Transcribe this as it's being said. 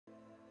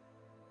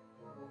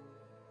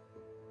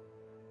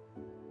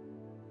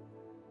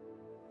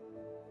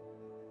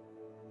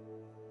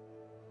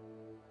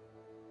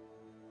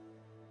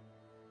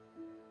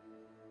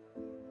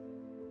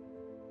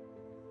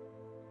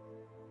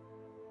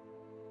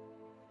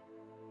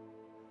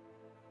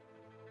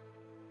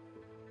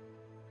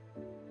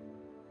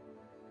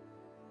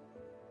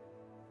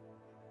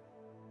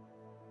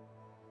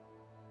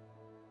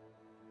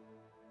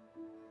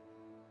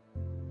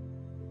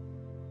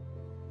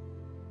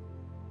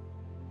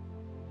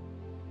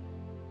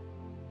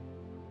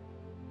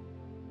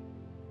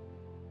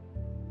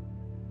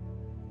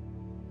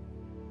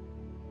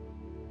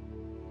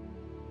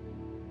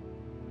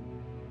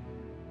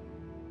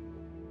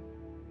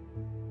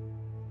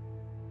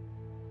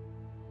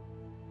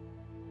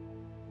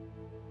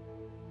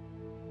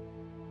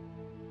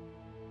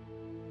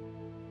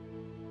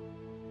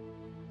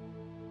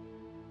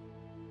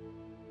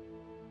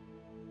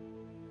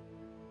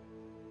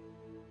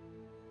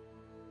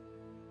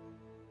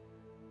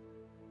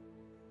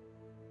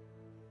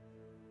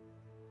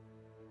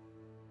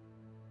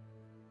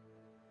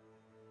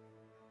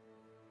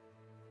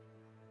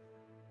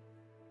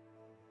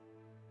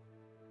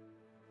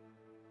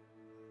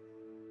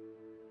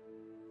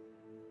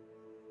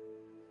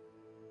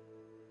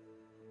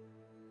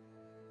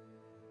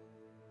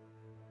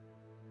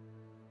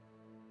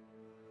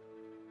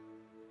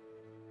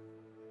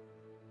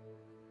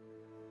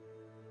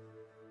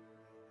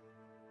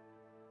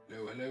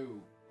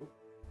hello.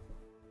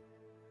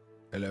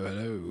 Hello,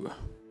 hello.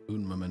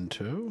 Un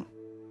momento.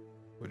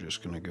 We're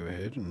just gonna go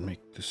ahead and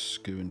make this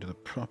go into the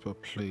proper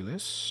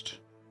playlist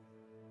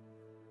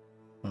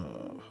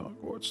of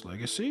Hogwarts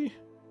Legacy.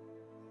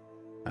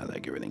 I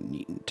like everything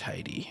neat and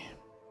tidy.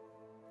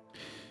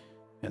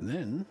 And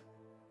then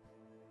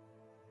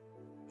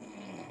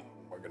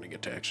we're gonna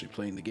get to actually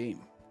playing the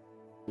game.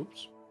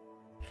 Whoops.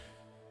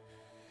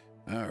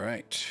 All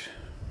right.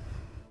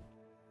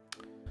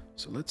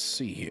 So let's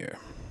see here.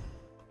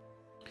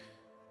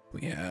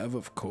 We have,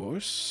 of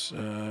course,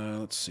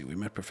 let's see, we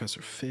met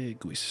Professor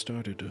Fig. We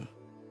started a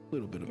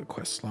little bit of a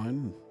quest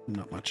line,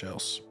 not much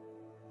else.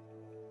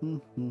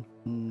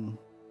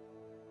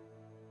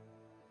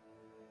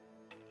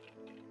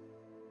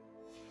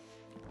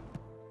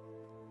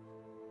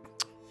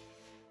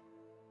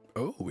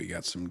 Oh, we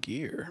got some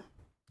gear.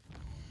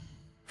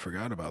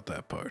 Forgot about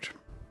that part.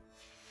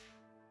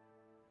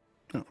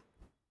 Oh,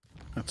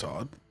 that's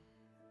odd.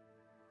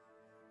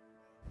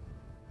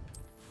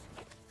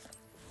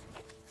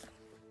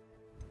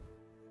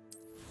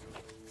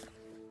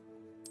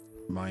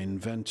 My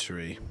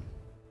inventory.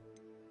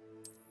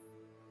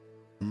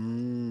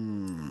 No,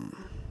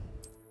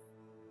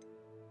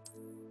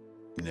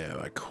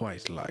 I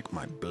quite like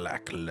my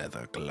black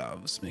leather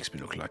gloves. Makes me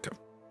look like a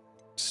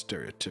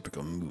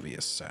stereotypical movie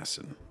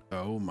assassin.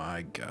 Oh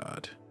my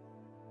god.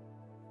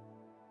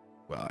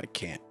 Well, I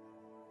can't.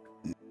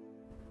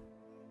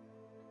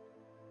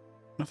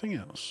 Nothing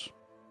else.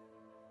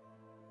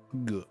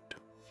 Good.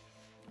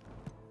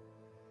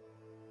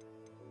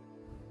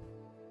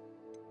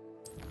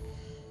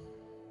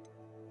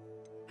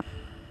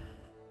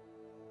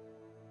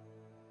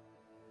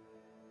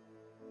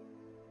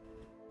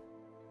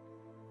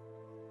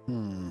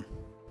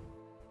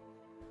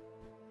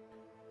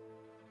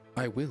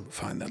 I will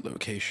find that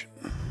location.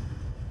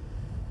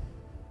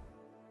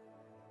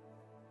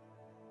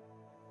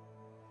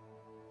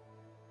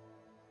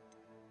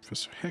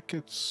 Professor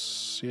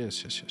Hackett's.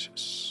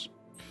 Yes.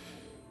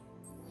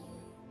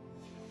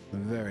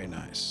 Very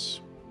nice.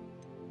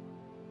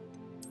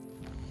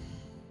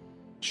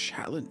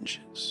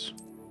 Challenges.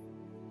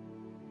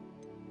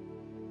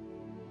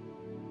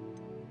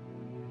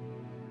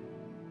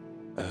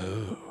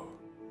 Oh.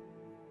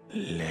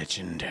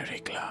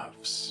 Legendary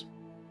gloves.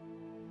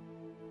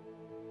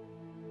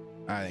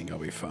 I think I'll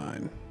be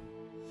fine.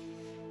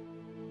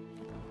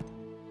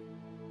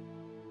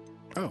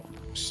 Oh,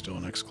 still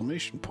an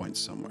exclamation point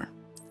somewhere.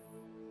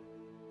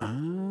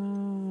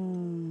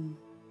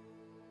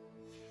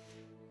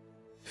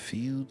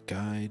 Field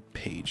guide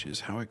pages.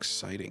 How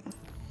exciting.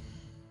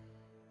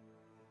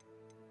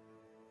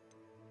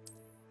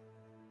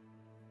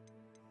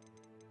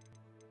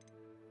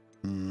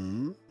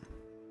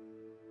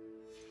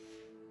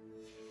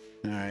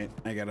 Alright,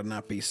 I gotta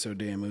not be so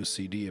damn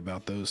OCD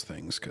about those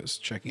things, because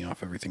checking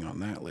off everything on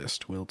that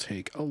list will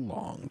take a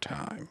long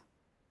time.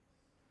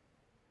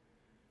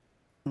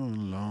 A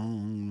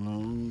long,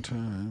 long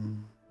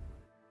time.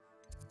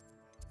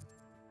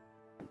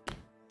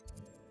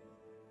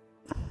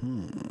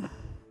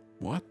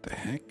 What the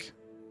heck?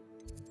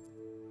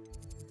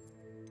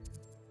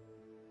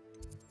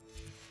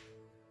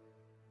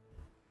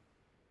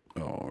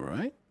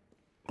 Alright.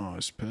 I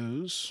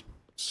suppose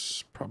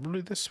it's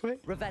probably this way.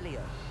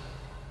 Revelio.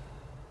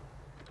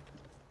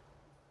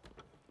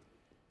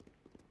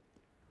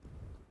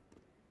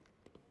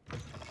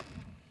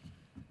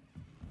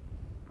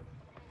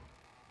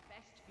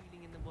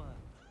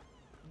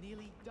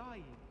 Nearly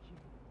dying.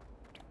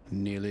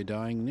 Nearly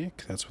dying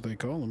Nick, that's what they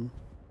call him.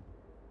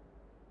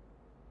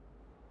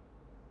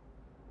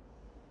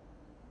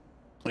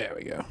 There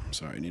we go.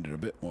 Sorry, I needed a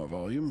bit more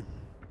volume.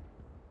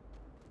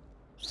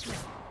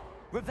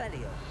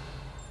 Revelio.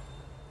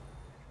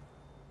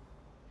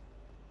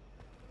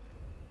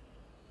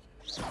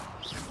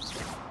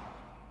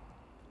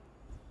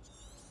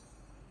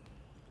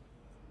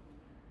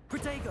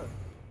 Protego.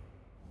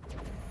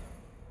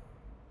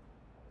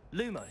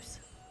 Lumos.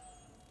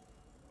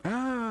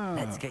 Ah!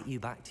 Let's get you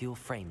back to your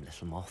frame,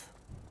 little moth.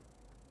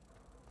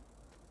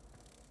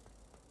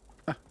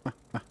 How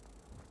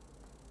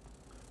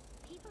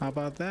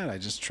about that? I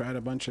just tried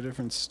a bunch of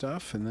different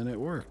stuff and then it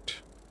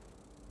worked.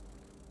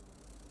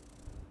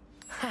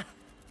 Ha!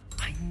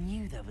 I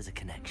knew there was a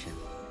connection.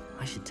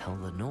 I should tell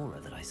Lenora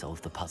that I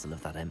solved the puzzle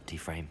of that empty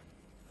frame.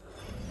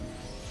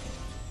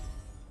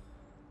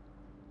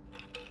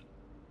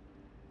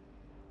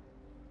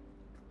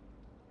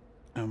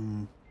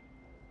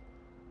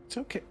 It's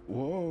okay.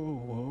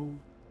 Whoa.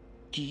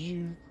 Did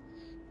you...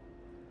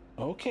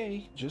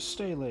 Okay, just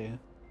stay, Leia.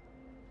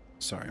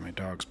 Sorry, my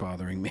dog's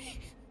bothering me.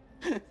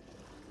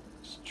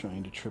 Just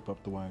trying to trip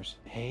up the wires.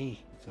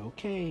 Hey, it's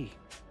okay.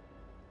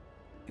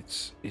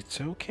 It's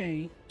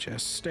okay.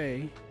 Just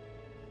stay.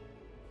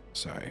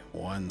 Sorry,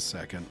 1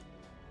 second.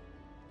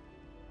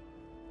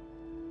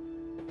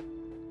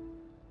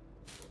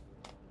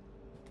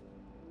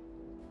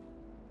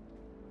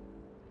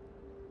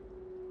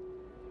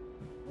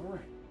 All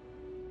right.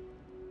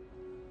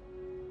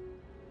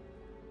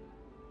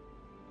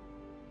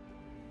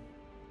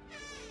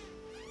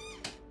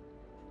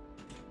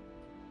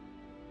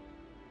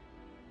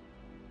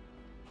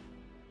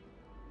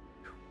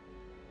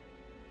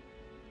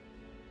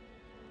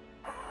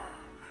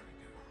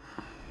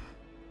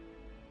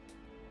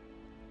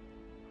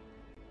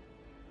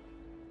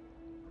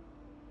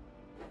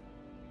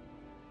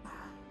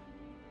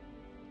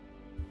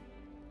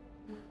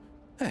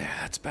 There,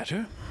 that's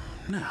better.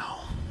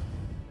 Now,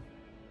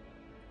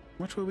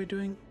 what were we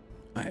doing?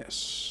 Ah,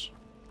 yes.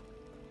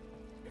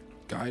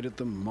 Guided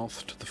the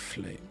moth to the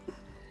flame.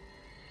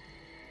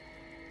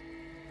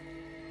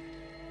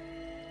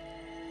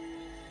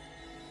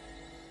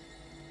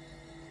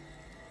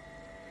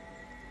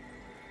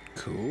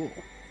 Cool.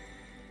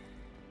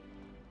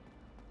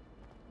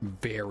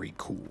 Very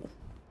cool.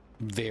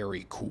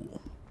 Very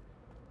cool.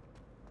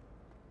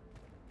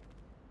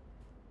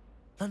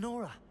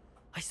 Lenora,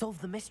 I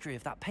solved the mystery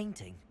of that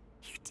painting.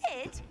 You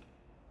did?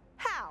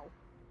 How?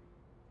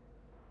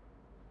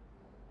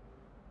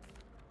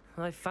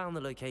 I found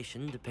the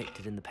location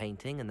depicted in the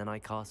painting, and then I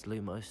cast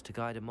Lumos to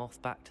guide a moth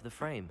back to the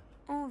frame.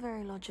 All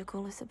very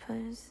logical, I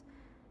suppose.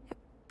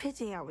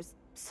 Pity I was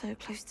so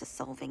close to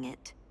solving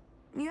it.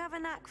 You have a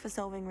knack for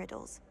solving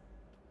riddles.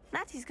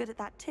 Natty's good at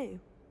that too.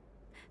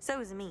 So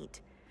is Amit,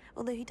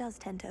 although he does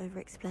tend to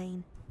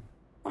over-explain.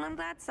 Well, I'm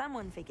glad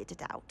someone figured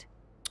it out.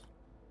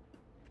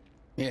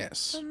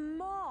 Yes. The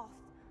moth!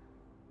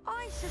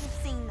 I should have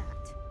seen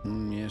that.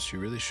 Yes, you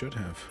really should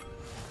have.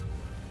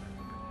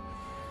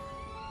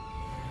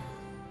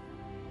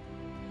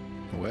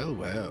 Well,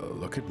 well,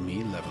 look at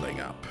me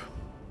leveling up.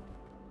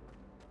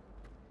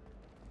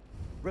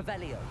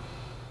 Revelio.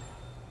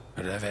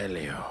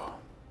 Revelio.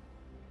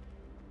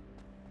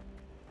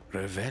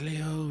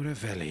 Revelio,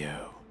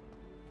 Revelio.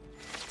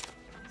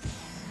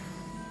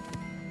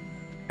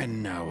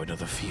 And now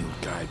another field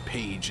guide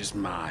page is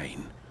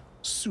mine.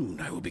 Soon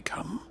I will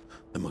become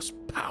the most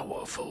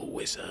powerful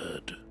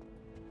wizard.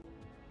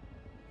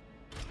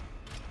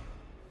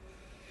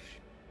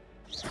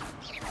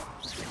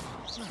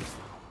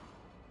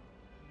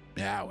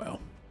 Yeah, well,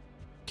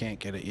 can't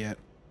get it yet.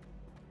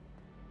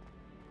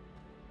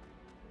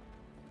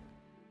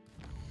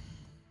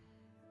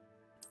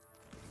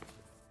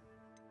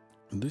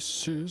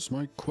 This is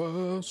my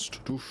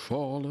quest to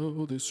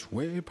follow this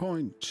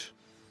waypoint.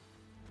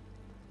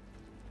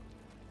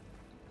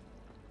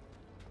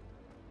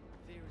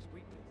 Fear is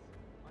weakness.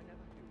 I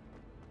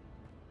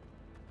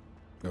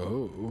never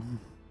Oh. do.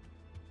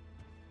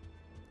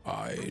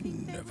 I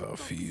never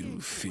feel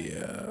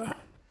fear.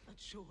 But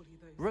surely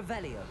those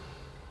Revelio.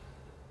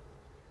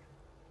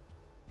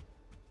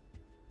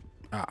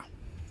 Ah.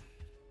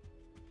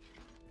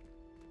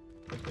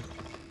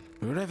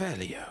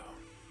 Revelio.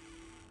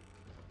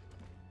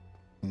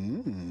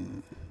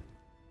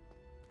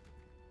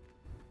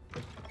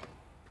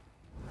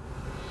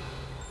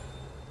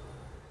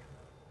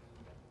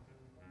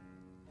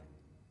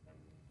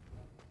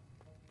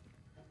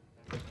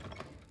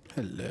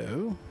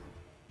 Hello.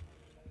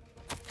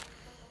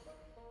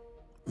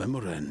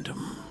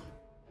 Memorandum.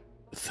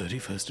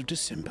 31st of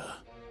December,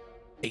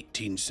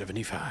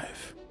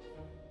 1875.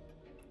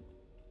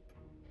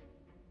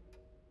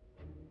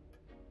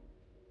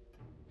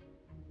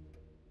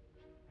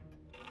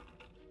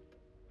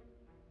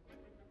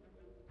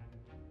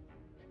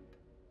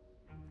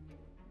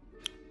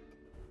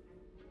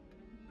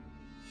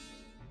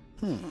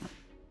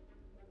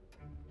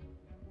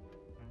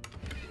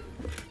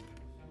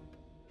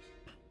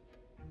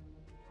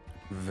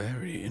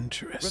 Very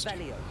interesting.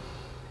 Revelio.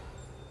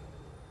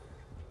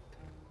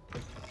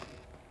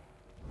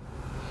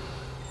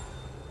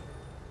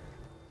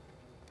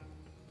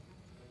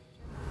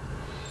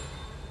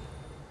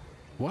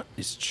 What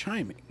is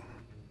chiming?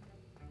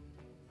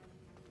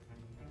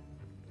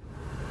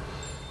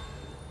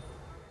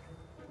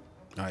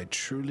 I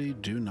truly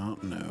do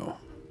not know.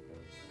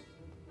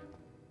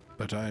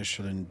 But I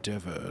shall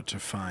endeavor to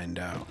find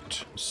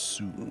out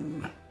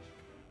soon.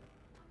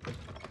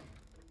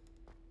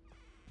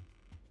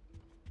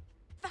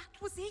 That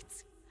was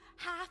it.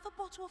 Half a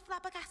bottle of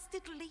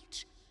flabbergasted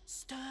leech,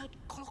 stirred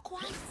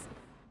clockwise.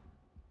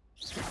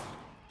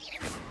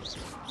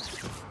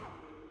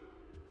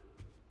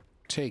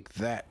 Take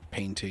that,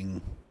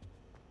 painting.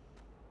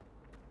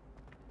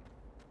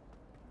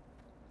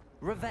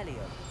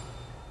 Revelio.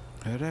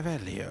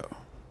 Revelio.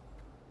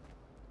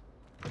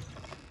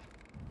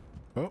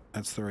 Oh,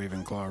 that's the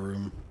Ravenclaw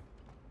room.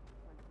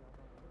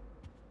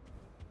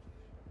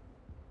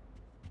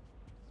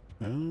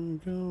 I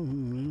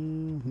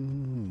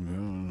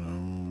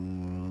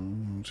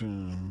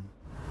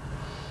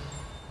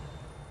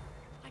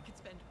could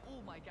spend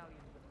all my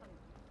galleons with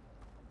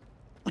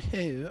honey.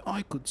 Here,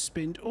 I could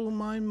spend all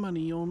my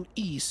money on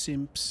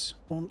e-simps.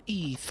 On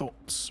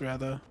e-thoughts,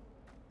 rather.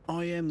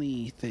 I am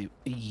the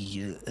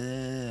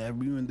I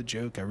ruined the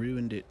joke. I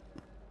ruined it.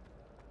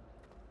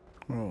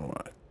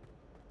 Alright.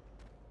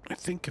 I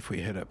think if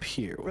we head up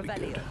here, we'll be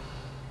Revelio. good.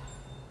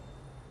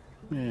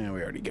 Yeah,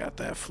 we already got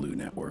that flu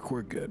network.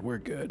 We're good. We're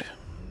good.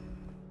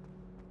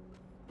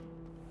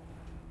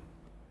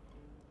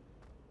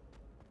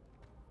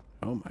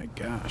 Oh my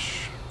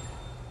gosh.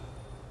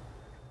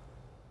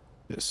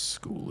 This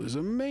school is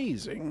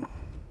amazing.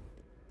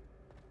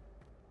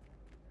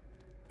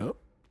 Oh.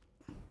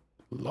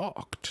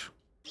 Locked.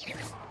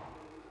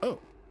 Oh,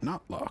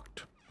 not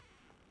locked.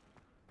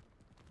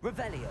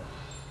 Revelio.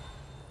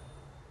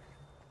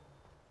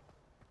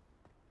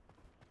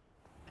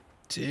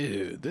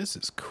 Dude, this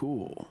is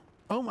cool.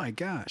 Oh my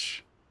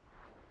gosh.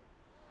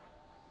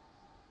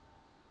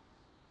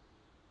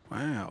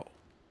 Wow.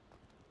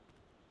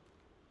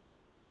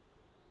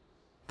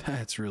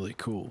 That's really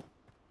cool.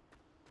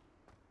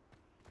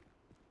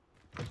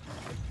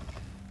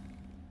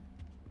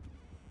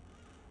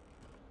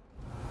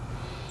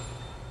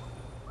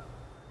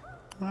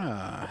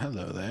 Ah,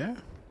 hello there.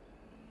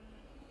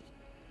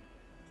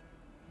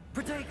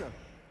 Protego!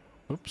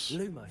 Oops.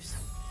 Lumos.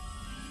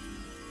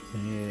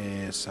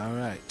 Yes,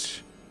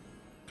 alright.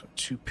 Got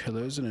 2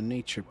 pillars and a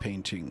nature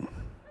painting.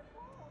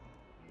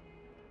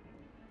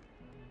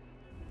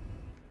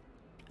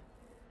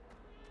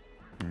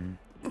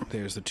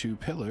 There's the 2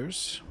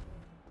 pillars.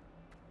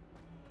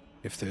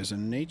 If there's a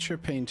nature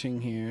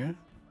painting here...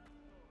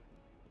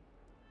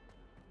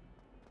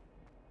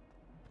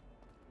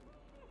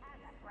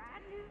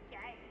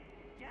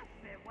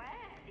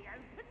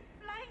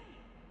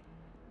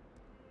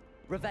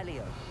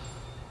 Revelio.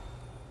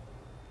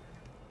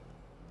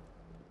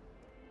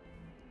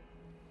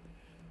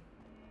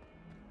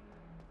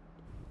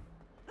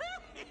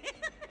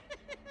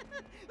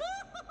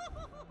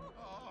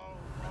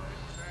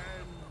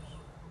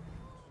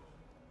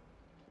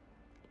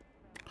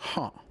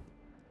 Huh.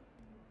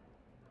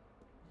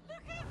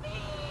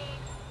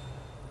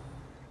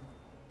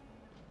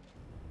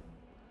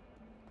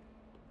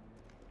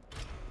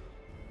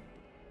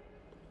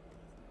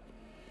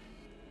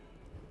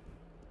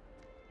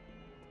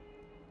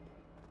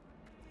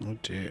 Oh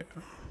dear.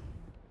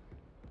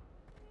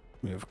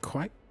 We have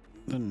quite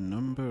the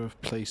number of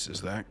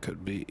places that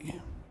could be.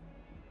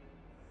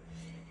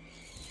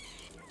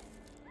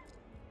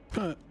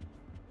 But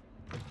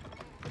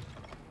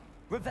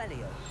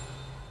Revelio.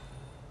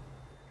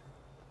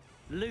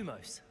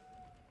 Lumos.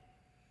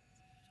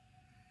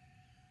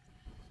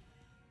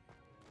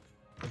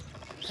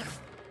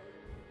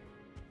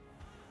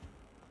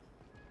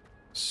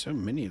 so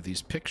many of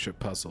these picture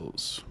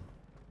puzzles.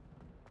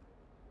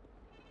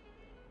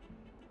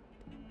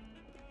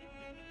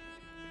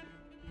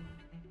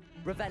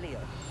 Revelio.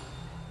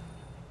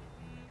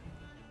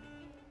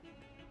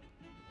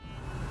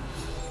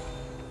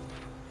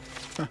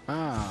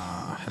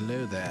 Haha,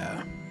 hello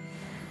there.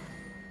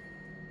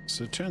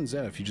 So it turns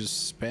out if you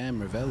just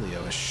spam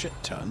Revelio a shit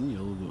ton,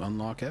 you'll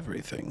unlock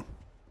everything.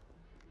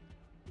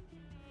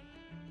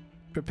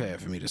 Prepare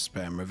for me to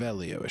spam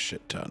Revelio a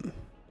shit ton.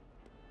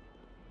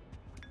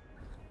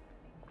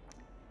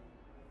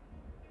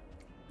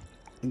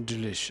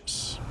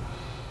 Delicious.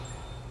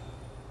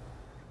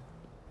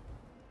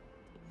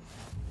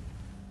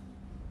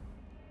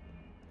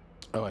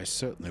 Oh, I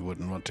certainly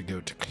wouldn't want to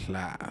go to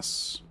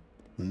class.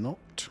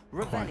 Not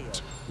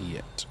quite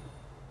yet.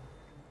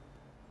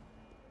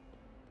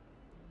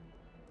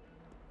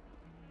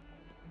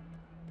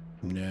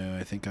 No,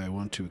 I think I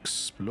want to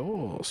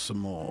explore some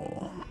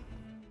more.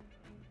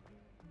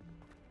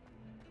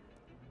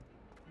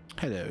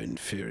 Hello,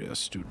 inferior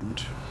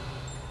student.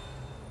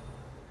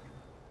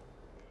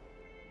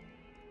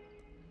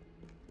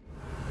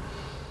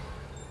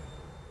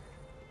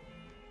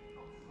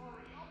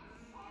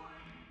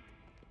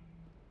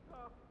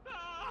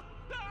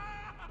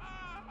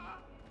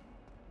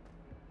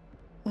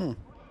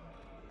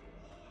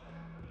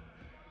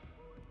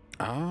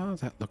 Ah,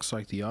 that looks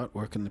like the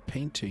artwork in the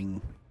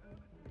painting.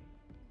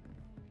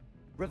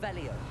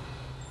 Revelio.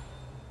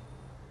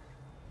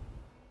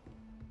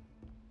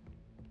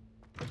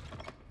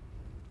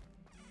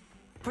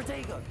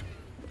 Protego.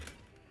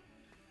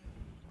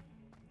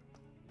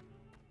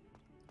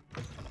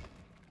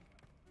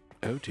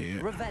 Oh dear.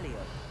 Revelio.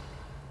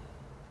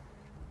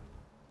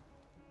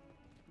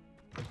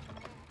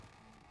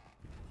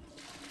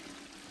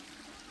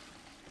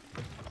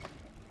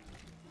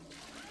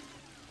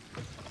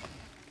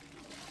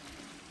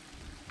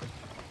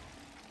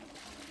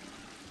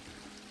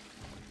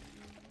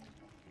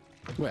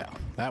 Well,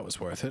 that was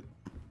worth it.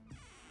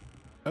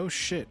 Oh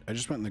shit, I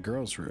just went in the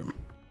girls' room.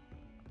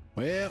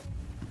 Well,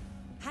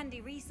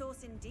 Handy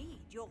resource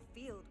indeed, your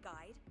field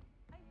guide.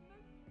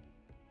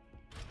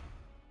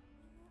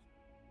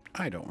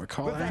 I don't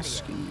recall Revelio.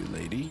 asking you,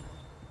 lady.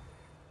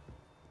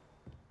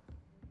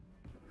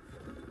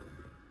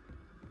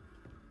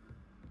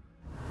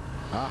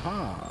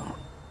 Aha!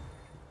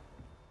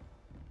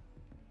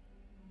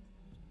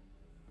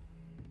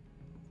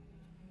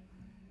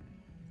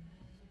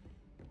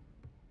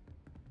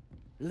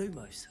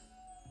 Lumos.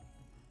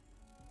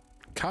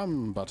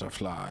 Come,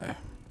 butterfly.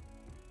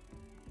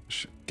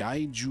 Should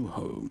guide you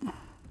home.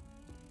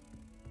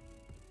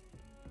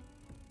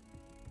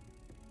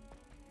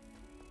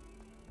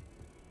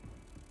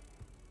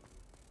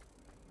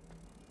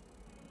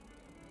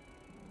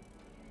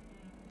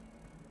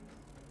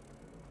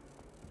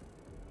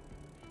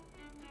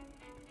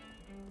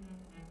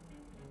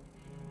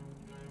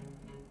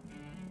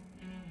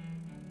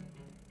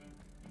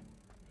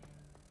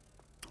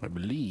 I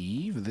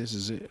believe this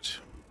is it.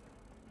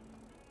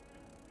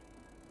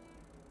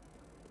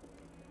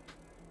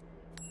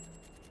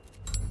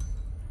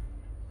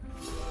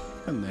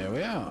 And there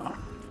we are.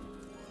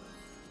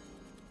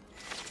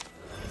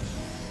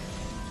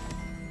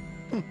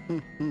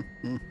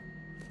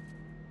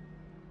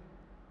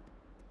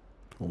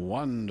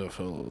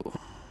 Wonderful.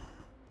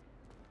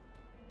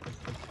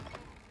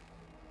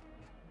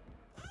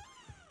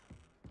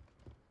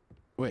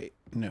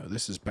 No,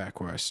 this is back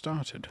where I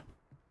started.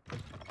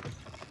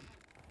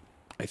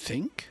 I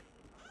think?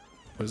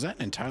 Was that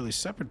an entirely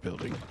separate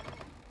building?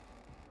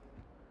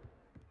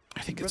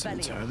 I think it's an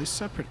entirely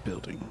separate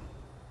building.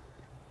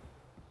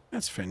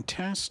 That's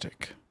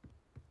fantastic.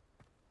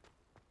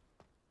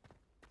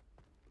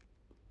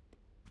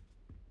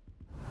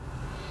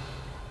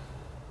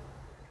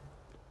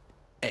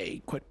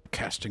 Hey, quit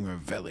casting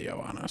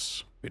Revelio on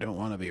us. We don't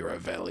want to be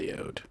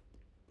Revelioed.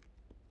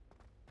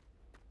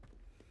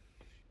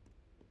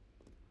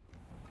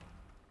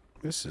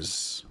 This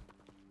is...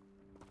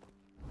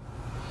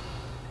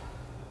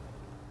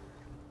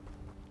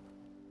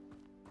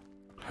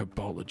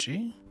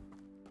 herbology?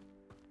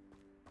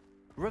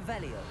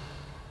 Revelio.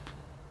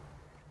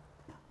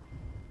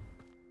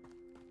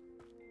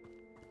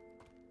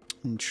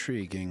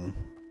 Intriguing.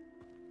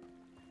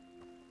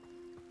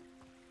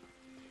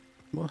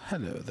 Well,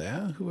 hello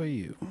there. Who are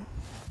you?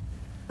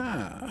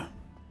 Ah.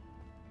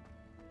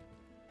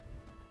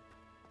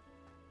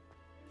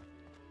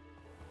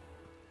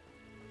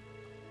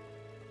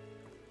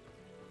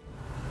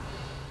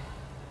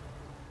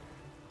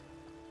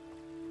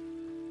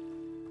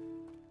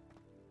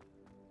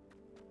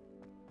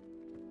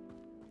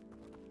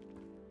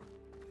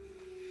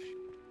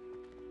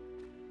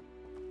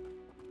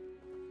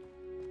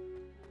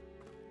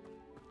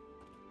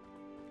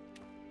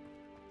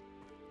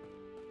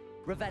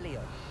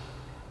 Revelio.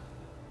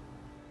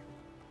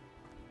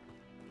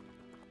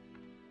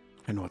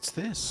 And what's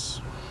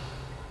this?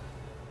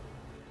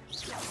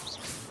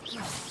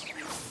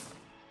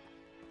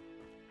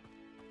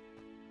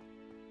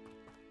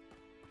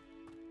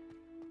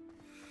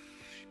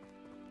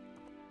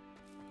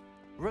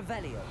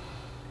 Revelio.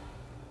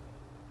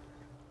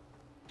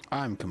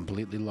 I'm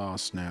completely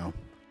lost now.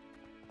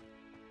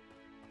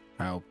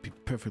 I'll be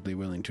perfectly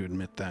willing to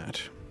admit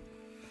that.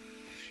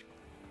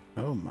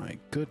 Oh my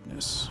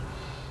goodness.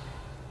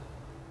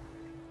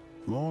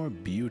 More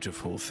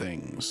beautiful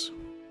things.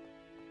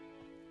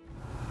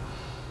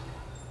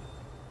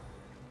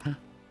 Huh?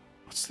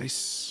 What's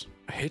this?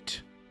 A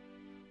hit?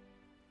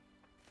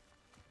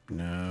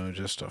 No,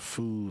 just a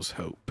fool's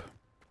hope.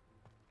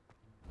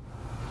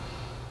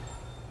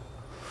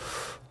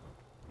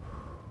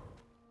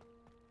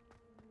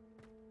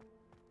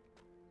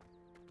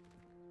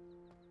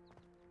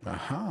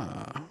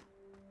 Aha.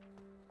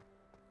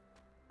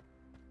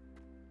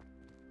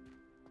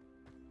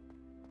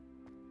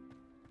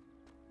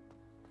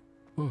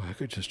 Oh, I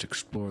could just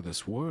explore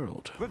this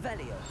world.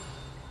 Revelio.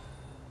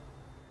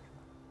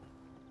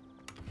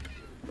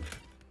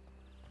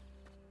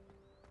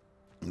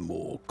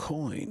 More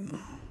coin.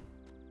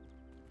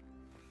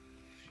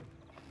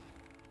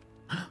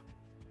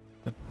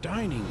 The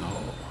dining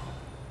hall.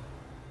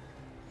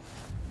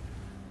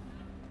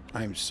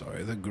 I'm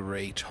sorry, the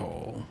Great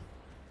Hall.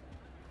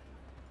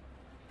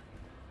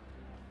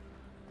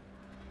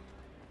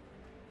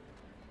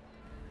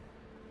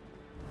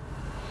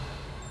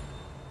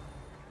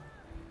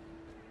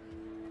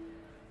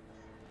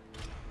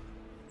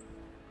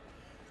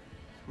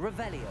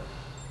 Revelio.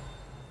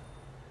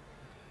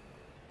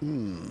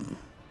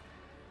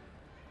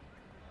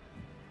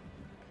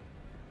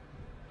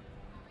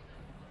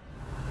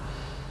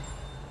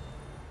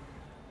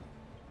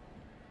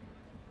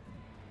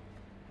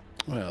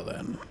 Well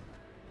then.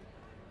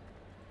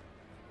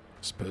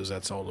 Suppose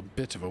that's all a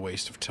bit of a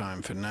waste of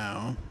time for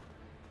now.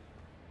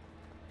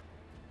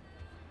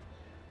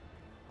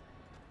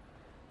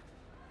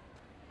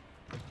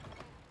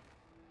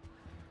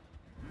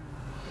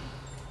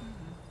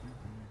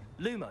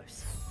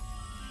 Lumos.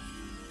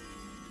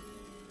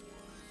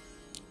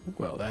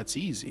 Well, that's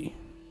easy.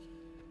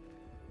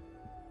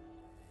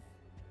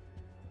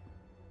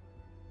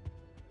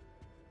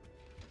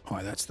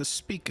 Why, that's the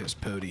speaker's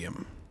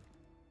podium.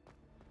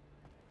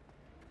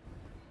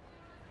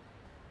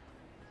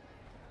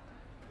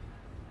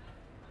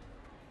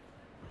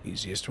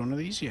 Easiest one of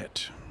these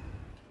yet.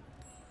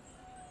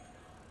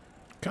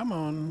 Come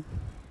on.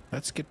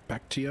 Let's get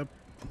back to your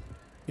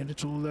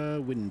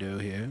little window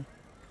here.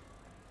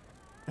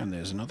 And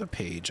there's another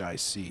page I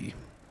see.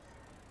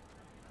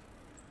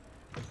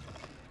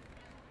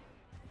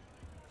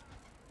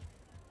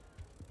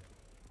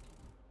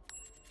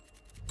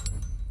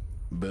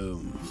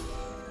 Boom.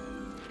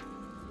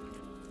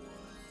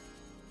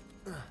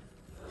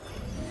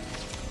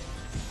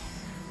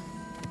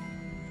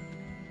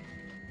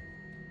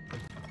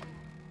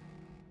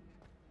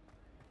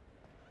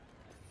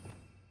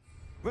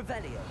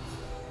 Revelio.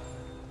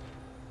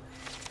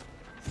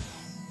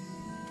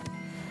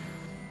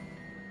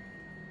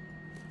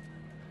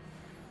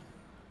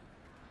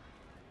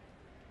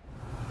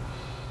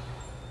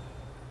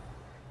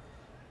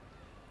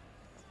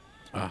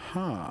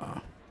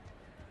 Aha.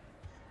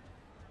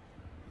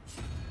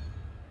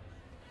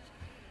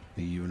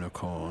 The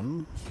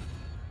unicorn.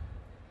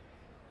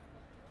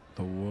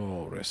 The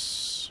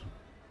walrus.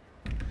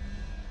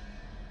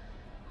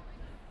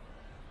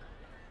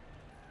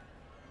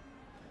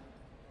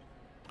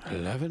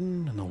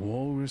 $11, and the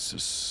walrus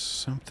is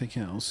something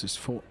else, is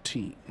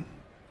 14.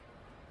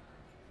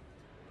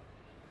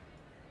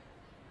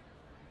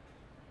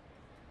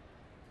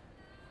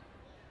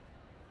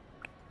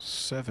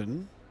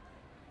 7.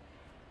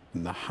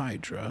 And the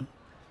Hydra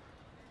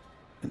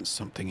and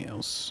something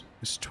else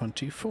is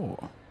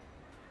 24.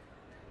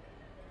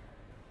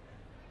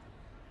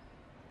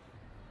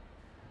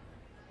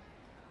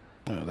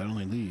 Oh, that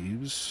only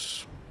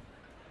leaves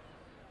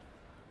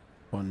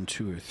 1,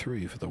 2, or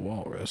 3 for the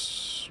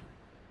walrus.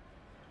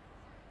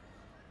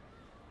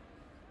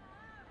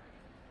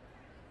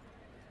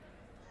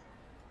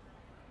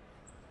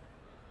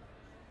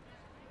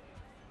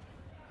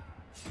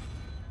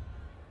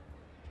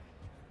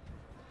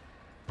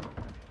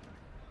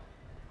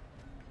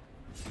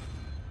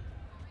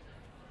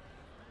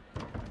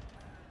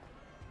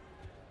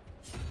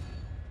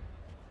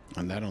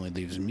 And that only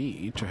leaves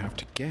me to have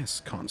to guess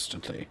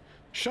constantly.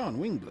 Sean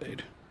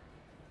Wingblade.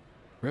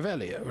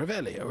 Revelio,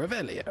 Revelio,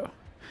 Revelio.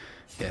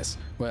 Yes,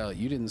 well,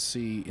 you didn't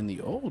see in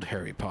the old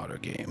Harry Potter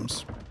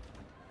games,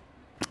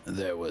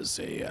 there was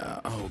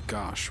a, oh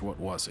gosh, what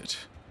was it?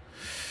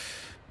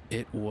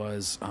 It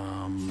was,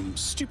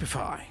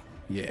 Stupefy.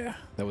 Yeah,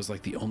 that was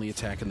like the only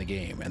attack in the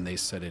game, and they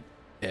said it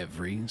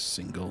every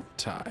single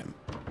time.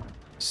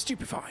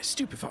 Stupefy,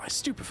 Stupefy,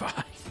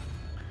 Stupefy.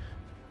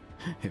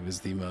 It was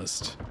the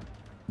most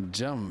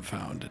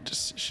dumbfounded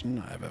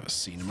decision I've ever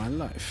seen in my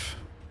life.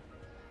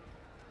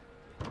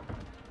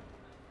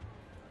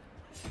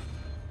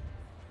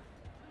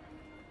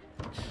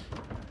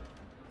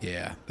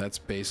 Yeah, that's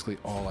basically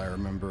all I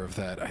remember of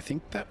that. I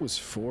think that was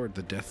for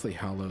the Deathly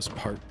Hallows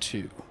Part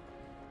 2.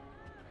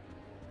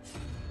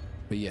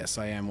 But yes,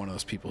 I am one of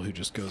those people who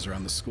just goes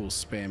around the school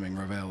spamming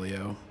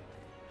Revelio.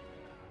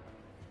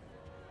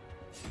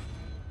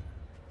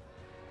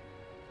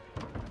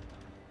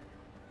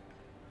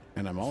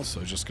 And I'm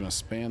also just gonna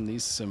spam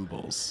these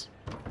symbols.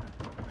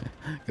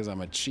 Because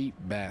I'm a cheap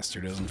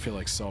bastard who doesn't feel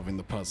like solving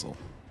the puzzle.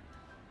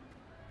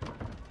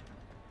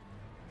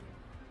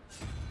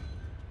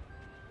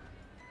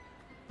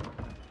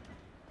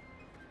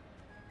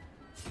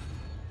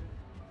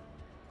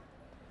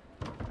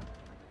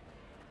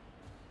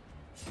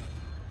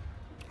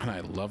 And I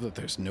love that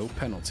there's no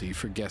penalty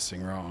for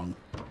guessing wrong.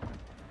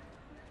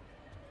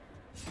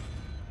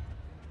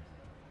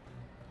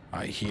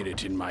 I hear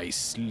it in my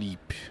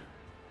sleep.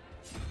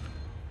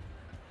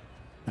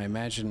 I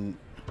imagine,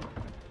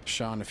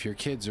 Sean, if your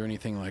kids are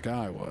anything like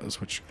I was,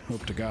 which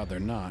hope to God they're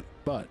not,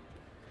 but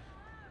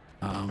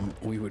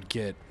we would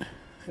get,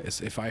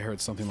 as if I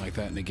heard something like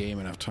that in a game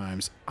enough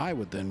times, I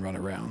would then run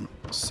around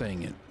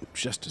saying it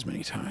just as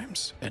many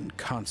times and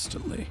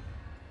constantly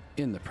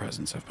in the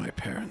presence of my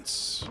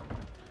parents.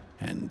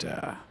 And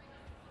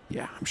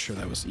yeah, I'm sure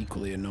that was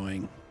equally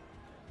annoying.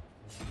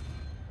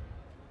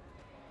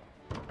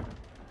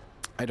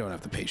 I don't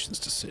have the patience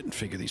to sit and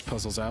figure these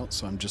puzzles out,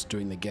 so I'm just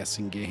doing the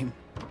guessing game.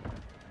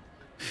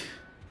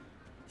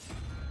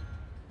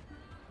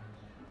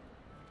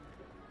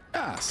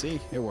 Ah, see?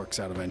 It works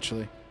out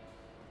eventually.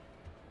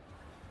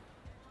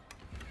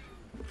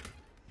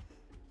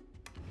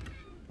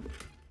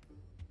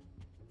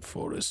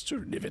 Forest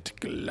Rivet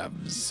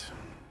Gloves.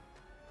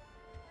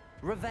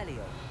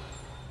 Revelio.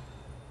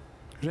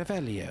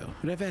 Revelio,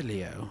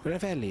 Revelio,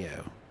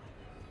 Revelio.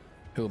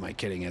 Who am I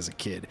kidding as a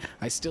kid?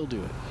 I still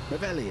do it.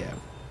 Revelio.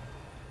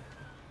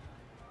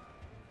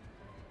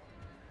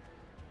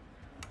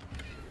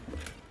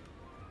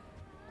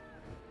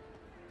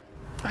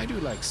 I do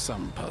like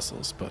some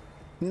puzzles, but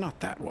not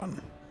that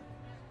one.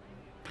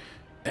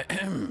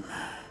 Ahem.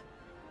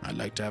 I'd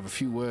like to have a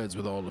few words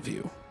with all of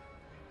you.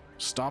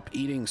 Stop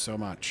eating so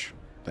much.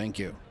 Thank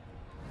you.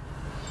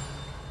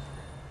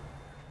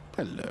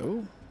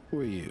 Hello? Who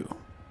are you?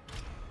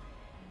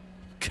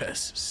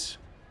 Curses.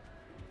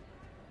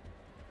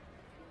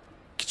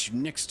 Get you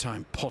next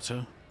time,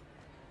 Potter.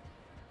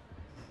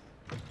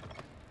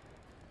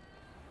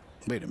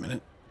 Wait a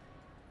minute.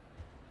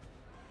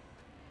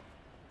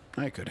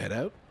 I could head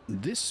out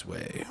this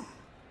way.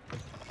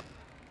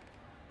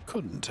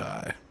 Couldn't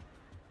I?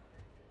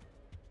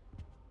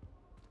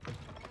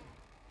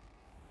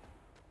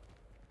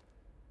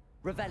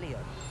 Revelio.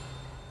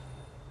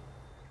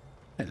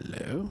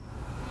 Hello.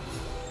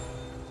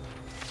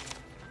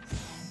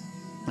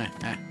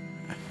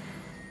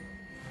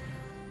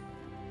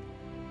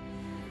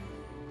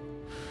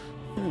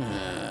 Who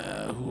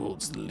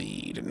holds the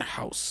lead in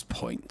house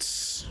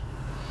points?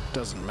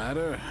 Doesn't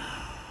matter.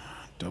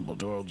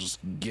 Dumbledore will just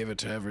give it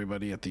to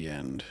everybody at the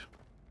end.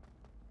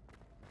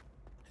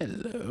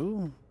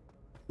 Hello.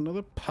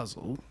 Another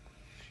puzzle.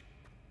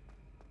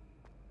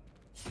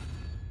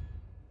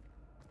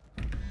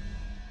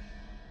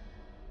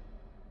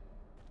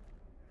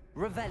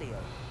 Revelio.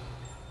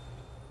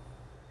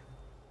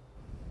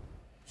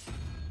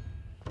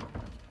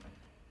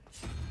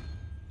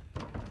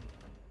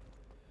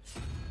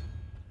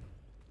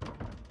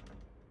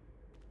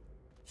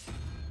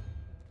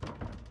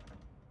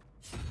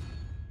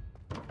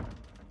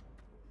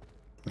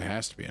 There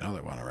has to be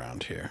another one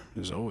around here.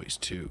 There's always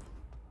two.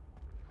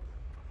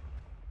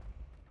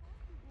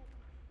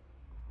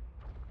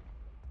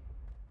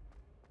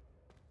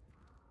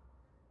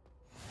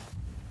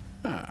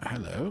 Ah,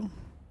 hello.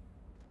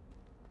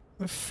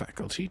 The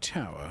faculty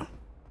tower.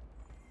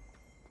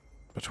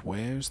 But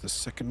where's the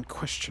second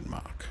question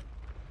mark?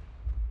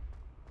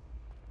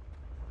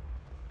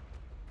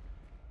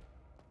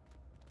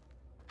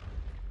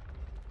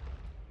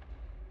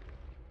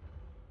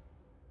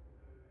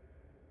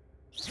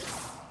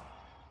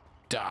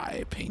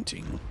 Dye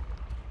painting.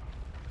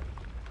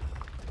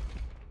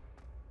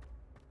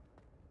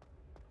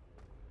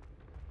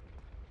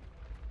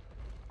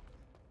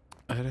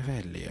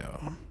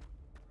 Revelio.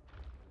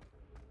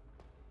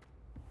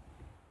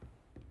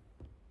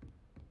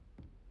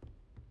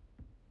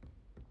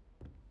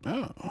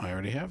 Oh, I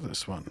already have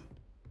this one.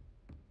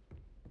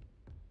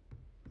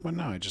 Well,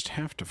 now I just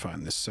have to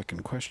find this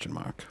second question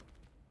mark.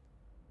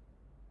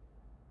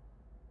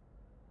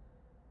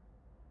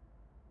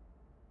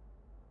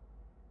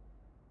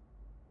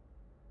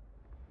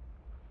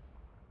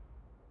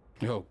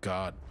 Oh,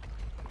 God.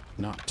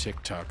 Not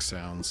TikTok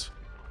sounds.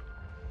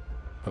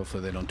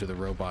 Hopefully they don't do the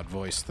robot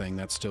voice thing.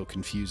 That still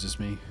confuses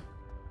me.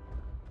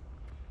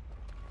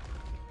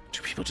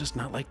 Do people just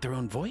not like their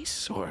own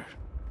voice? Or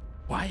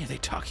why are they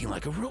talking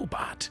like a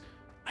robot?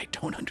 I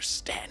don't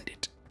understand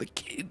it. The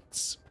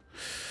kids.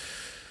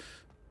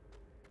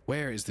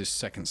 Where is this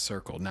second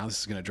circle? Now this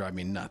is going to drive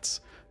me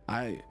nuts.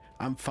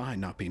 I'm fine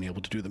not being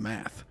able to do the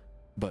math.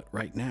 But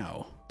right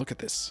now, look at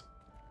this.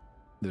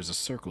 There's a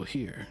circle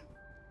here.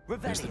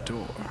 There's the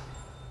door.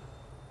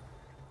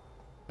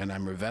 And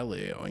I'm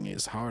revelioing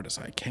as hard as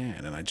I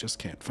can, and I just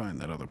can't find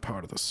that other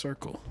part of the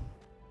circle.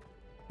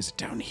 Is it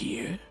down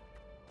here?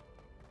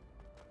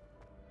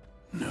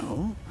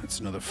 No, that's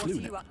another flute.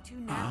 What are you up to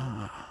now?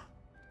 Ah.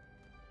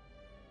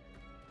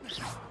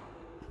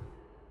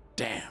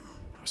 Damn.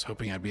 I was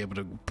hoping I'd be able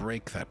to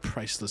break that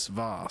priceless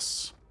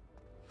vase.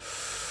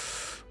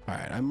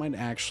 Alright, I might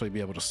actually be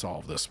able to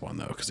solve this one,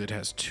 though, because it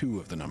has 2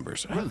 of the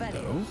numbers.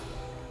 Hello.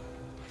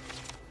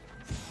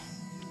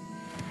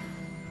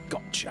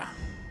 Gotcha.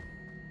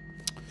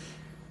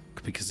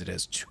 Because it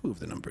has 2 of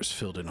the numbers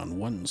filled in on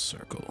one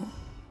circle.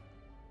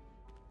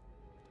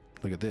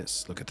 Look at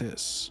this, look at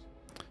this.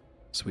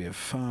 So we have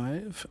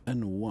 5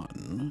 and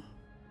 1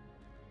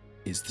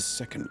 is the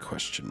second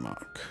question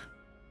mark.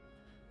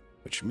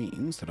 Which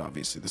means that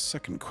obviously the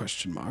second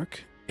question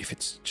mark, if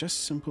it's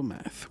just simple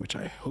math, which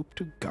I hope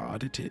to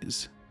God it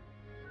is,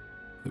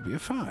 would be a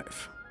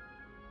 5.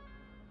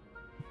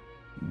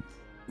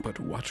 But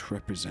what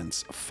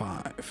represents a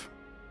 5?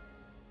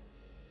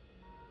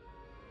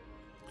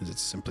 Is it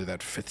simply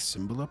that 5th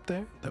symbol up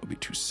there? That would be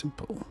too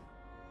simple.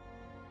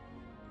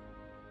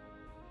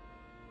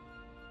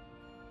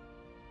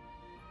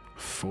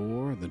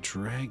 Four, the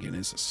dragon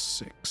is a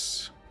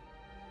 6.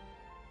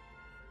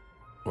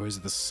 Or is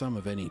it the sum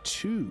of any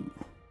 2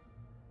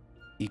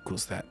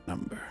 equals that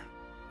number?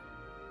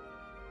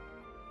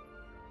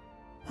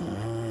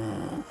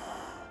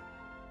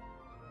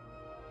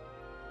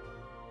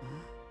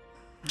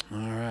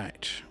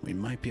 Alright, we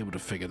might be able to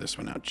figure this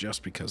one out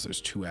just because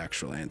there's 2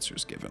 actual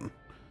answers given.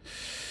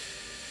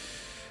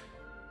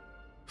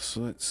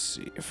 So let's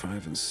see,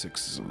 5 and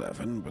 6 is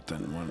 11, but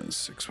then 1 and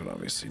 6 would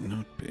obviously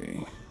not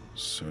be.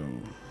 So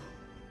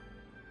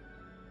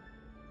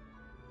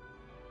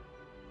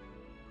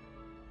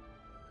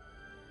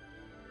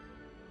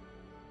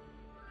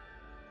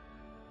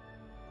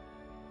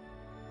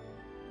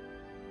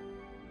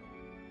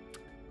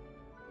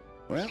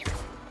well,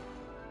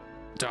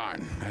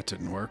 darn, that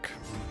didn't work.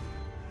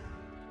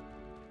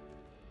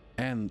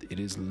 And it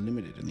is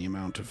limited in the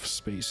amount of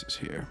spaces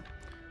here.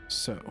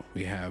 So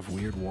we have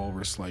weird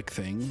walrus-like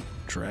thing,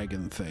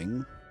 dragon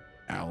thing,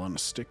 owl on a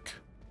stick,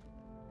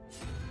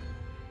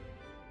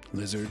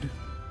 lizard,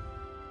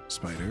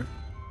 spider,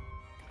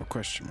 or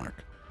question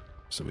mark.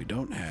 So we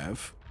don't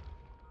have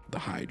the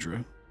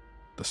hydra,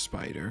 the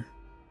spider,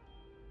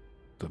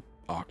 the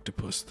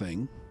octopus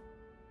thing,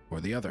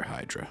 or the other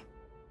hydra.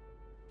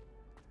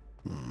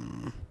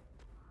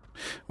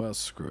 Well,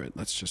 screw it.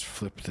 Let's just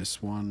flip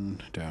this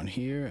one down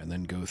here and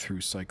then go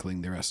through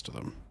cycling the rest of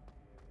them.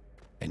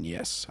 And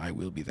yes, I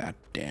will be that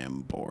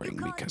damn boring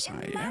because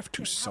I have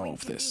to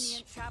solve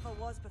this. Travel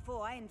was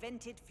before I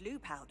invented flu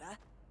powder.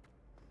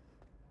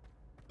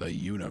 The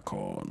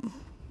unicorn.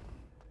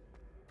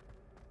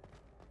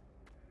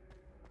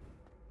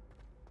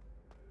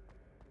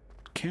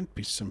 Can't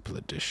be simple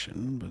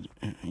addition,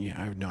 but yeah,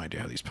 I have no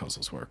idea how these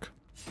puzzles work.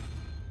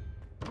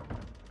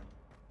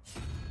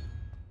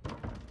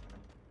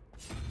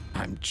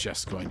 I'm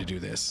just going to do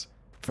this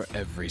for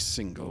every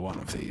single one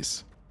of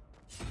these.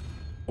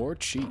 Or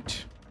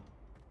cheat.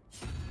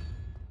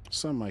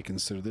 Some might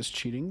consider this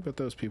cheating, but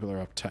those people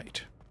are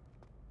uptight.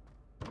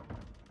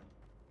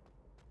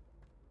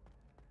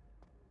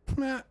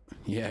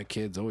 Yeah,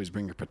 kids, always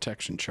bring your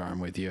protection charm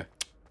with you.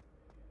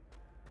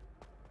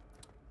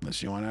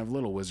 Unless you want to have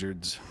little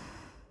wizards.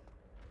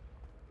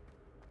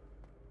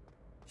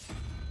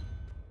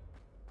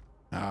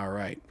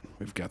 Alright,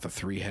 we've got the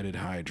 3-headed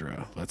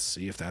hydra. Let's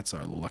see if that's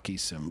our lucky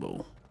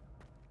symbol.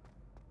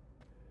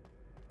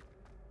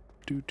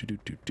 I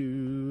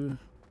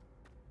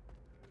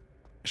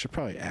should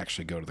probably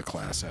actually go to the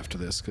class after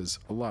this, because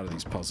a lot of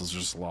these puzzles are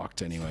just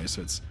locked anyway,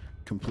 so it's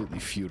completely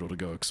futile to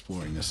go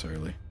exploring this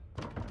early.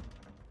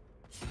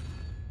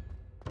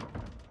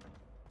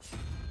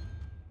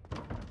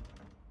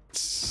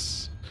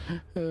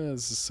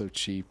 This is so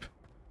cheap.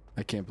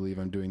 I can't believe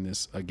I'm doing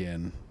this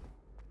again.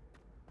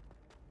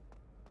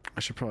 I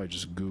should probably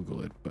just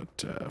Google it,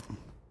 but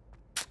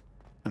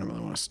I don't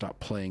really want to stop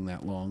playing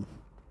that long.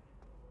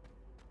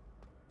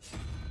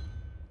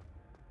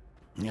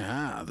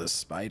 Ah, the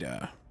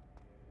spider.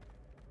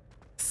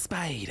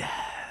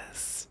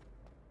 Spiders.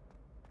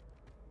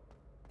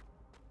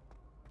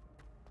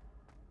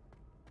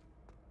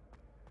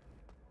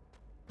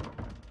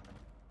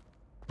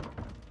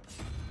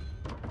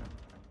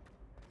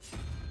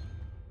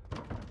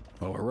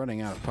 Well, we're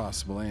running out of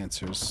possible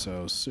answers,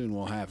 so soon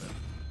we'll have it.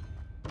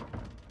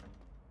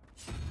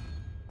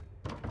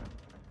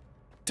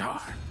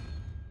 Darn.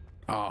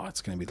 Oh,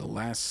 it's going to be the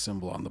last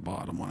symbol on the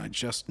bottom one. I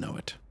just know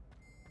it.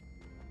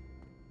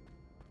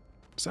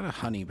 Is that a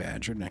honey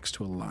badger next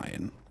to a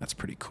lion? That's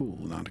pretty cool,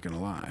 not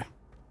gonna lie.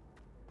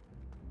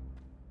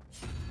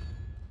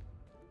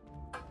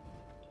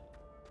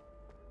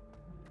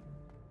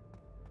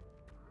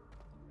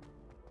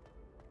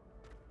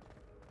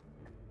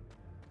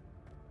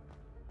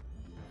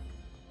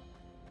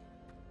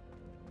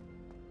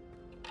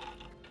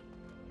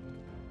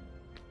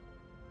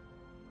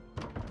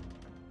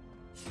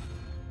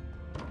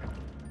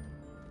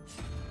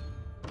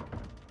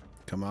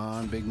 Come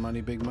on, big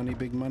money, big money,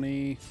 big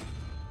money.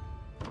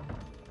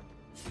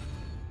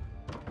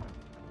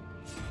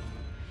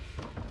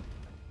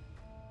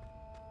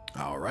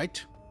 All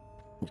right,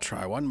 we'll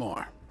try one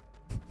more.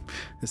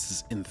 This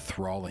is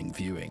enthralling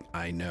viewing,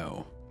 I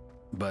know.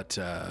 But,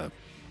 I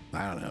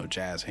don't know,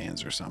 jazz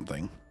hands or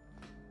something.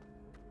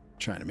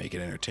 Trying to make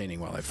it entertaining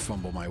while I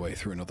fumble my way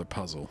through another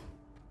puzzle.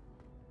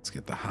 Let's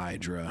get the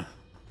Hydra.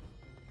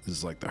 This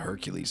is like the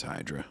Hercules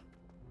Hydra.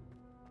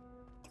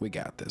 We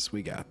got this,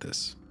 we got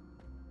this.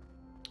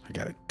 I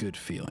got a good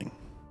feeling.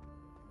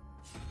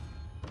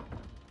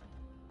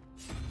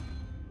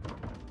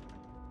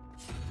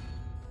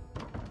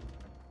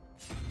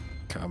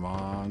 Come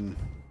on.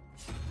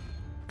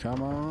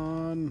 Come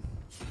on.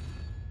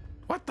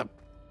 What the?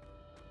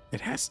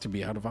 It has to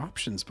be out of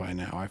options by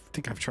now. I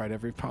think I've tried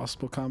every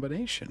possible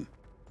combination.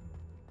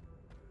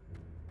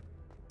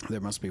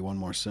 There must be one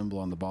more symbol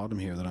on the bottom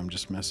here that I'm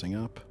just messing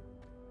up.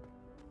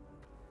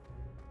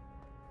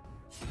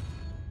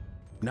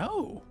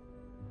 No.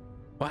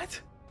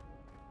 What?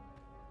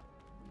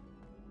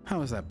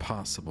 How is that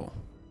possible?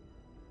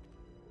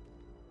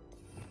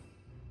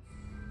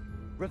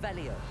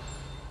 Revelio.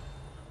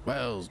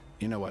 Well,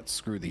 you know what?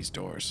 Screw these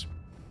doors.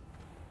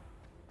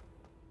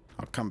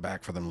 I'll come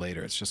back for them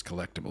later. It's just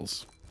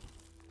collectibles.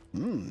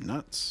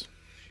 Nuts.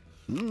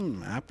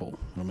 Apple.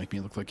 It'll make me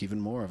look like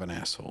even more of an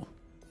asshole.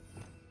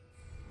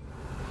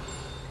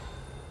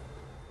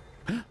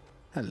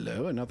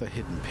 Hello, another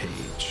hidden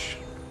page.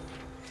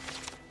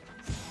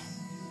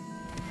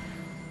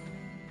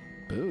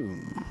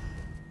 Boom.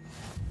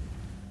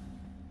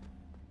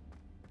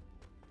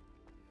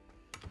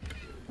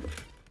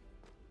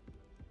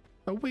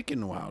 A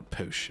Wicked Wild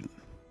potion.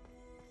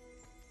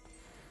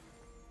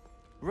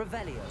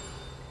 Revelio.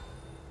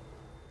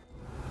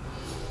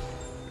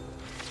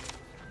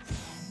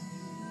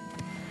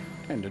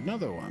 And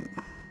another one.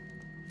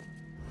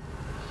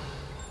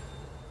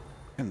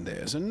 And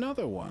there's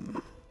another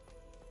one.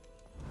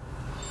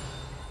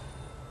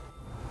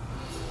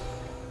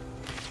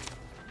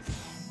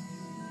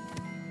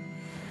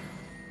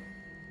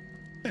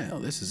 Well,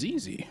 this is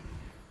easy.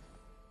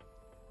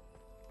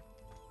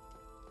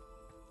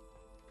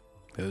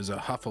 Those are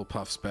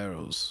Hufflepuff's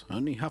barrels.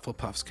 Only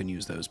Hufflepuffs can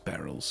use those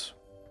barrels.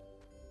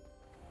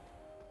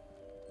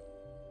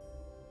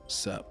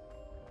 Sup?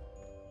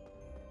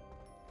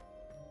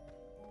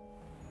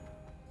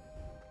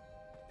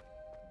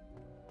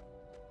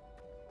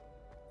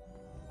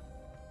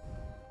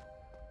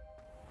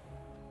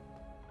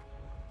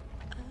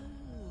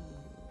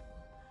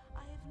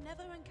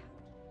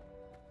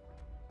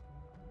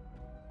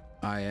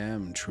 I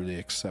am truly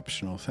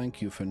exceptional.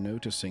 Thank you for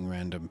noticing,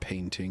 random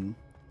painting.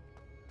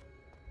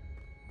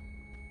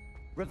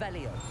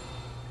 Revelio.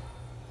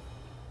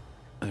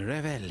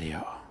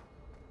 Revelio.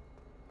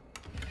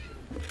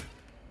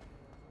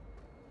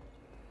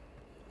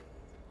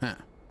 Huh.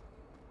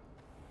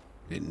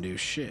 Didn't do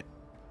shit.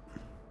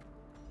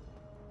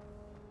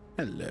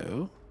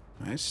 Hello.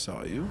 I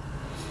saw you.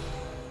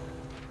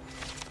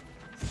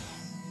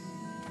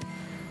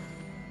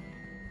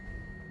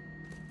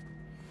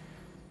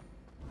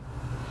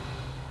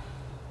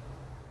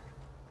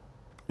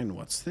 And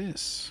what's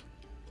this?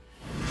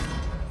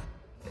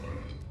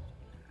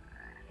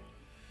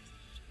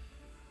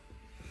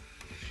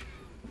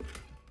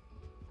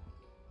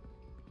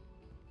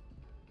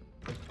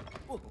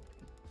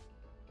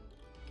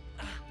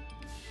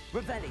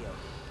 Revelio.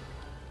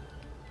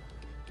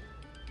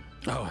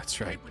 Oh,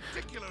 that's right.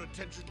 Particular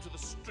attention to the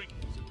strings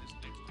in this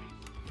next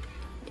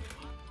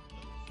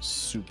piece.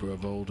 Super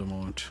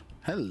Voldemort.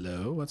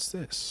 Hello, what's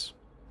this?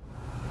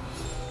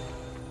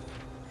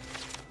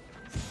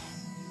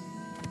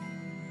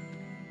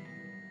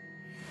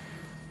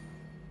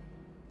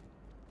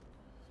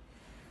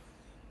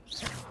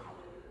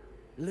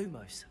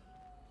 Lumos.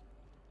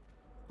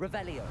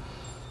 Revelio.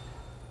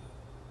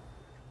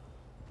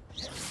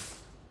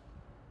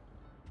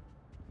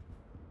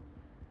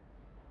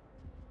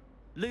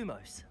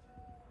 Lumos.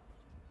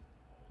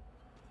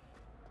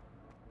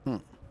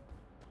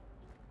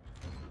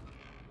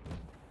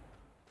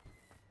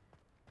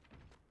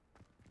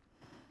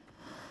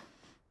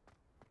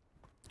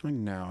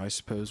 And now I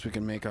suppose we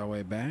can make our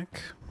way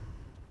back?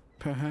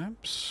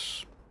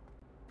 Perhaps?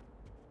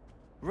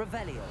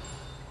 Revelio.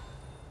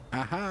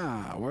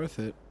 Aha! Worth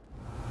it.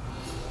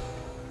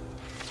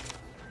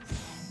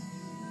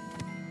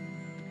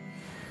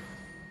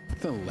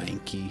 The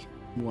lanky.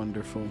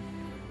 Wonderful.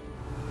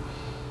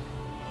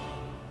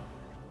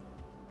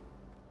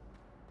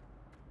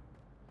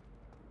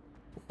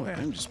 Boy,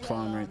 I'm just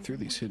plowing right through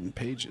these hidden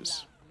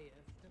pages.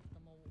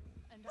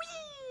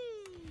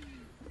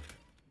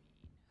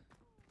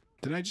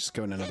 Did I just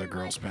go in another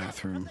girl's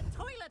bathroom? The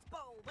toilet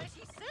bowl where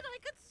she said I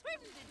could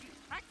swim, did you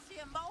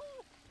Praxia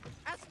mole?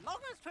 As long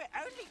as 'twere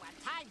only one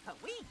time per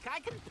week, I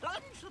can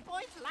plunge the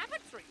boy's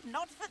lavatory,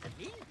 not for the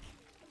meek.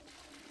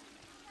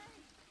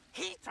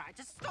 He tried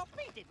to stop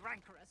me, did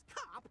rancorous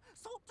carp,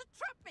 sought to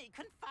trap me,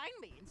 confine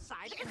me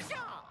inside of a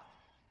jar.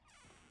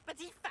 But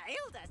he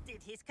failed, as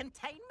did his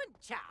containment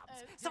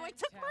charms, so I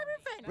took my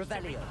revenge to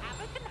wreak Revelio.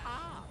 havoc and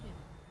harm.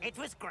 It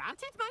was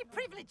granted my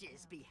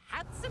privileges be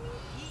handsome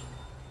indeed,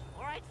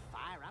 or I'd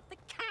fire up the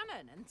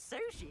cannon, and so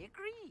she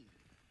agreed.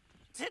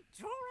 To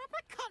draw up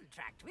a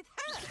contract with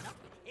her, not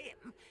with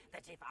him,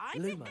 that if I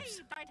Lumos.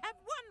 behaved, I'd have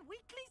one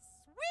weekly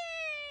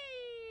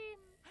swim.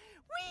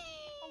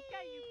 Whee!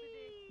 Okay, you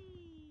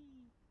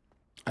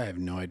finish. I have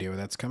no idea where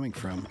that's coming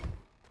from.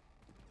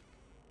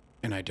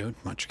 And I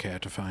don't much care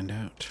to find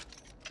out.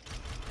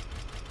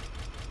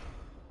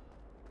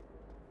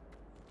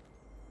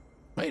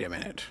 Wait a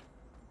minute.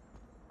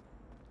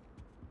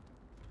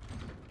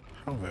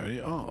 How very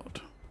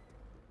odd.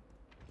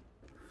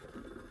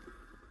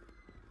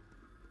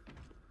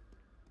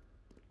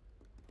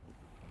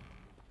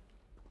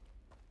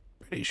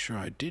 Pretty sure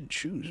I did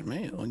choose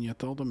male, and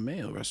yet all the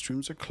male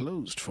restrooms are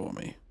closed for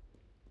me.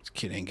 This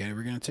kid ain't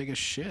ever gonna take a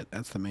shit.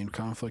 That's the main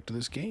conflict of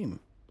this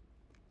game.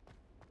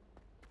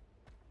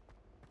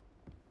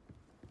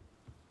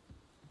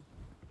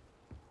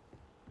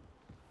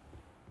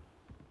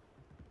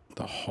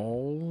 The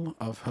Hall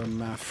of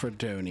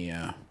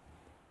Hermaphroditia.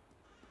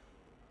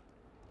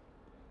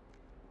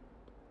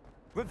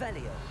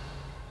 Revelio.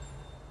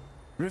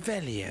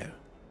 Revelio.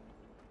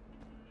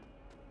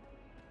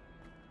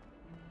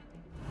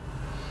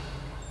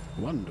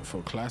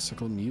 Wonderful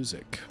classical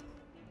music.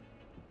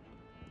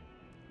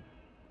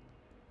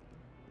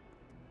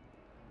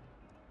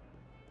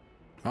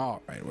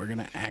 Alright, we're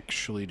gonna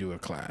actually do a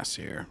class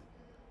here.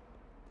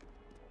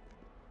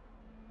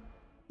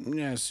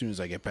 As soon as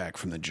I get back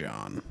from the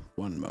John.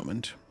 One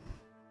moment.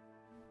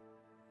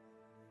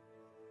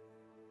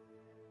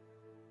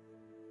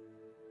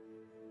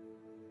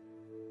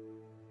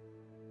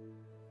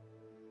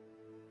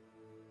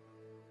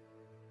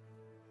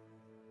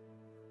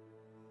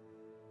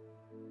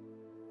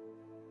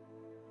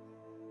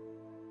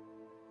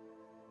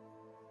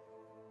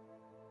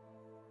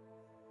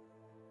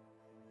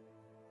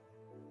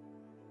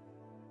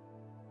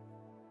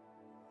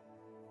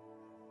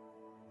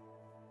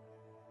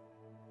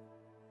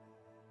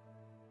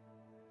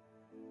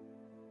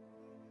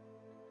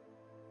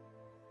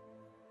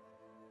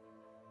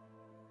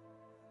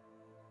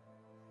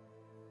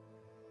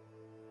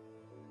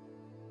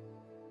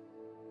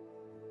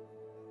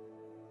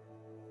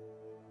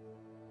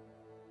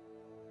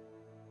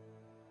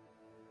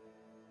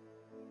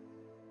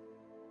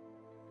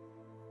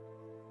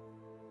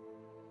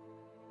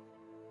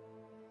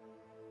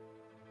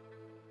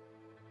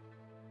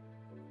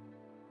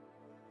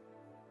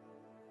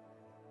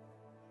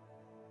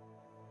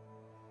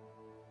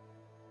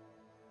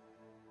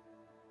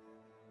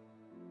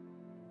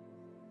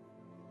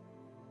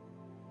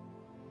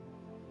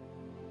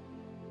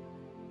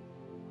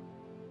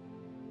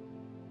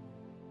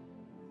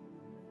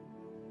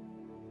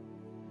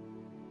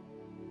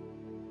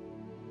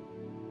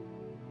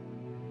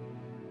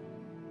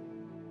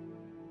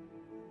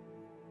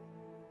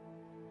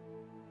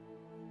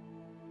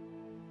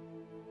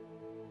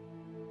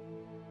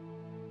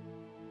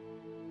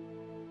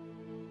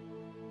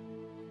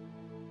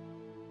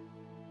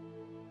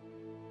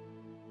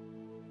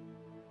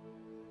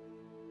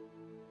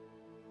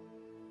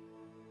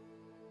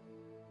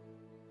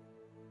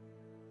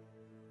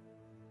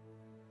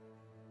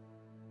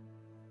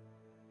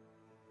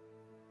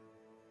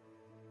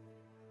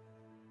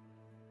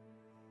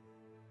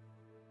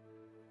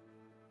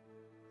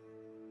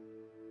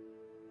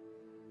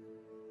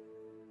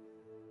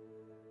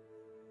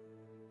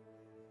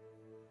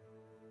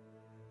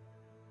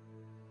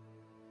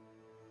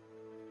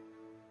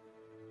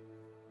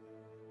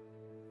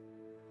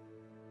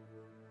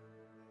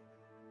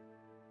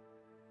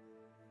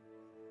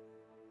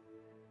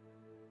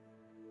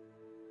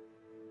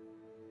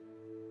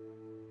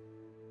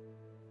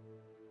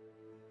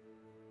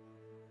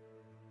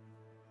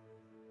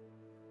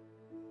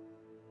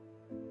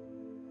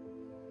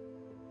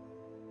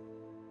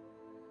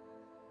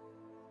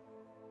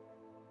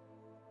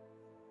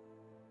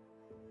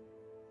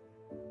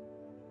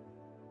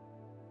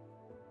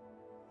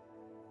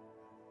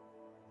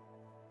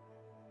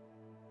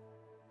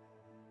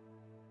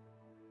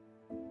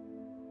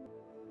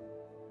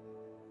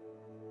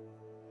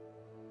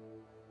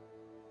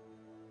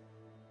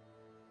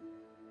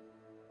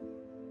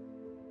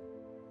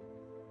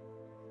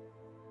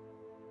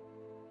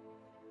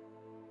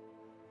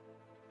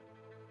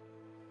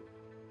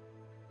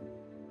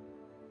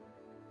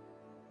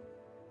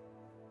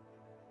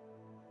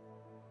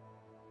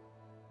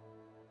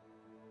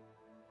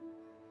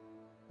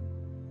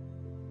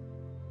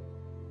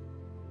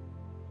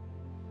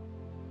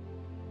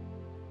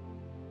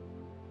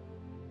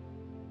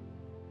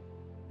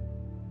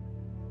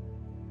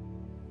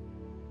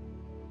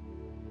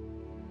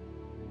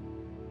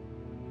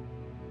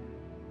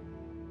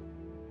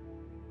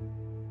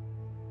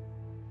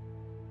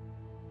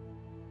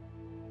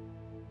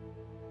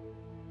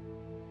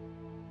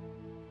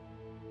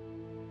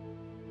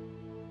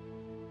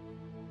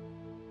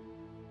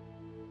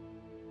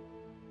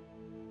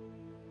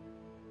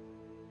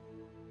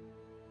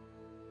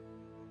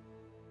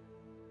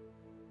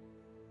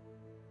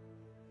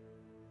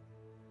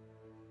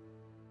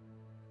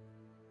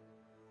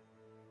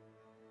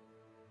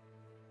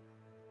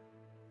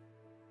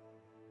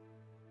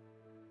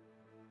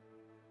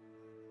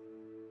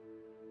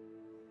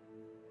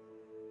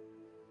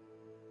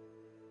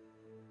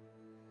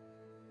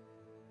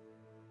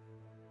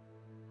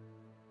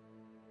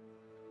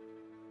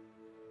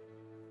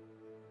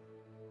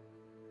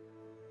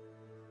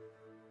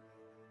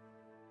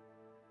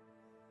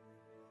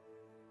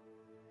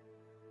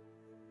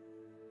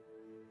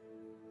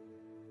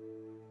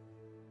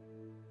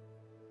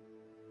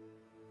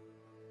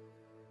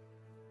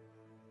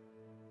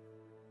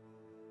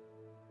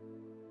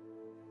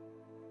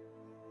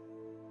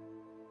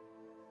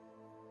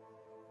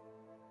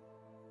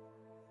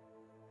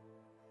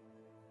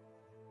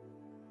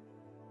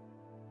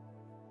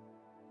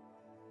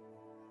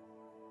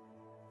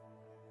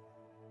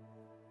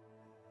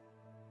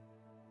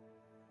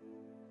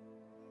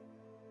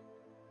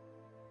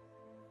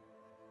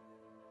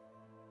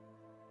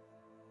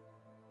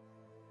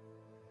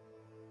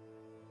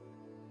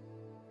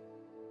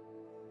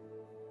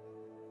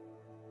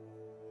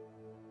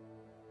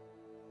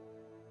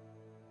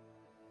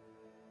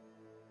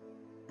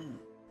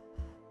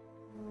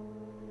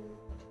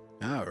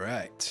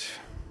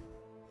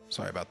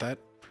 Sorry about that.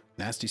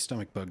 Nasty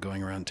stomach bug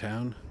going around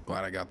town.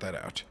 Glad I got that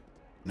out.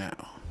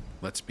 Now,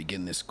 let's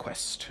begin this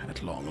quest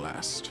at long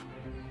last.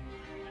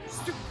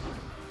 Stupefy!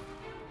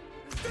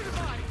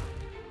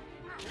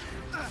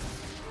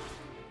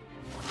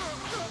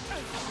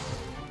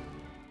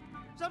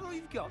 Is that all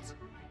you've got?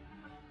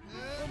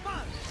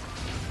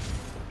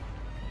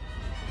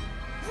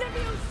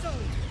 Levioso!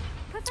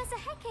 Professor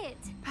Hecat!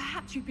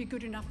 Perhaps you'd be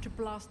good enough to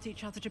blast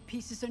each other to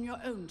pieces in your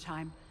own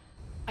time.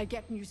 I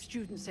get new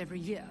students every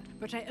year,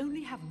 but I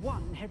only have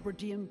one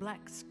Hebridean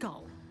black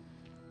skull.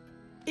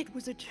 It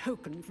was a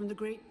token from the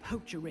Great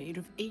Poacher Raid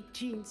of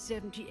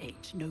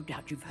 1878. No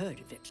doubt you've heard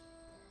of it.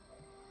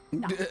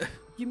 Now,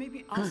 you may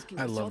be asking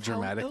I yourself love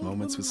dramatic how an old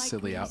moments woman with like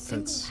silly me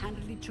outfits.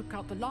 single-handedly took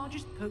out the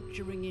largest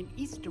poacher ring in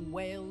eastern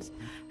Wales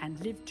and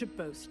lived to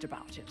boast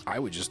about it. I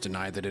would just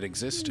deny that it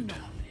existed.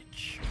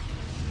 Knowledge.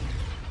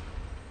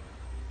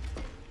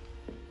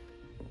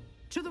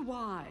 To the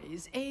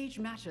wise, age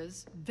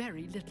matters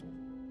very little.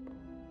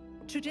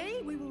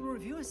 Today we will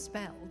review a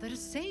spell that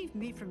has saved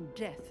me from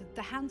death at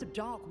the hands of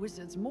dark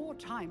wizards more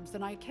times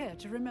than I care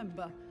to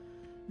remember.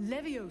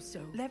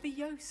 Levioso.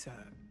 Levioso?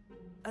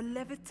 A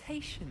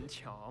levitation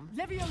charm?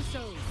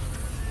 Levioso!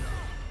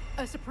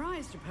 A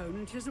surprised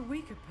opponent is a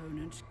weak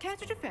opponent. Care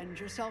to defend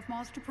yourself,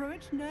 Master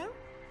Pruitt? No?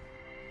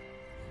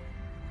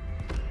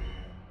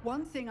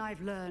 One thing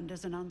I've learned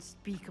as an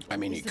unspeakable. I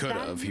mean, he is the could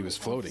have. He value was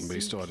of floating, but he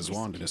still had his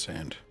wand in his simplicity,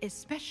 hand.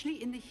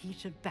 especially in the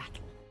heat of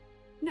battle.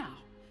 Now,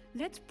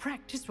 let's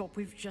practice what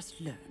we've just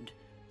learned,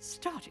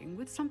 starting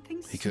with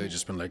something He could have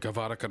just been like,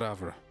 Avada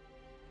Kedavra.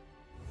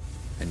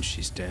 And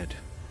she's dead.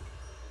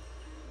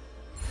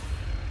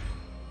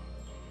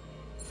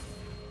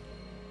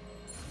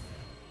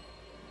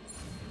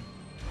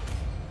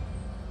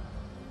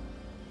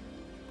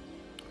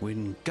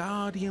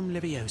 Wingardium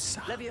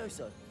Leviosa.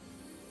 Levioso.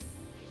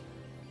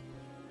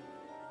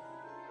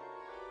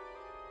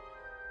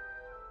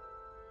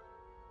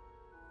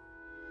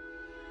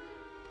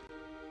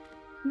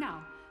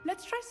 Now,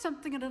 let's try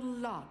something a little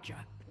larger.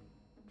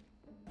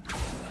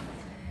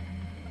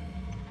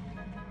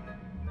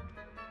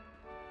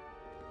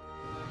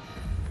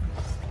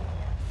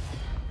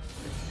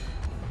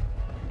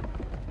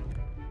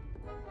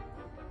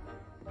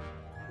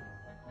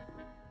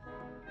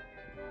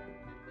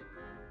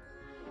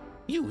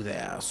 You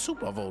there,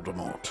 Super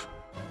Voldemort.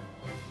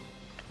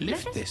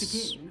 Lift Let us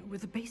this. begin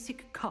with a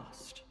basic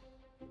cast.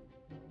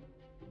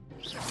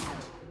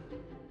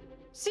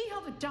 See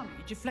how the dummy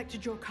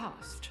deflected your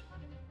cast?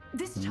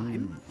 This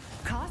time,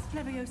 cast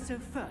Levioso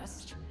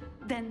first,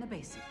 then the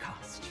basic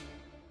cast.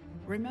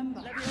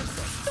 Remember,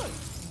 Levioso.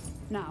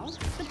 Good. Now,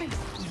 the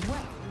basic.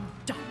 Well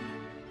done.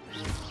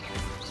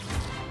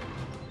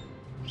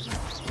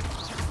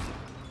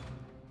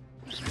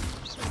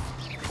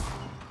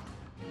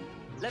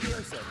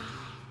 Levioso.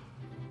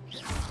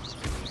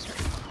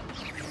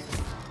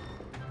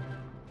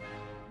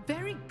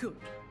 Very good.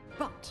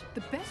 But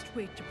the best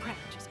way to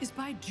practice is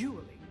by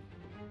dueling.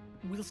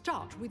 We'll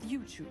start with you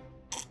two.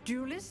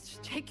 Duelists,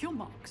 take your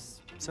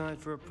marks. Time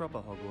for a proper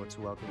Hogwarts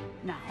welcome.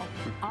 Now,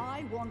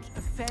 I want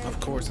a fair... Of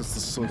course, it's the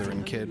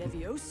Slytherin kid.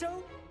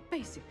 Levioso,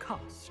 basic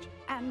cast,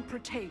 and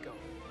Protego.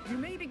 You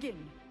may begin.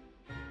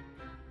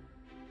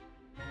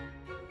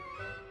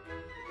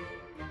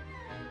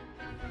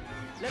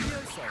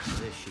 Levioso.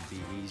 This should be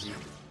easy.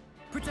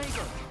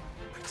 Protego.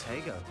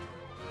 Protego.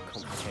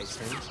 Complicates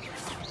things.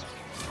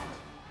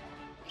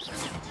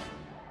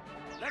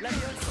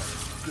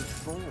 Levioso. Good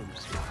form.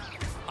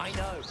 I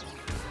know.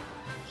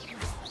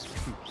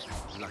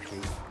 Lucky.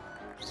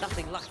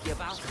 Nothing lucky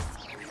about it.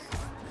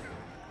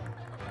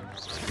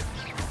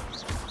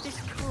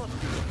 This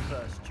can't be the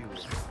first duel.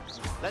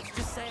 Let's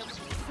just say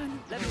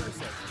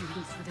Levioso.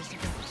 Students for this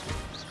event.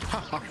 Ha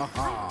ha ha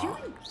ha!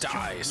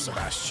 Die,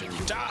 Sebastian,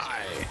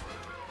 die!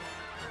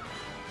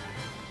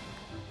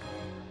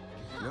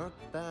 Not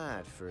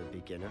bad for a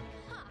beginner.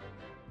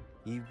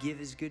 You give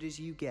as good as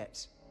you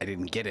get. I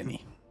didn't get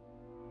any.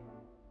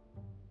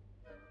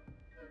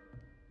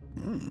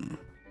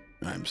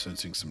 I'm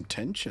sensing some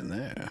tension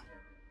there.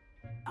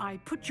 I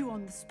put you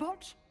on the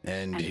spot.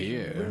 And you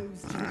here.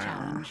 rose to the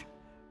challenge.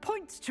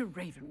 Points to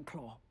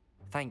Ravenclaw.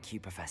 Thank you,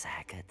 Professor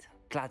Hecat.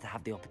 Glad to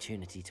have the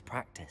opportunity to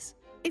practice.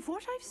 If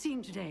what I've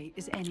seen today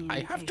is any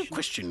I have to indication,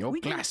 question your we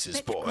can glasses,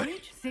 expect boy.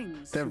 Great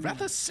things They're from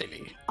rather you.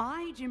 silly.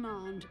 I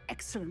demand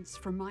excellence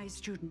from my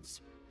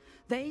students.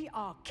 They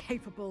are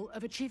capable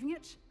of achieving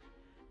it,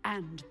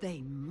 and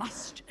they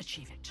must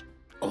achieve it.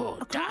 Oh,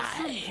 A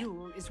classroom die!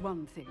 duel is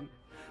one thing,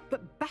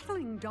 but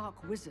battling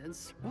dark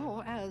wizards,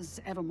 or as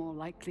ever more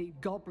likely,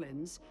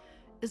 goblins,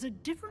 is a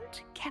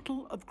different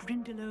kettle of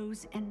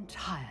Grindylows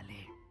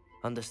entirely.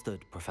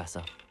 Understood,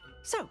 Professor.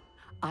 So,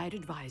 I'd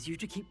advise you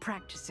to keep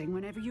practicing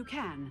whenever you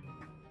can.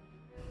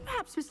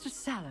 Perhaps Mr.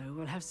 Sallow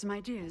will have some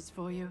ideas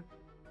for you.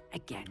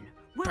 Again,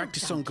 well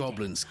Practice done on today.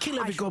 goblins. Kill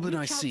every shall goblin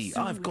I reach out see.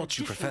 soon I've with got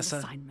you, additional Professor.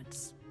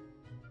 assignments.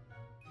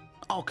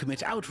 I'll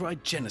commit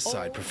outright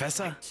genocide, All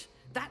Professor. right.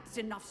 That's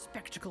enough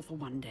spectacle for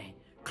one day.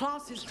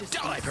 Class is dismissed.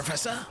 Die,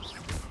 Professor!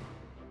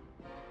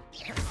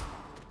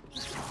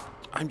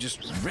 I'm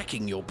just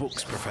wrecking your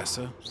books,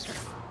 Professor.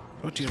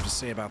 What do you have to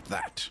say about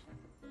that?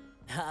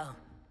 Oh,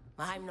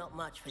 I'm not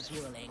much for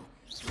dueling.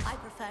 I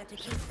prefer to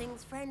keep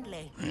things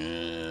friendly.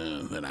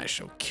 Then I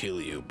shall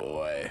kill you,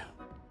 boy.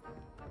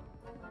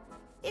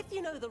 If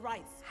you know the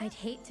right... I'd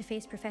hate to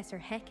face Professor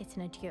Hecat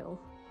in a duel.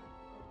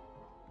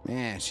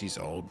 She's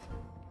old.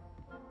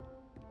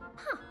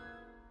 Huh.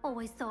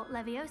 Always thought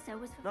Leviosa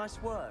was...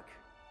 Nice work.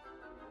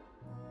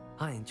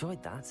 I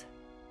enjoyed that.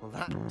 Well,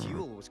 that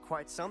duel was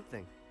quite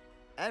something.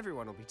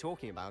 Everyone will be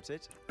talking about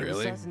it. It was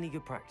Really? certainly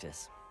good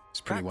practice. It's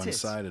pretty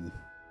Practice. one-sided.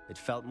 It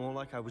felt more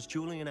like I was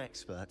dueling an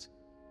expert.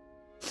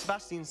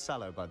 Sebastian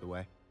Sallow, by the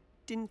way.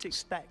 Didn't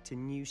expect a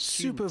new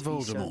Super student to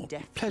be so Voldemort.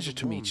 deft Pleasure as a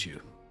to meet wand.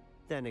 you.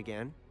 Then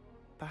again,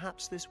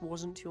 perhaps this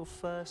wasn't your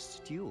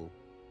first duel.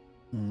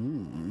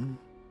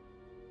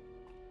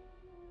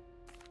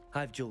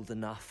 I've dueled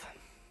enough.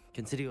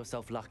 Consider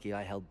yourself lucky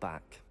I held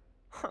back.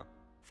 Huh,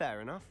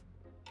 fair enough.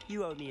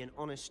 You owe me an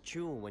honest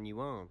duel when you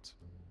aren't.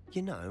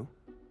 You know,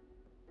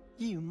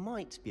 you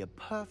might be a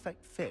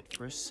perfect fit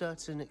for a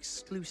certain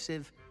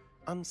exclusive,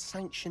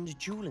 unsanctioned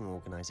dueling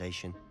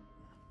organization.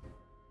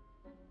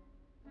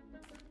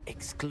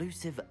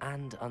 Exclusive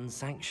and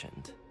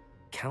unsanctioned.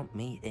 Count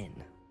me in.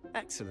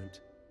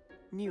 Excellent.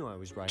 Knew I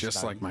was right Just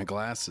about like you. my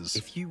glasses.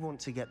 If you want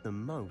to get the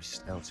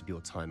most out of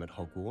your time at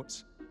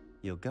Hogwarts,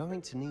 you're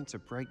going to need to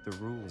break the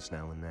rules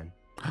now and then.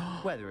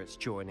 Whether it's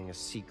joining a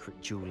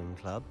secret dueling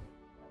club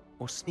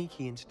or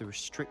sneaking into the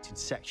restricted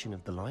section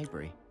of the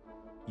library,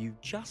 you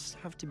just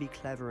have to be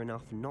clever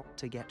enough not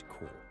to get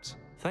caught.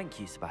 Thank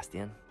you,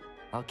 Sebastian.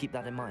 I'll keep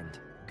that in mind.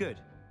 Good.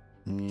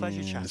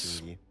 Pleasure chatting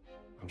Yes. with you.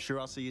 I'm sure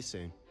I'll see you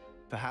soon.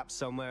 Perhaps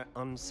somewhere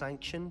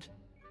unsanctioned?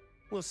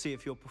 We'll see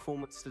if your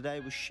performance today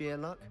was sheer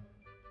luck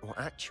or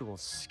actual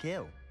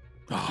skill.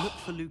 Look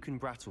for Luke and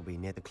Brattleby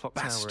near the clock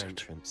tower Bastard.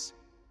 entrance.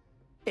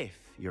 If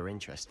you're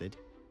interested.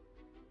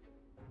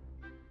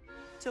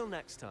 Till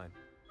next time.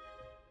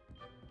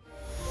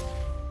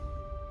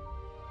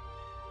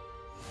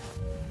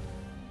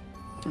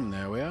 And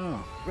there we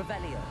are.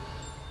 Revelio.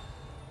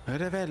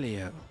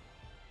 Revelio.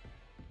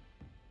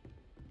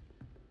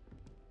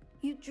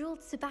 You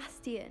dueled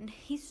Sebastian.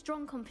 He's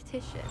strong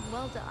competition.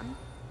 Well done.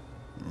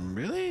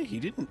 Really? He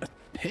didn't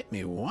hit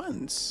me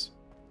once.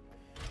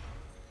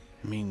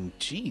 I mean,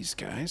 geez,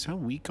 guys, how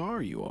weak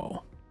are you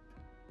all?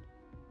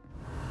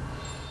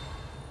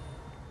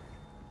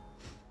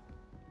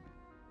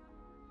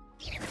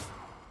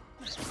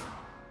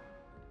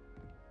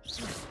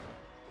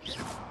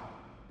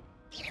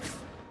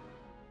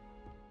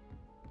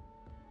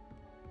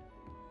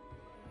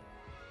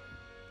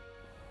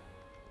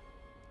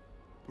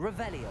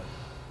 Revelio.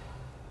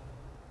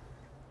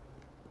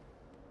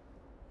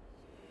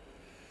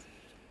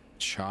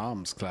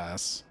 Charms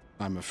class.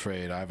 I'm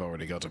afraid I've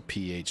already got a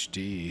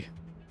PhD.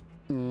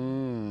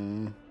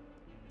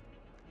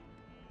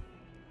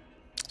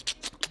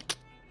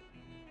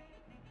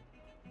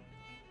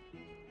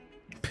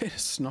 Bit of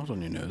snot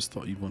on your nose.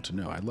 Thought you'd want to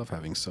know. I love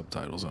having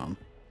subtitles on.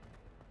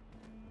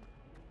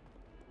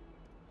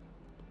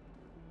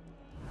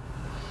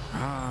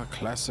 Ah,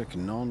 classic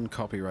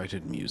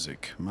non-copyrighted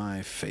music.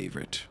 My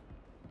favorite.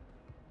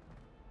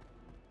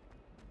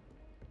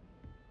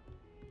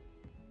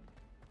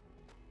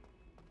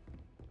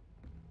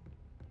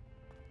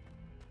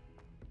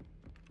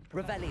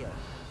 Revelio.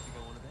 To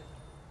go on a bit.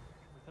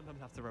 We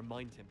sometimes have to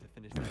remind him to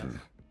finish the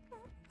lesson.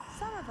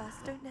 Some of us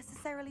don't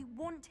necessarily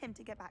want him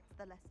to get back to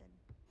the lesson.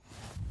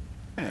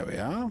 There we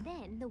are.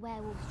 Then the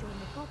werewolves joined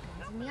the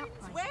goblins in the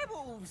uprising.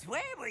 Werewolves,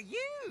 where were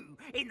you?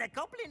 In the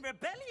Goblin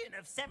Rebellion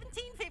of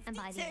 1752. And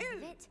by the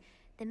end of it,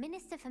 the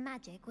Minister for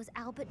Magic was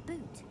Albert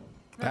Boot.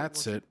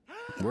 That's it.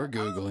 We're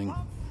Googling.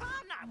 Oh, what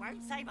fun! I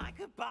won't say my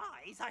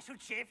goodbyes. I shall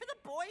cheer for the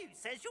boy who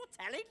says you're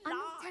telling lies. I'm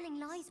not telling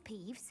lies,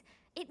 Peeves.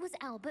 It was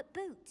Albert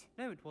Boot.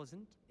 No, it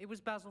wasn't. It was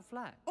Basil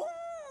Flack.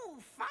 Ooh,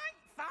 fight,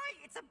 fight!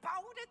 It's a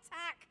bold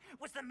attack.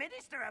 Was the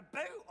Minister a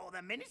boot or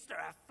the Minister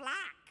a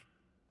flack?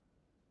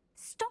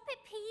 Stop it,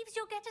 Peeves.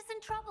 You'll get us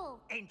in trouble.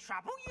 In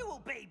trouble you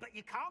will be, but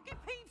you can't give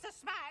Peeves a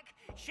smack.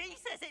 She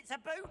says it's a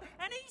boot,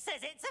 and he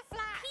says it's a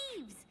flack.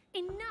 Peeves,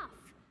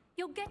 enough.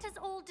 You'll get us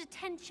all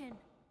detention.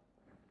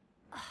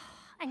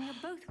 And you're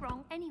both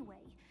wrong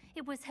anyway.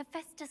 It was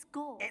Hephaestus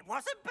Gore. It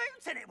wasn't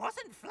boot and it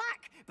wasn't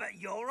flack, but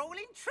you're all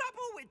in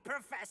trouble with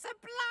Professor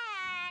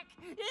Black.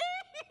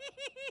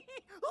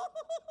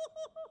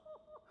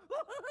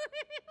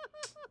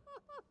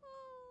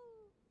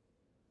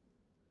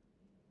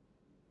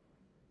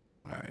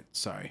 Alright,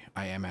 sorry.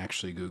 I am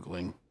actually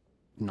Googling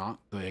not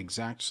the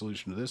exact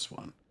solution to this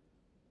one,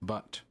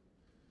 but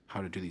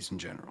how to do these in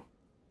general.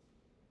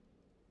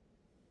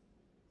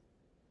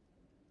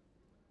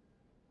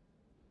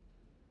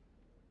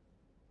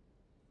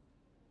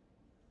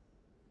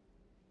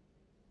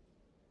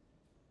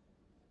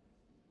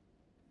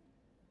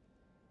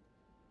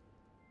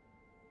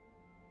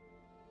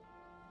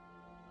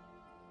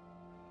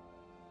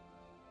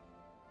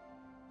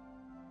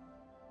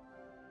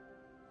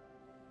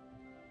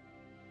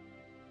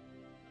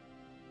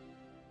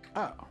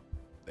 Oh,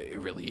 it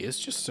really is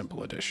just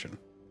simple addition.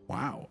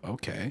 Wow,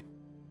 okay.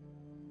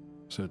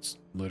 So it's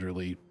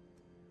literally,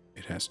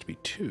 it has to be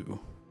 2.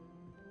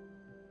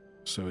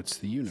 So it's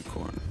the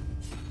unicorn.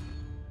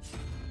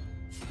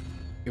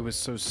 It was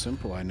so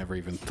simple, I never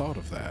even thought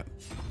of that.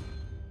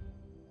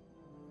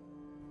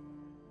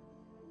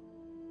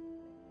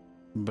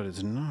 But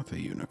it's not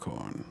the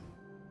unicorn.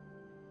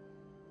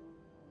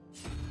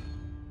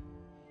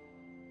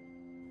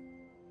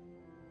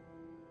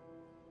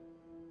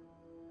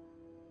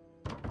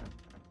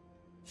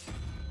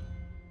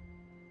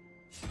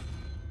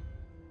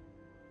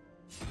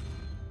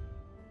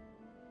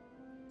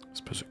 I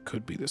suppose it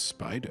could be the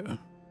spider.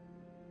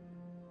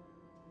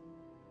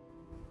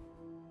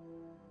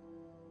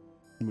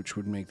 Which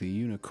would make the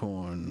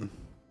unicorn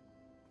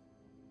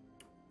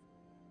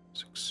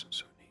 6,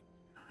 7, 8,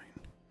 9.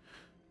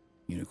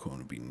 Unicorn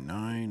would be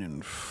 9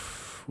 and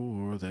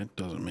 4. That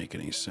doesn't make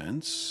any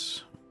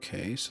sense.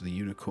 Okay, so the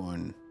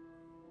unicorn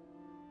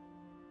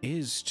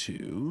is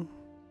 2.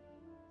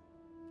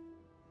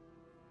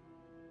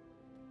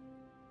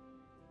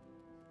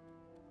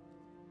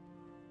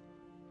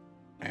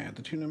 Add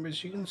the 2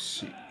 numbers, you can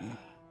see.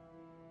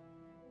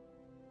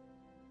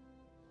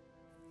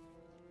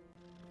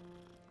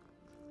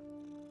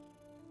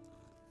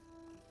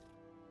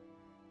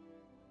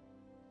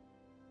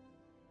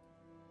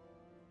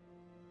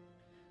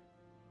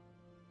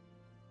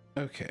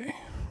 Okay,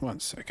 1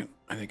 second.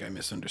 I think I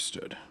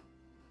misunderstood.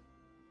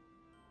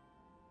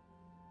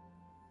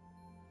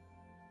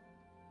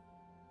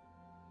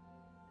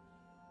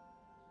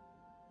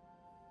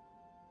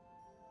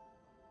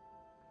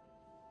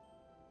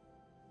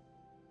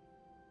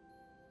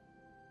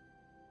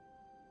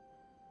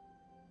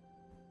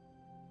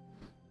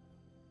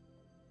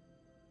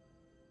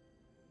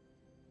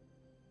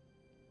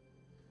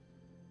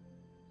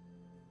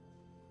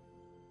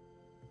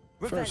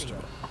 First of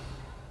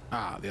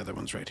all, the other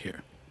one's right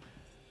here.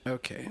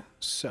 Okay,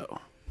 so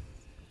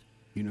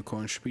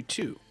unicorn should be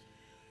 2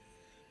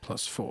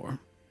 plus 4,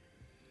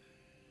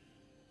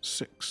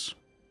 6.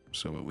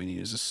 So what we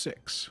need is a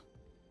 6.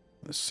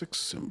 The 6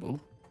 symbol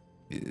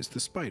is the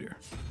spider.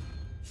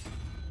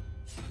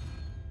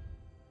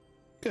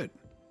 Good.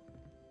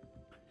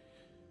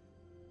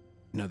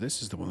 Now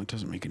this is the one that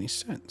doesn't make any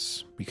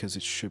sense because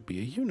it should be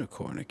a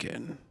unicorn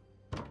again.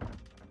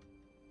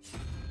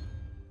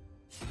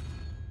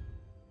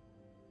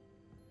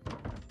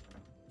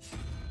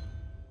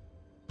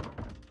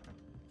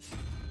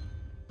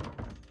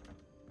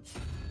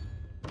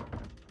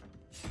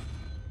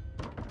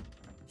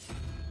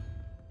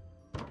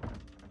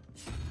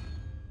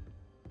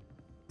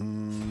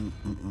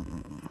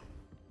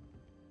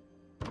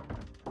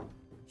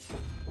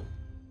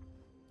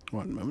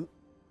 One moment.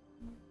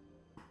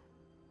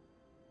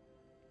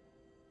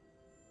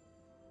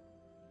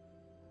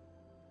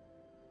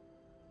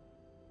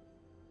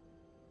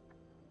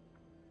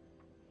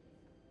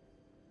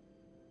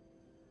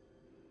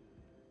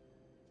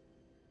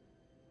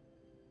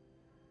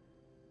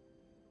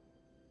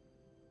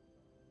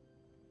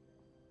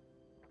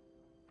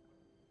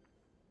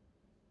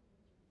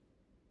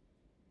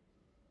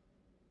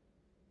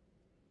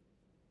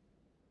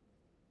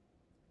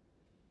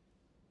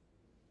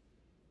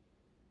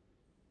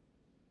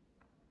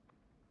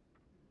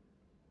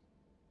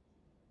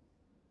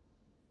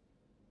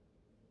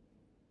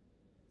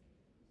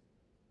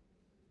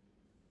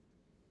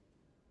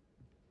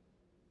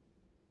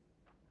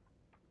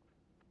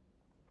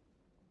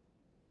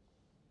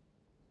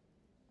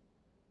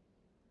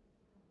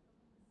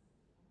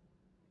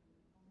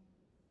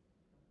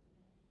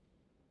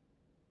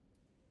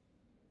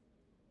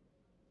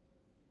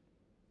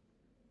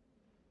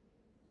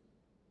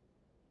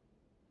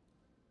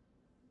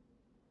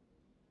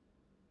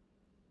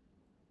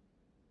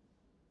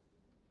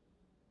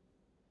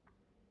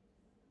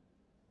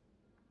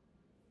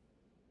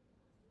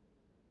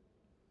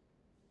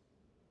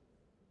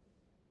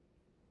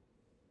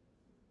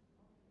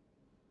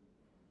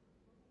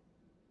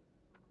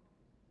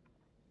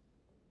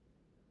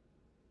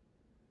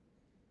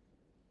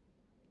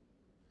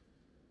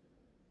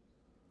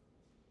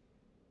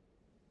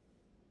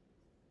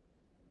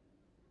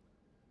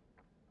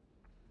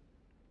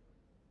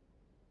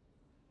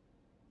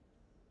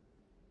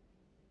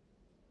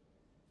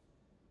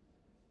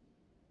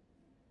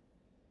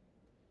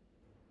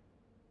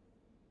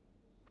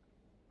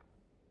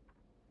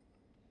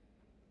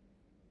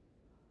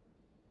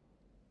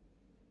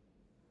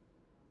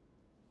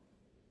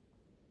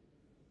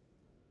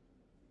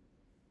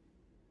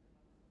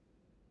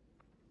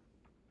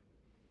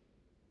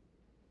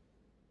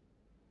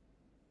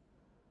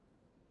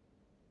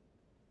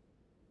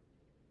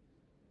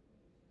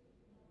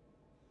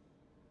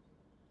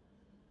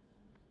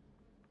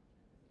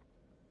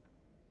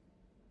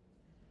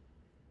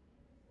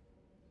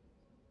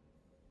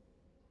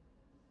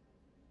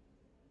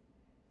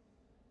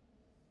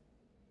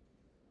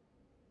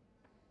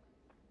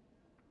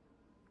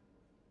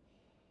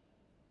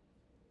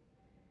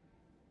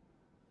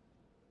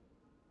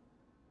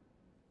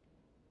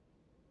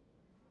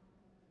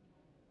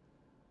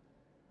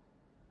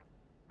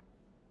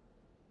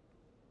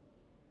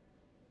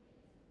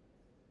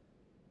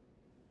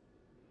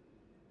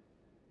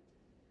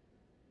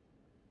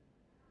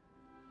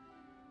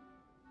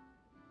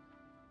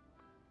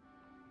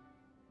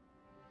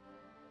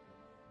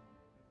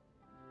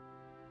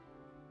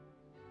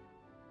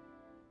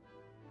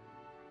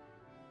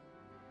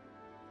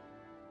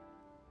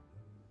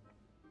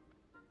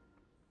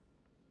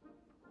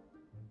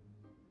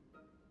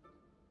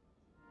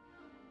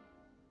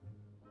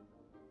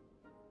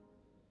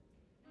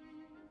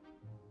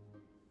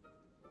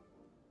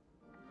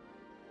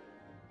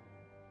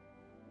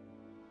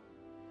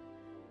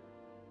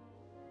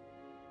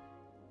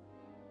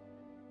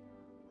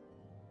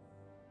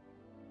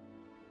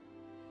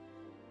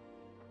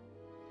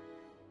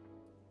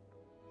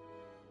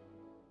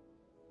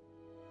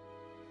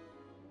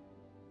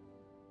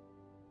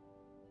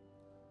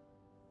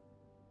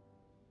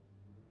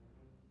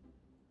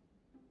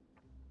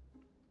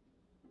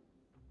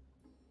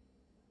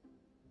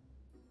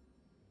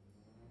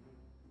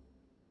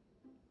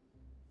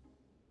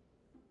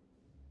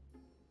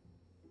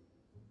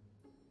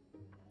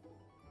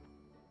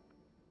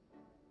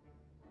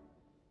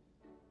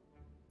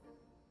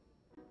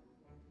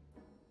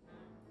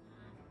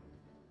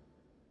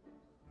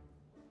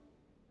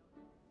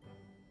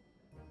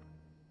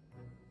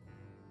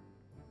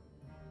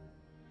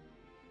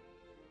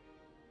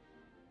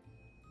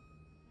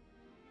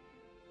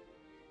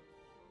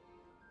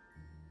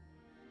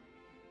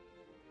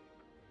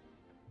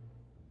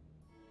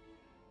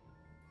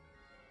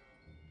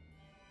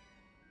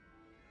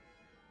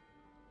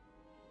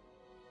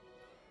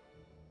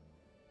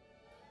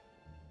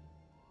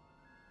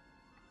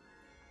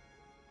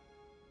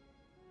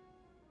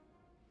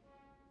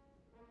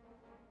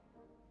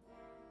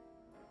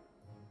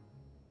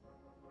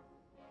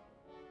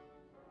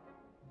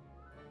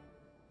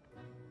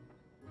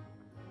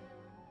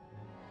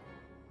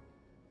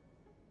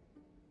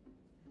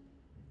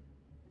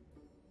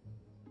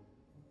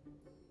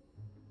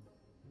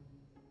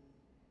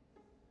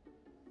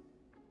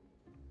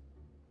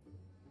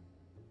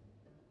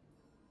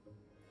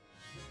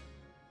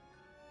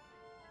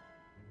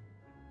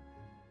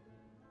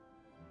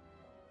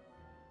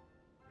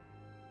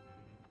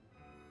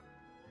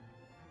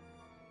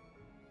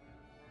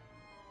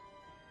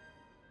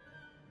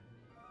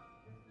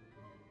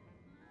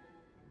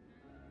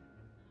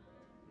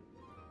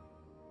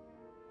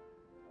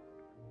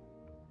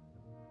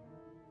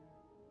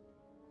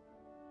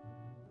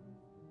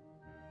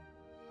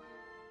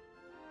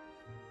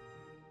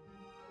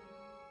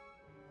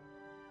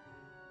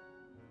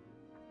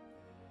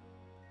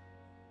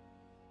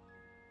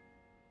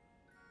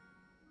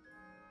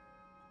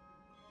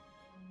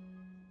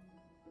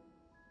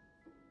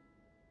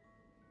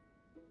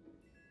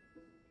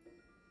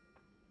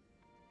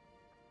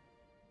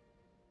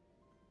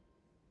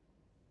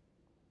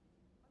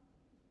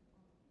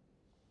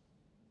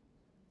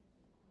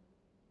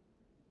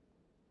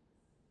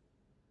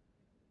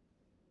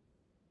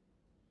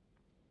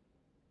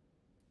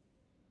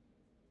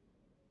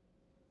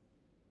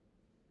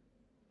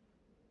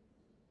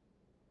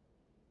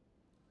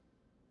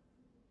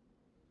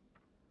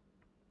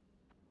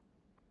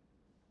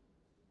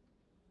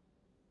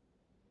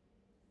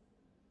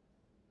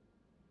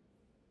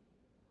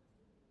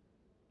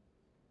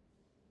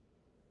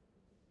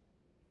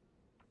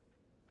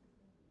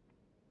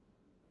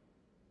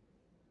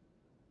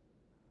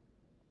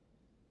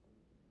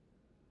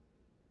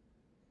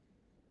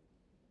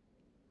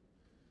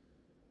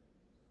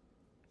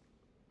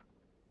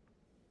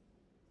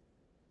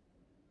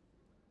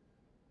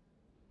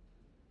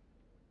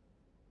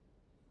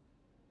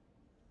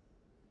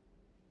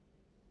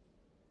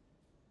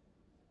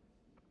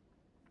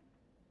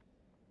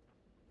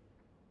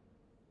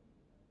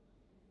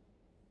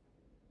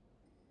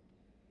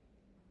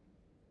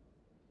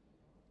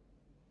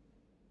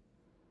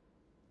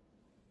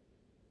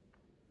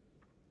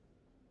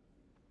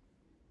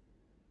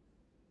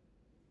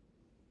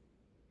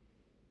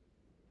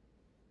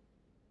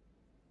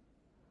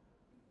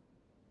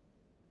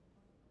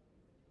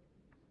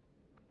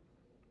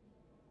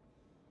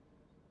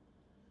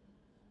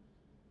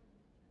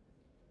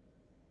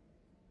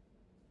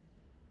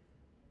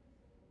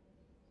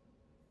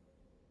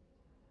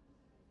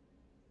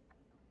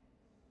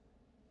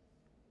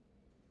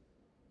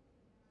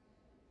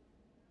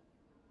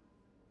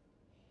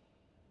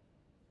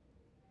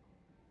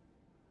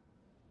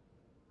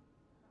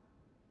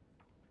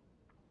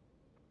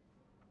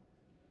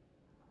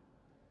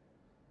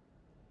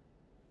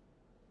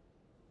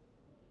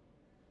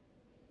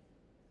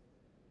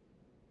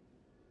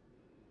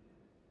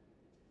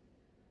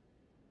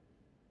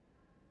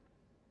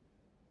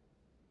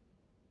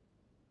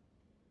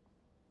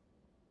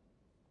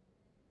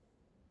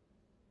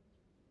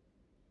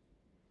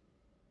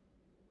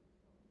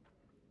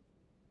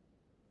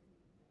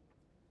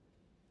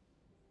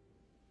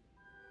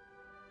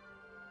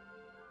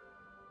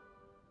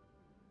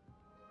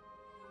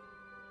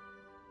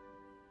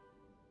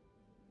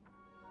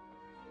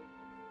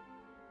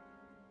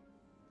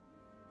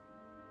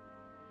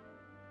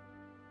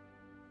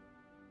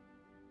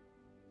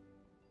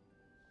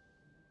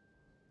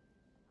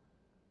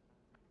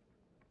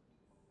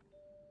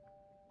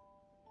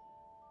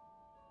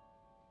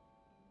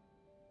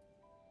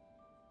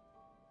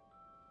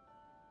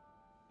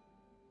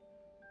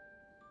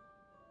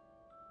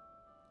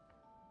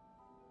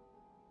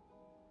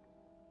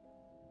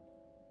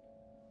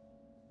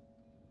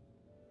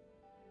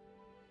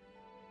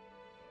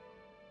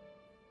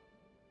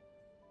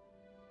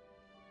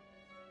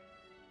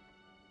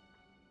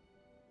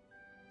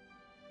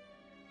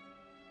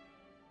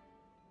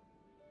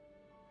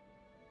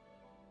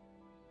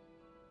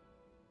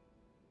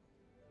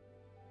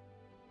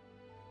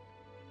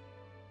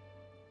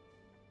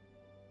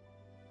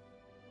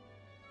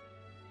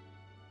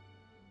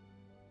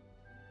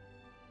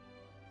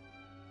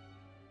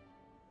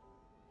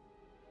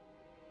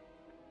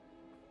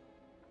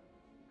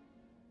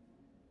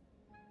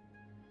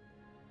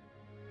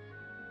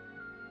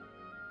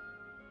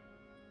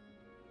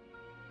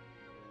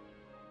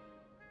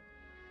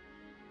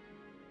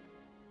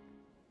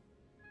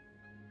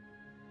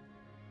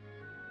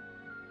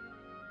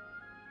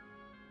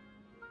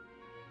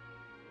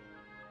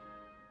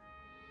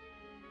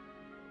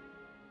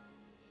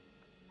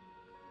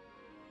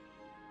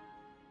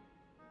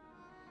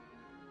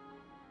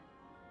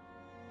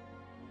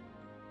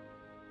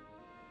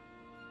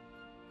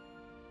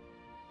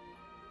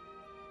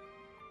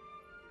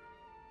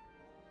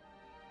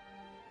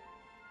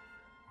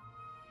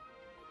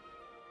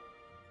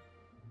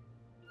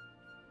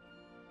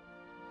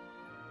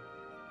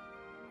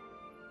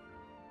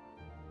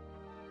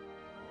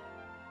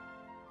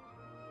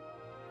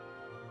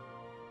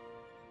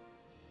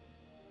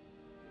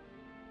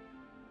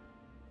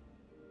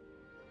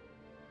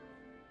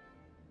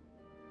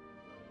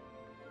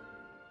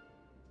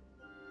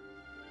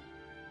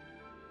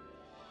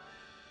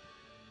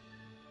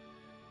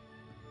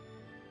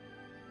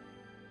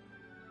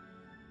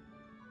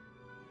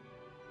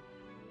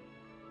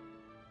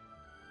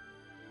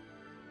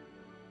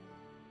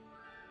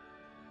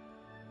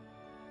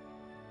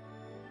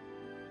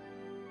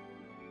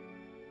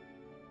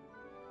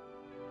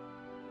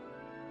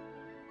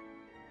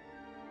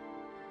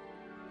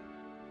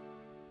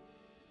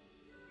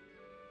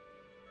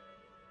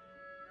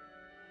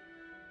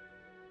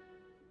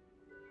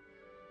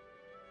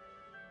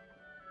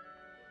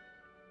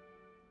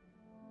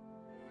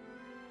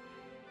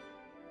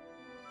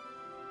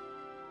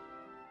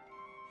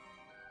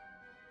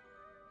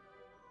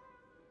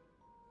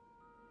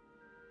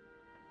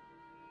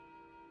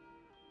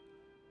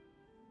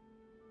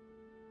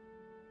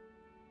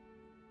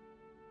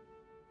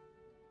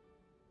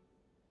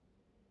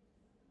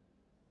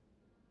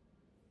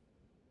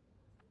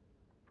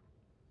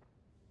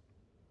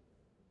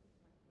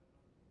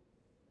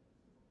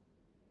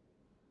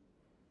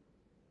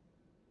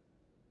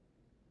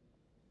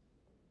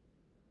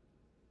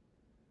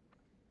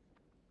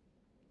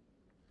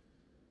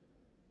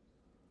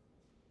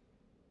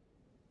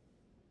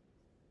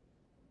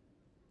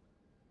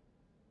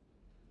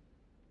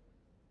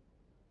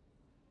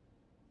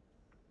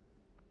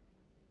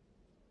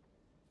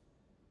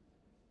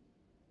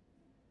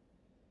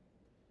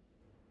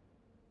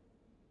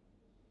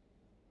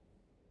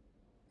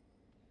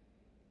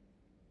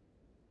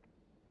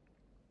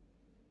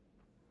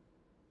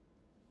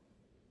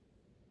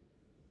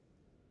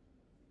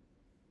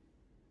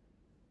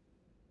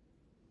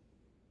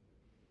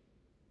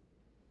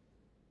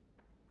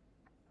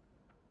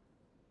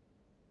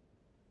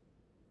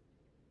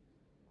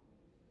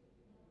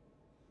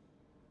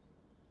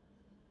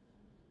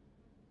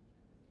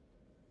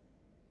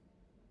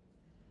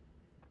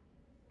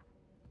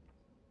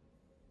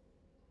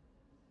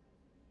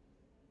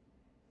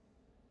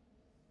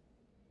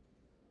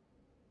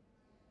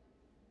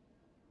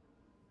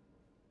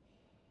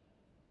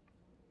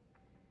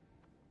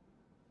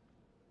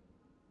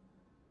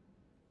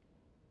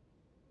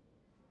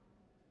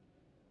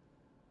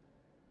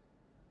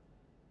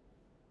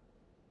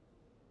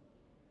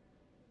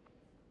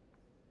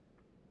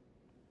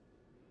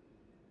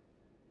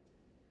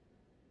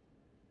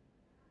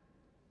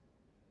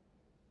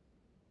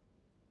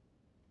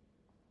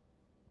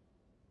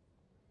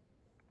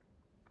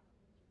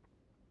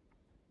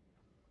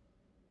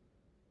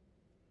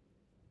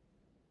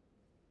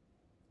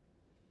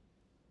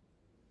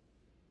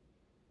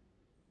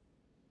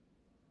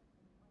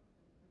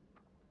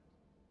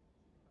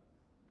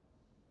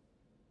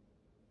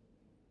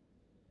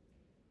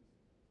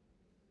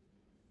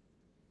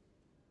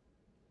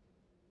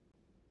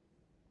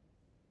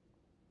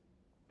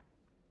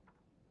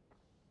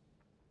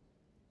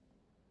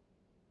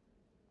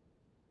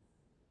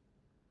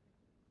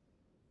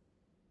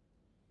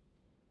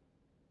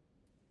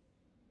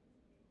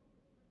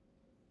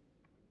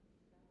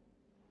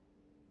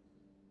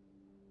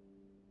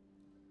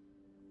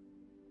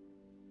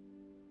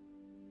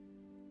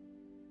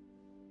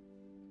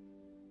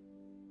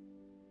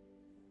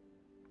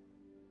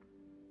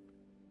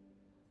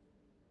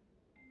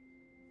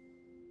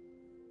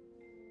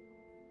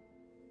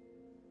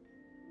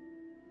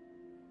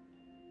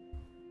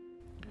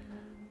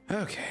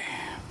 Okay.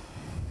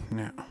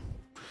 Now,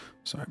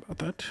 sorry about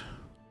that.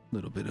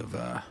 Little bit of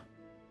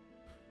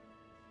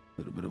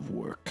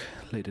work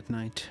late at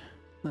night.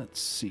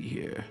 Let's see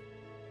here.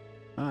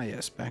 Ah,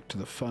 yes, back to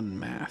the fun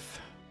math.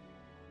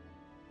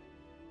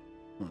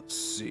 Let's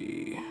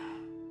see.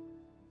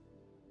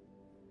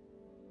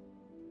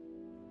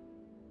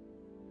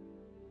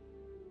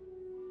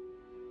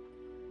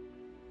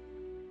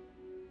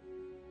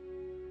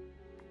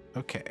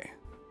 Okay,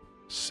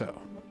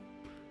 so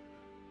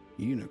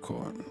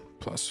unicorn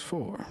plus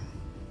 4.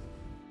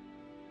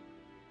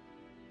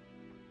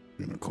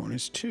 Unicorn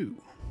is 2.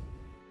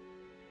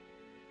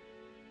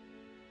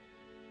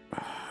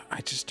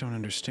 I just don't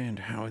understand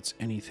how it's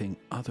anything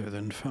other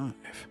than 5.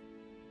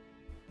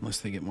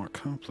 Unless they get more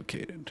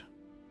complicated.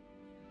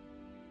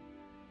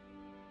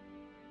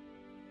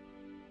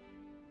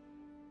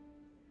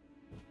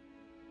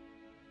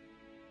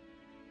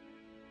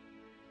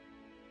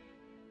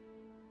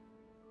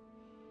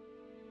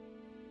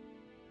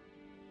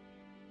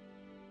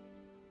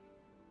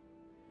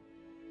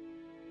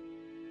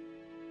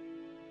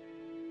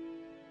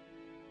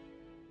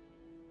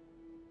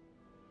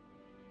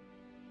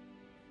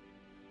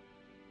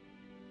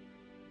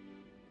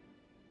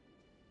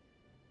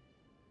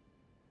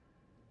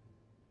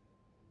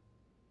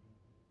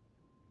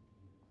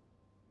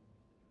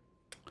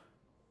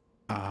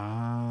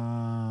 Ah.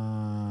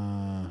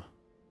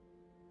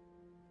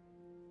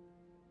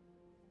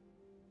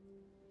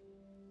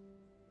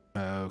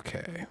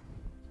 Okay.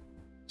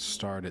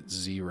 Start at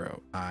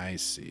 0. I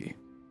see.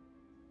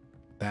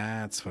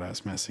 That's what I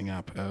was messing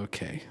up.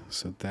 Okay,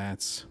 so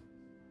that's...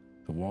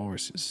 The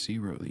walrus is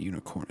 0, the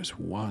unicorn is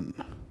 1.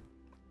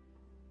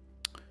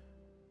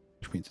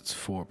 Which means it's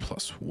 4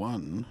 plus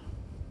 1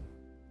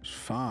 is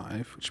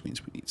 5, which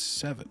means we need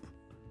 7.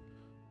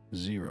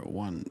 0,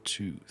 1,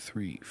 2,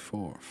 3,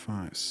 4,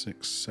 5,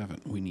 6,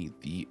 7. We need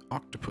the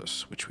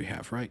octopus, which we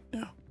have right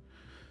now.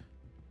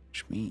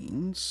 Which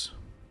means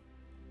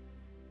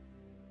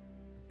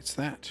it's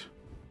that.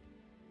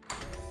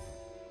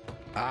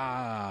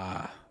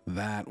 Ah,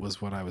 that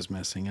was what I was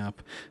messing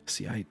up.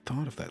 See, I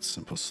thought of that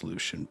simple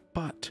solution,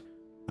 but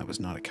I was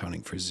not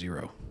accounting for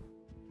 0.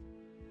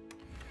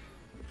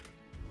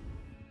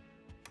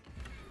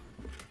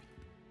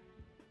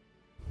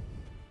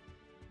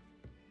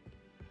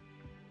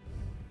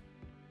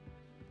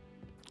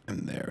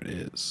 And there it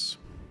is.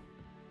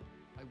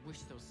 I wish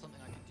there was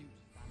something I could do to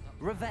stand up.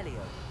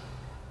 Revelio.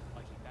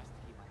 Likely best to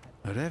keep my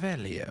head.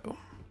 Revelio.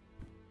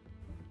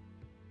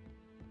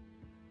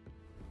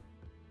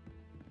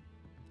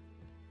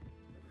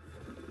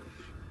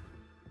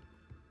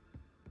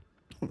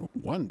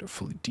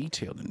 Wonderfully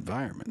detailed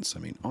environments. I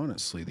mean,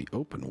 honestly, the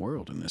open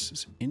world in this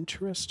is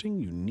interesting,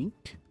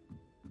 unique,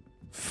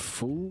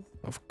 full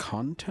of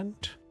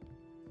content.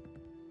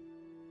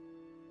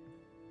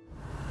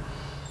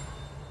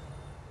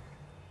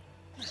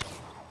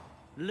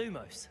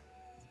 Lumos.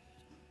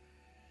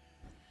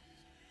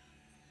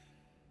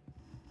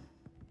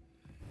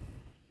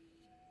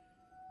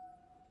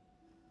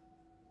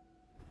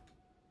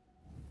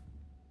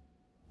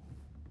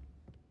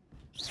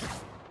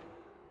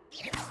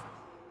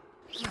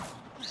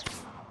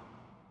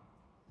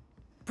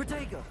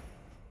 Protego.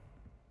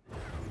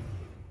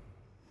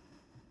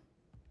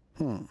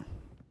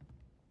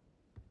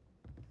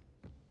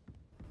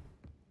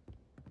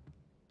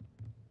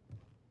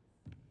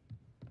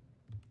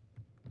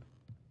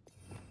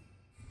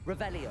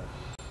 Revelio.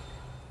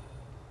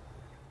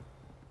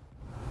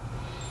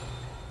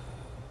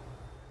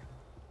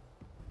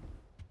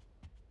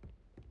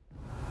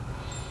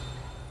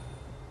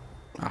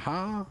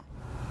 Aha.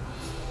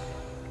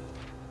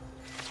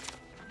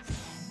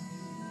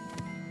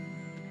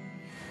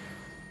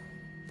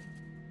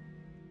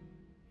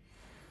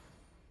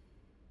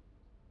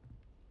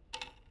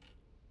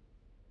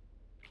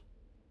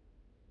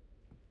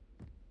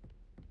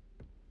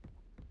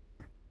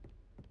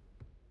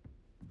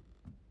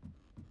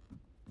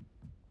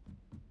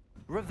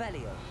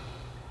 Revelio.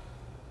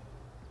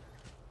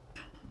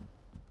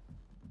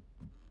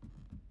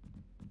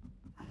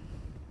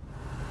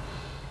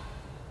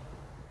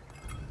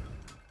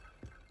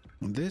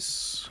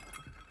 This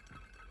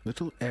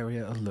little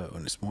area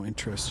alone is more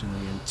interesting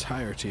than the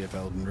entirety of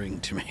Elden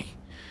Ring to me,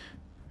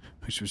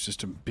 which was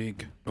just a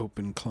big,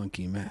 open,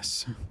 clunky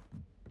mess.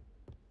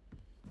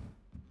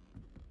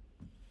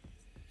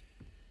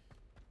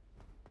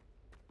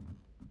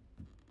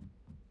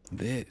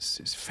 This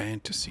is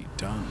fantasy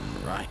done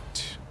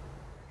right.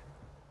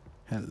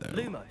 Hello.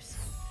 Lumos.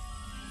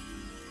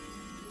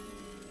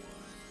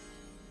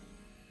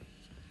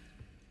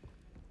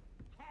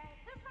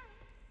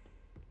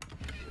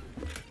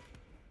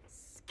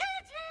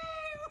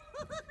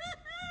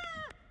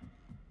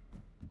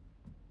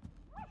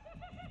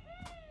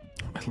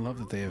 I love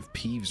that they have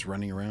Peeves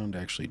running around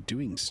actually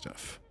doing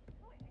stuff.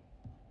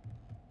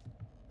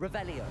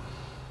 Revelio.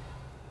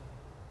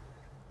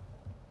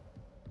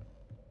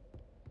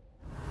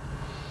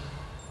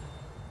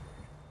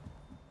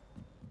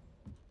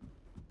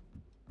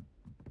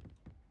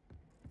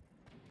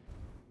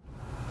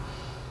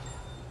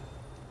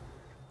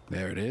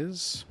 There it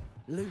is.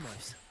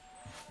 Lumos.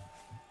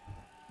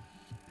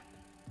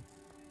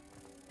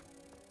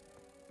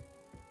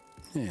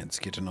 Yeah, let's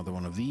get another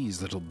one of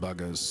these little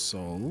buggers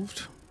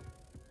solved.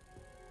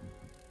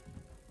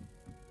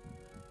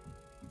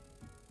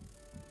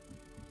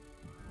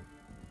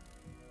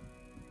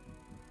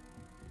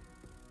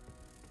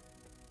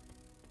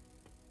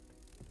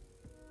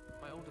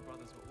 My older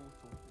brothers were all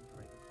taught in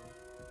Ravenclaw.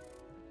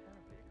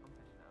 Terribly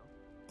accomplished now.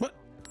 What?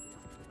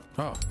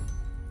 Oh.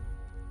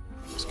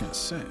 I was gonna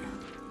say.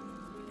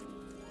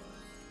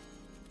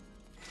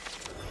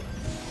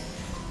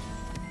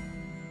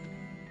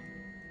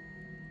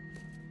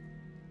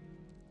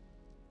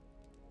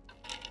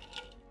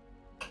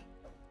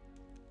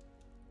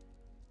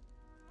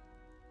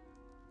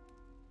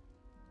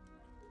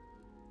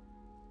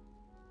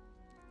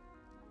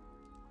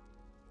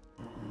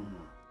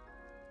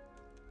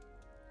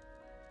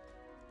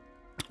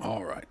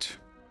 All right.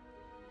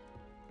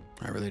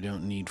 I really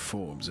don't need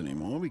Forbes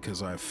anymore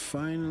because I've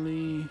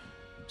finally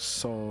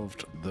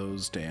solved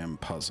those damn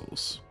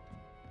puzzles.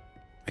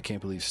 I can't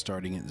believe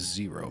starting at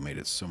 0 made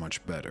it so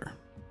much better.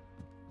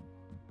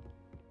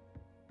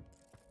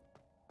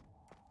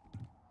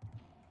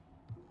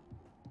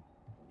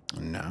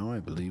 And now I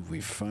believe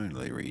we've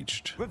finally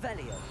reached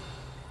Revelio.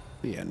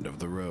 the end of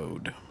the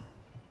road.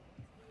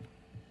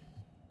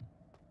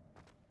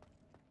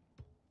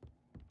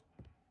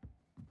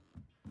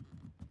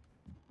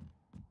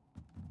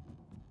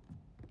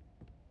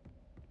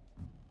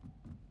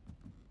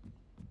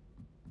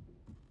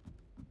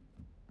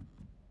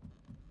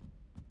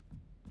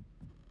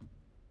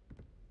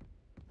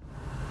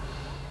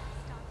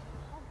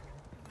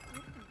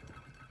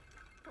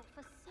 Thought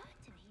for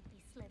certain he'd be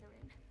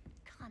Slytherin,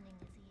 cunning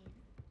as he is.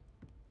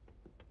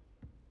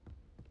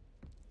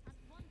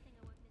 That's one thing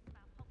I won't miss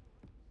about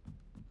Hogwarts.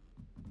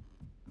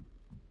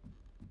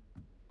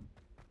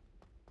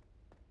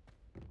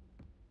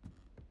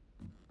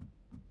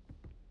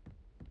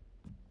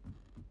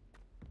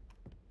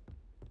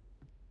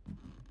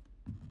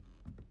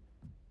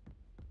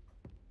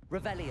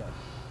 Revelio.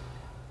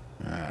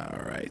 All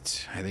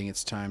right. I think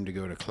it's time to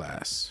go to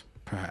class.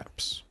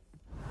 Perhaps.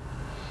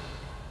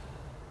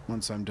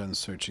 Once I'm done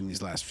searching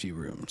these last few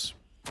rooms.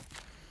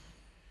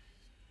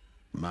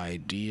 My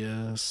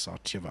dear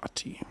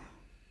Satyavati.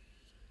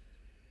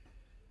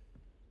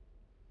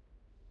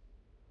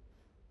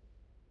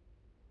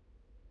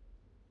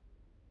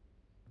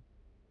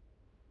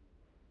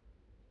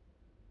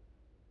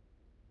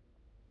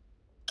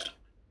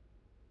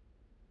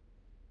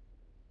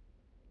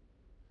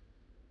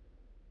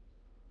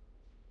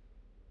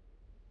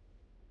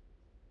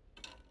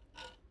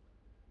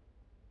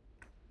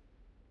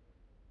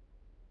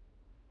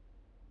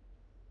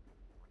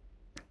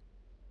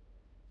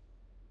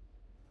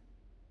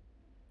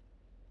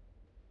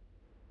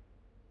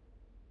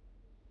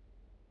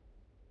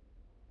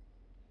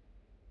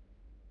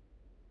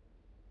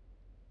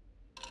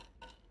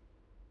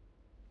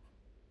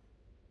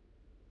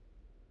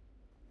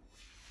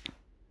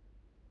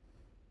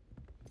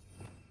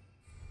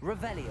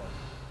 Revelio.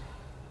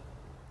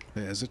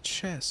 There's a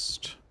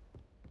chest.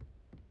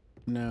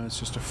 No, it's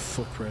just a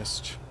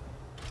footrest.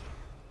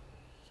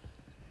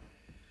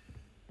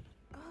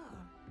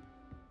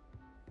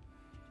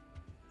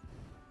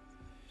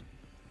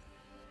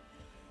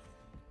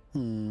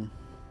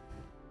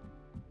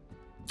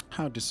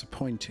 How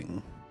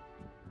disappointing.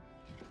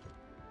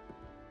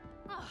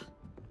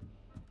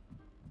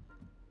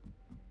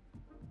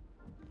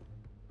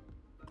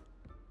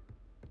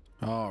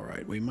 All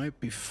right, we might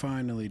be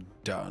finally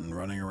done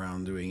running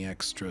around doing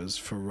extras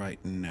for right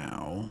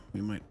now.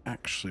 We might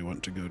actually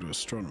want to go to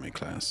astronomy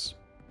class.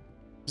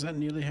 Is that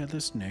nearly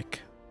headless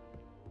Nick?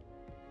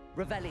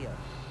 Revelio.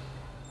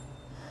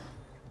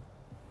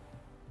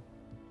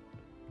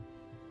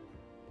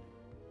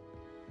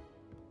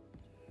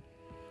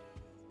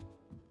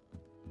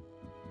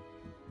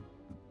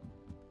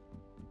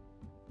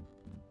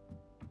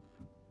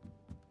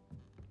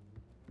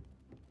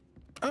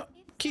 Oh,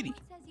 kitty.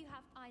 Says you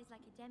have eyes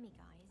like a demiguise.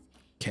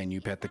 Can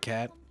you pet the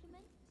cat?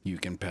 You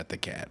can pet the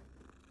cat.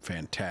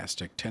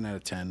 Fantastic. 10 out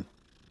of 10.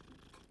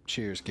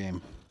 Cheers,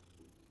 game.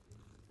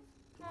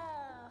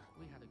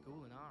 We had a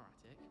ghoul in our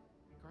attic.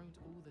 Groaned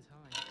all the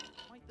time.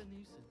 Quite the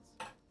nuisance.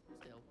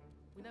 Still,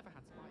 we never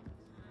had spiders.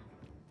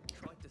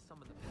 Tried to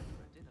summon the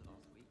pepper at dinner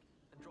last week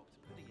and dropped a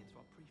pudding into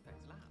our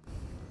prefect's lab.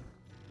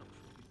 Not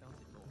sure who felt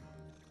it more,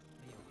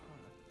 me or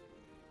her.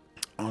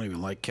 I don't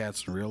even like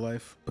cats in real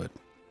life, but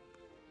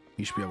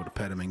you should be able to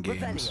pet them in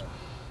games. Revelio.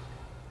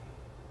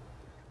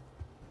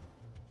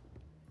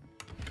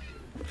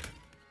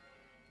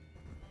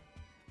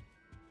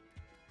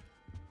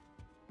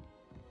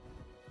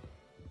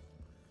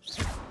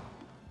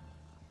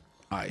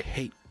 I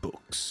hate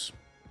books.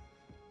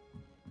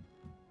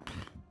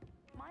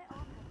 My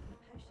aunt has a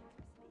potion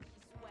recipe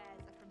she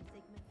swears are from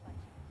Sigmund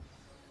Fletcher.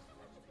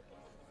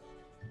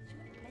 She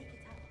wouldn't make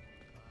it up.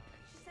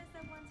 She says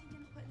they're ones he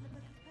didn't put in the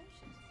book of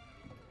potions.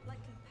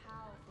 Likely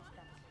powerful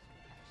spells for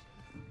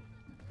protection.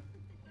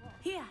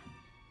 Here,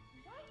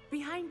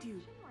 behind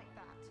you. Like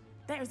that.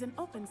 There is an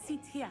open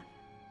seat here.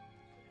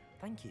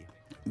 Thank you.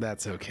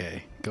 That's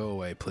okay. Go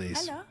away,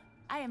 please. Hello,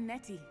 I am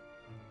Nettie.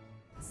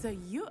 So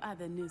you are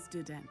the new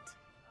student.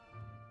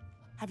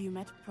 Have you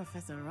met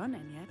Professor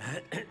Ronan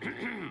yet?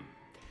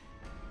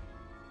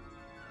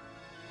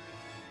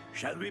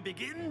 Shall we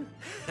begin?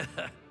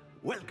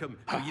 Welcome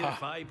to Year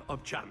 5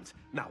 of Charms.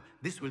 Now,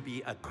 this will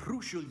be a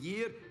crucial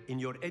year in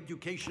your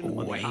education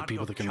on the I hate art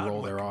people of that can charm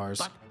roll their work. R's.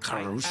 But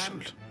Crucial. I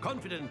am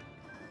confident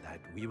that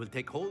we will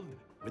take hold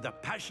with the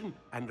passion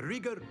and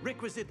rigor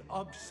requisite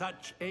of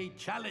such a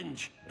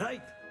challenge.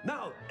 Right,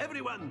 now,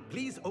 everyone,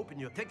 please open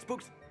your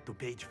textbooks to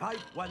page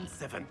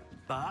 517.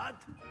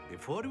 But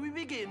before we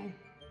begin,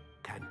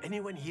 can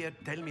anyone here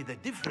tell me the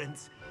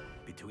difference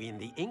between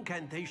the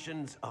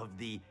incantations of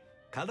the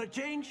color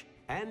change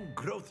and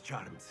growth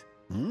charms?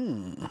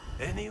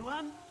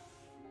 Anyone?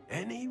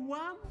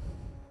 Anyone?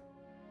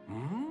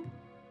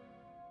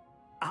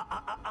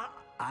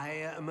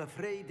 I am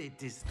afraid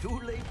it is too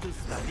late to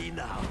study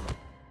now.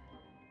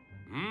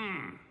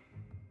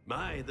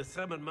 My, the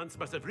summer months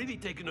must have really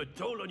taken a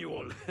toll on you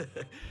all.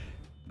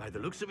 By the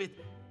looks of it,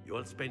 you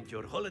all spent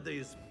your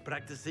holidays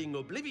practicing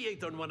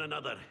Obliviate on one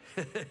another.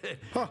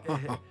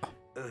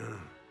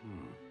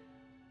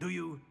 Do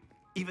you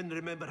even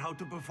remember how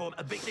to perform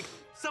a basic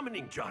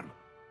summoning charm?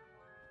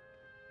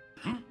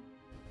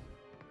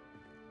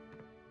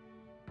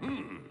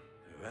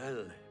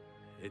 Well,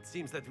 it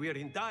seems that we are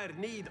in dire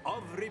need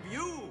of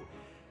review.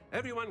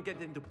 Everyone get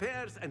into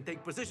pairs and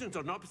take positions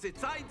on opposite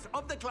sides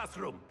of the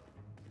classroom.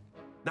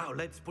 Now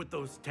let's put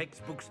those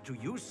textbooks to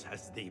use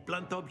as the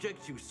blunt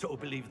objects you so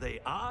believe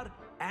they are,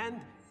 and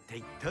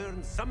take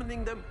turns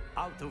summoning them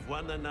out of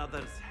one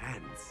another's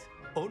hands.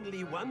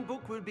 Only one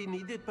book will be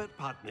needed per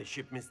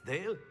partnership, Miss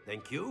Dale.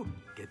 Thank you.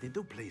 Get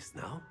into place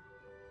now.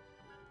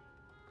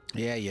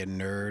 Yeah, you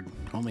nerd.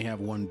 Only have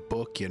one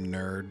book, you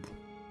nerd.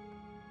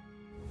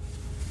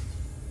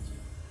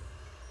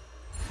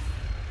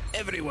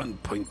 Everyone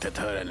point at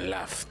her and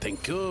laugh.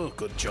 Thank you.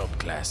 Good job,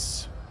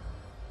 class.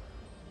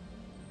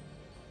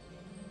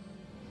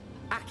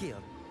 Accio.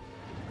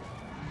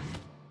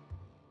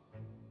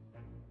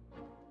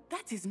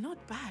 That is not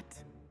bad.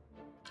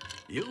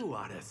 You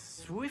are a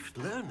swift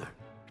learner.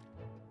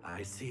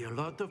 I see a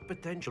lot of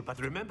potential, but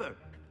remember,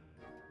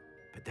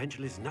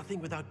 potential is nothing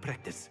without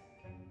practice.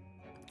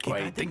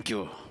 Why, thank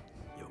you.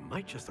 You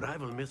might just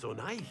rival Miss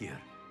Onai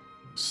here.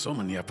 So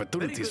many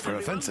opportunities for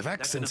everyone. offensive That's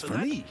accents enough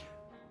for of that. me.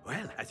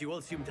 Well, as you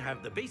all seem to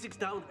have the basics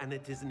down, and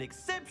it is an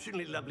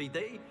exceptionally lovely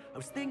day, I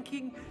was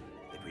thinking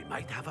that we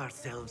might have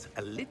ourselves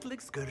a little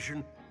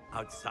excursion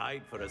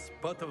outside for a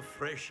spot of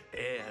fresh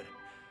air.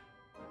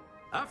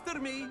 After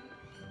me.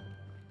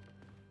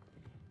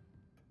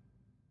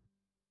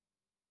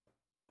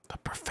 The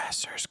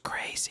professor's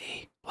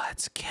crazy.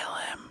 Let's kill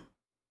him.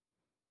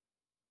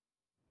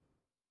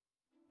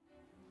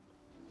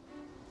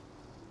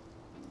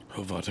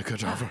 Avada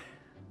Kedavra.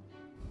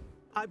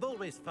 I've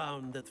always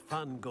found that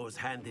fun goes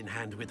hand in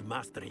hand with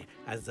mastery,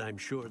 as I'm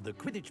sure the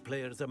Quidditch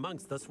players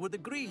amongst us would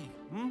agree.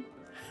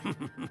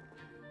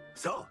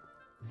 So,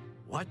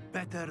 what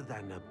better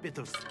than a bit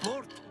of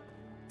sport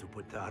to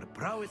put our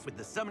prowess with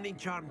the summoning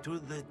charm to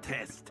the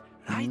test,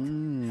 right?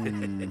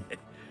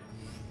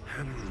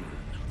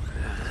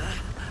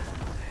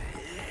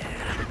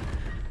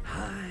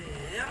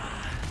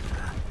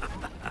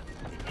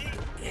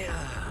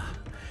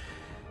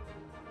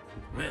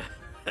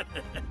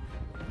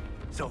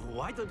 So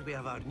why don't we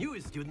have our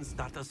newest student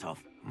start us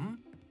off?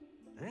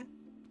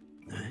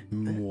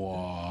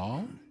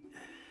 Moi?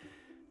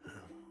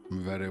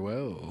 Very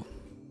well.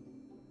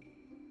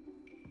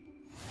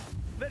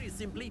 Very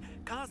simply,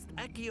 cast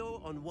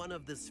Accio on one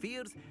of the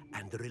spheres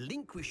and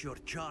relinquish your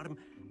charm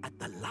at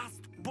the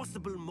last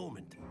possible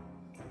moment.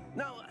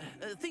 Now,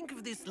 think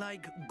of this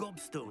like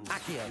gobstones.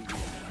 Accio.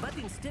 But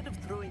instead of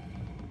throwing...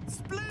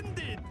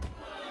 Splendid!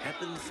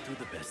 Happens to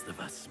the best of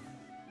us.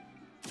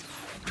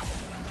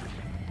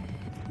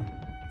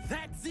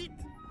 That's it!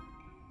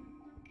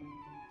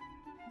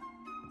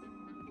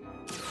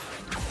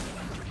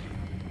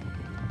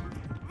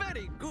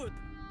 Very good!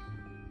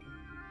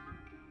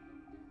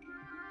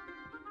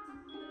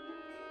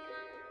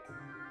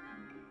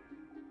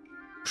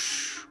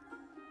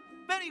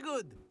 Very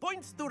good!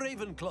 Points to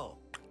Ravenclaw.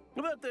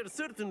 But there's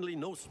certainly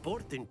no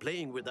sport in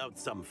playing without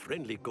some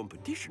friendly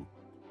competition.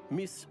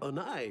 Miss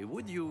Onai,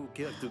 would you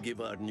care to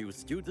give our new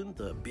student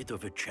a bit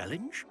of a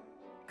challenge?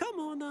 Come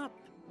on up.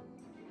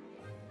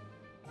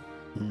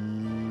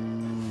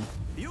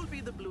 You'll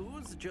be the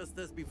blues, just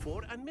as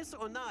before, and Miss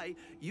Onai,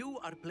 you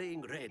are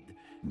playing red.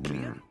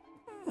 Clear?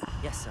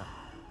 Yes, sir.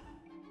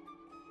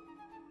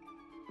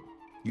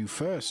 You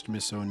first,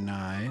 Miss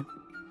Onai.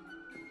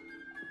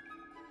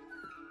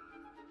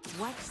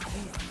 What's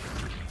this?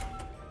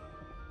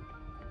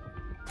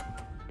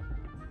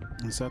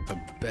 Is that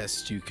the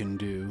best you can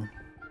do?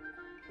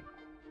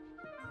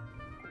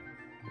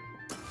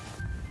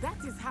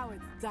 That is how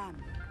it's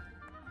done.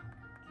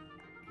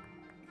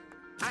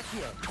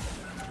 Accio.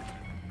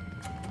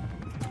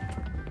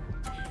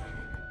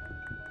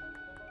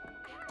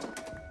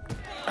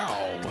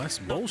 Oh, that's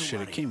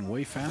bullshit. It came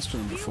way faster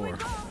than before.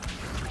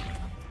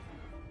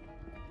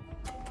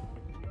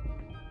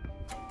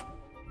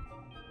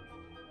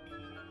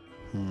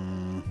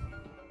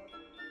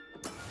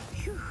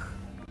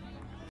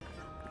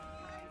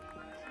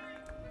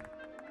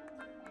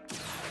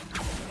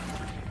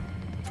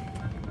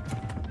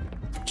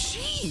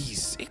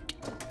 Jeez,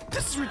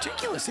 this is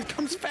ridiculous. It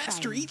comes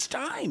faster each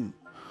time.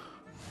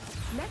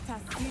 Let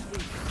us see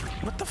this.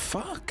 What the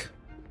fuck?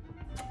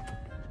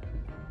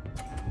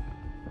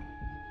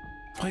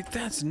 Like,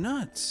 that's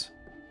nuts.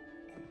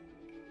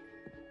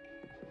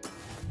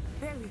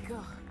 There we go.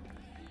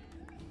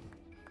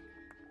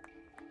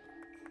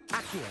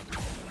 Accio.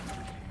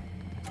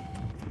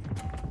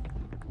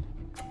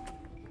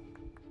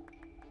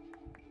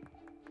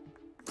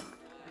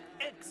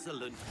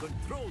 Excellent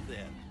control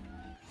there.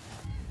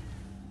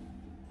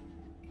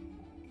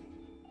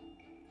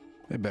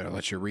 They better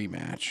let you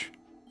rematch.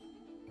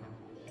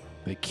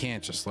 They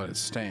can't just let it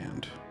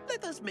stand.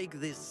 Let us make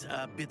this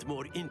a bit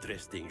more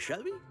interesting,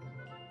 shall we?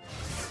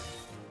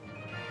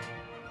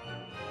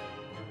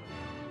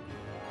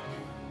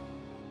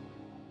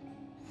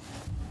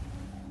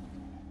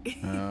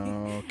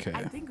 Okay.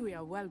 I think we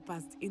are well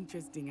past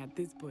interesting at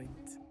this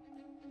point.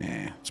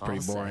 Yeah, it's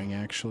pretty boring,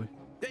 actually.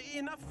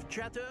 Enough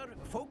chatter.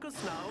 Focus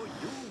now.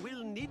 You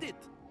will need it.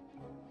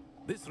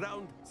 This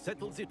round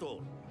settles it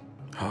all.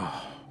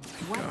 Oh,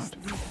 God.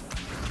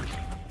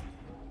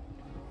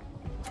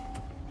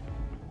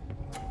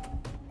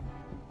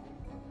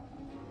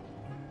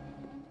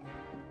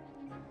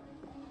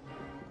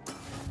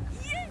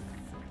 Yes!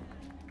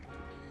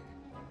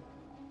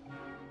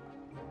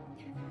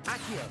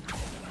 Accio.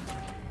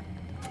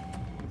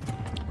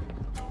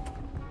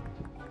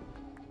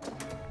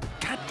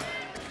 God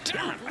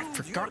damn it! I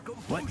forgot.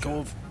 Let go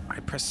of. I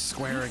pressed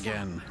square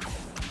again.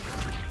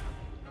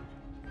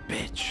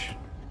 Bitch.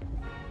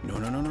 No,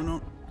 no, no, no,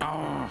 no.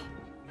 Oh.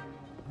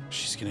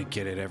 She's gonna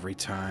get it every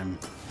time.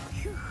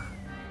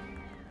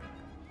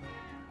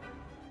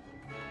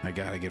 I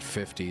gotta get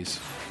 50s.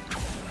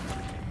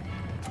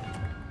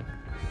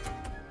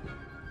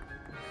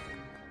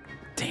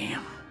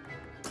 Damn.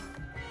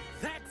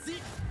 That's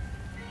it.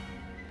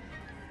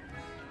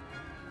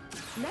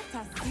 Let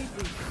us see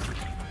this.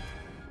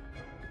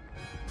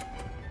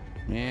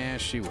 Yeah,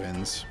 she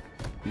wins.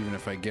 Even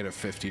if I get a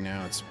 50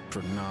 now, it's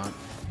for naught.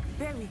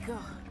 There we go.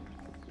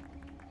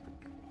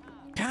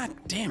 God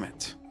damn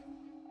it.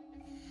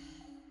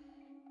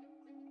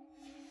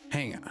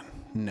 Hang on.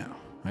 No,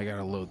 I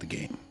gotta load the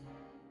game.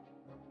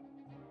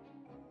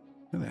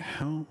 What the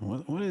hell?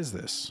 What is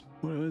this?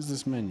 What is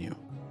this menu?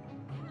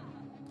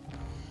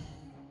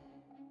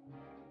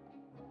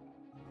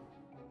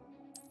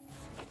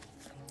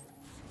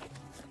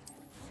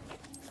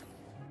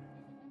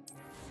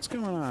 What's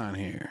going on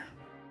here?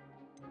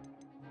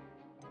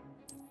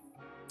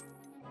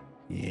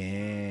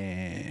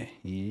 Yeah,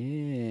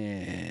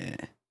 yeah.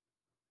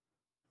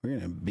 We're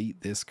gonna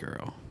beat this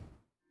girl.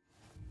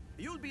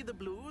 You'll be the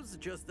blues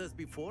just as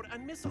before,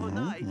 and Miss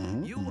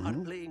Onai, you are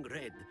playing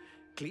red.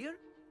 Clear?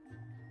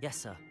 Yes,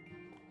 sir.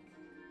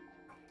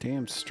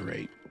 Damn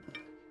straight.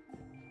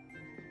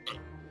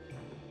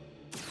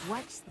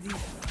 Watch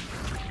this.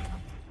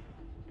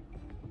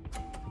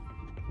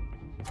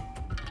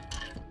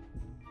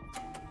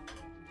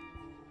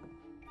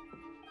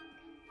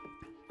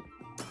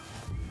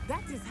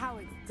 That is how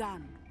it's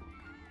done.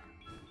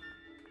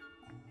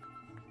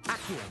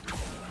 Accio.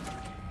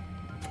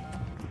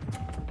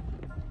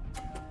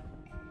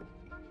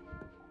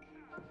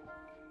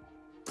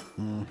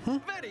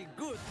 Very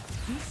good.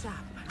 Be sharp.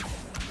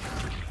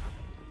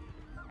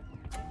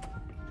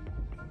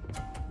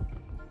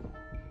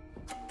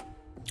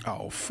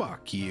 Oh,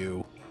 fuck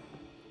you.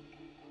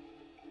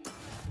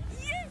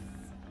 Yes!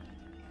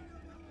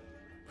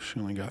 She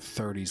only got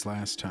 30s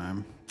last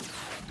time.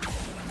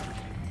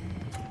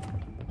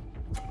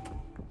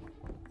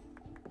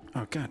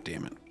 Oh, god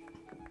damn it.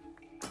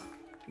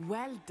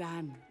 Well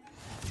done.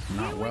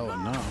 Not well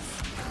enough.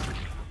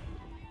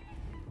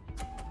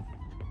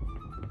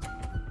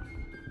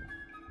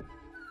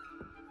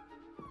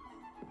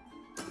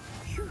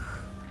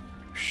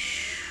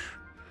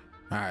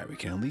 All right, we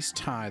can at least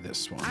tie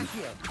this one.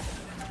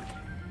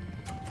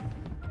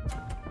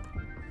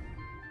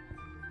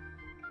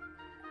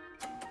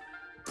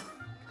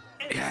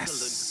 Yes.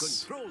 Excellent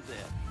control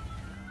there.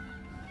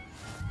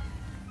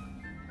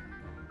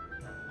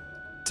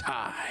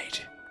 Tied.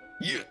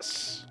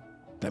 Yes.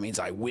 That means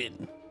I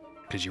win,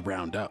 because you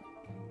round up.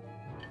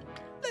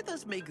 Let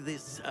us make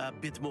this a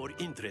bit more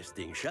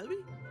interesting, shall we?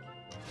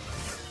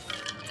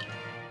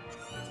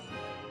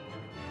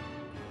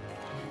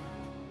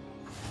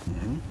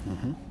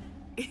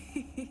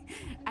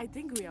 I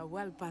think we are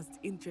well past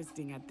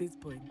interesting at this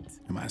point.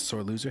 Am I a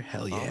sore loser?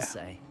 Hell yeah. I'll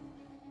say.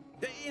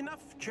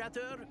 Enough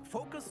chatter.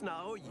 Focus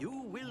now. You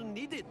will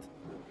need it.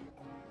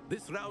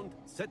 This round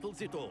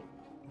settles it all.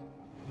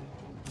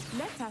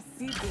 Let us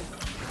see this.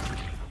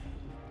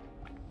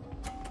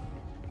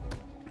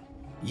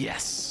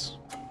 Yes.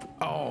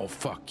 Oh,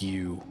 fuck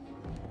you.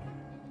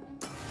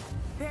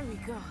 There we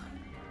go.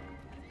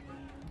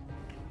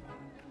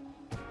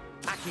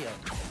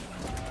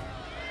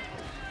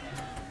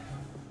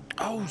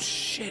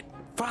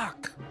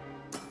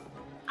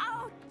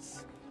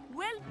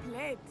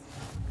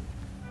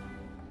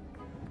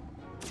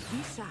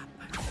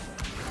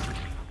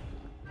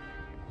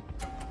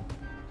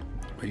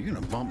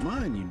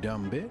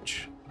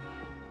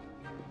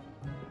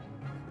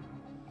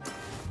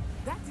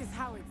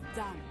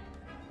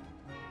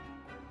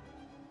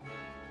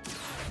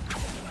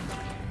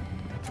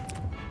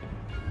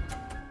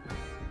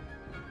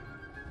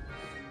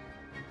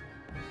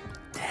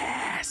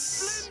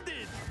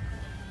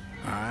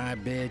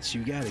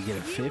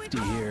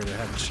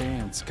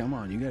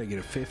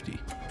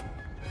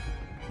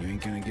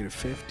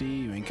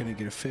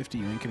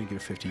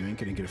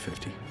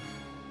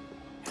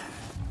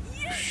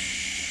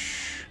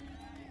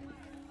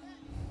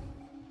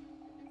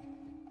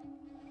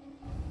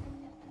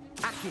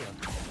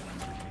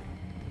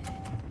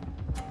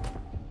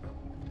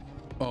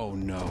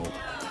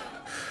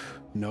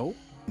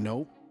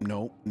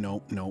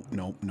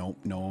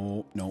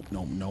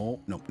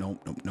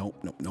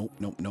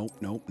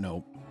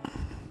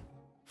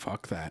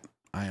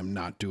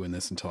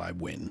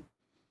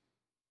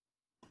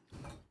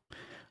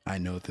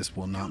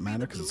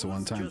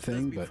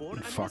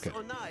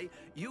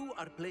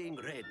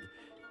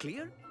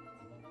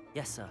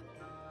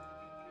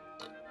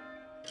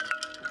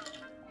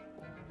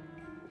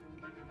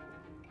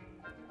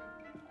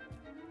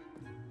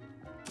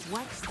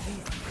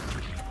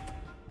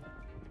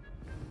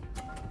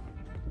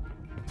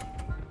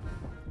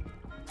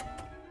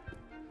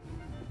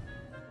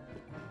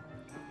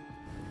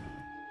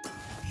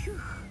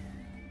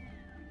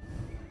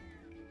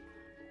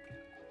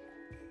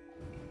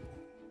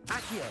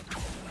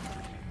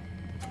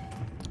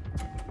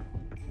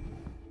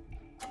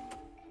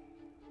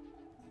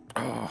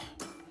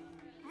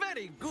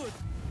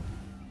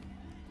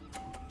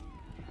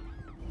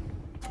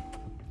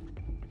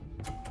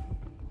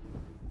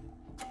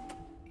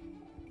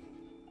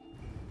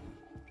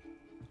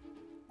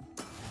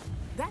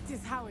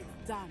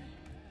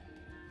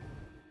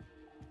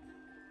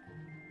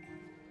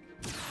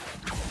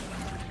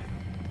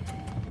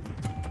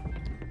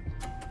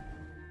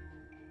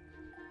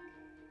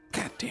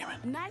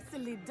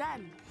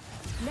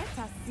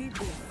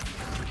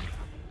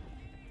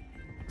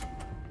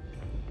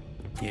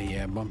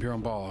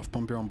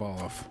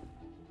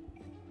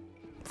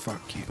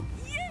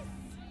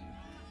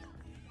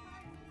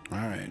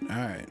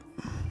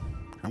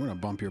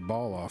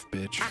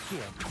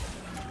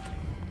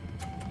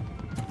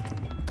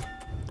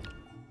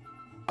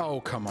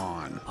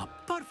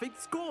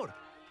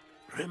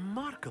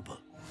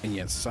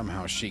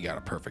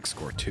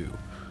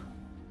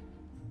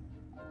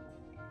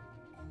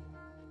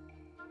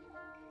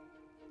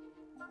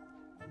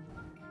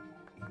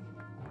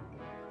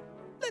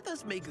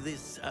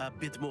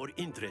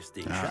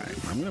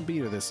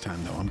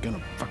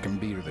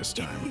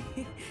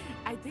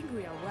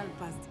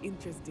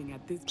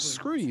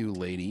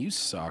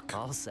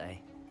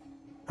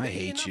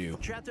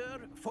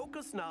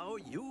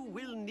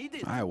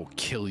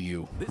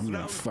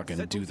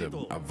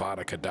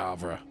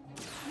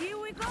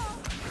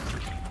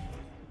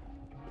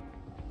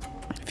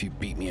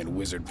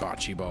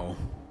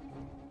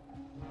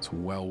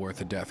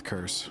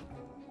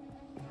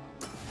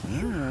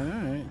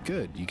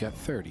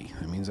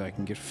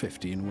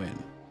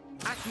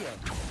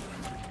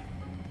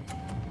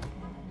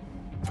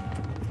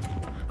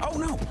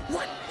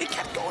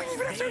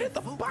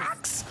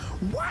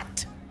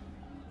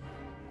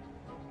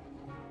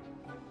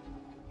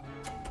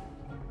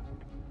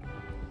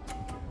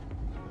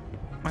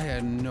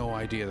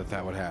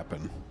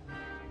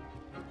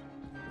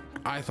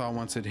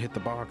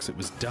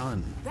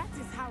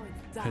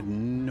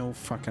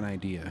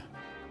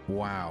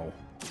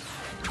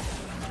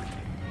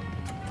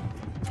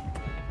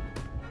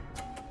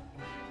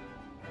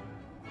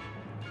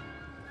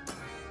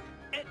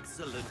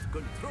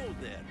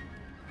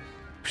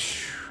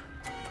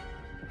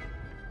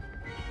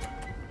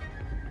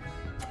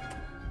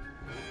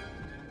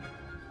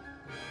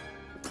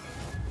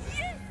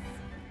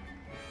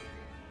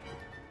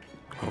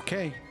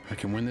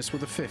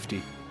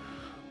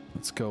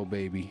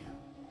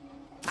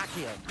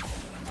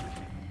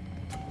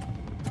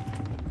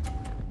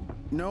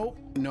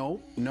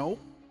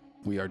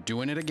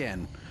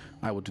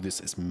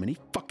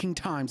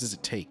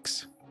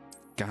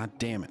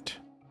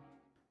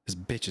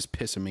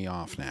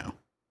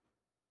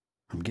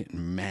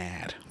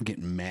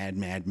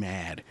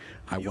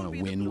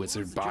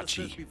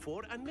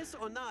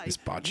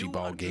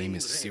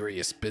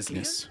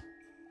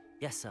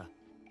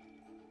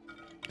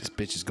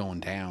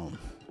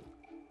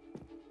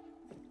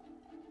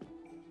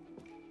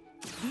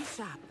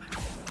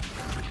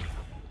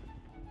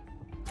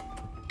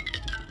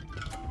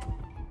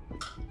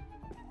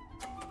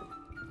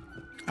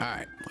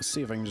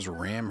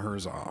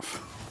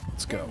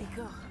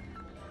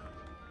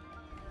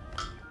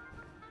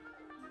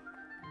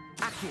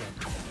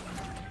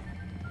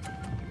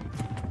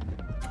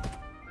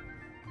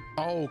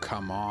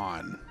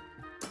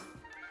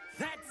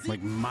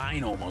 Like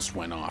mine almost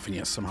went off, and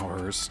yet somehow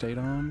hers stayed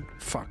on.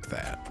 Fuck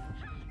that.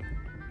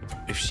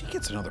 If she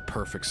gets another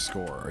perfect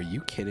score, are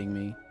you kidding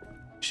me?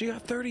 She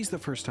got 30s the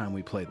first time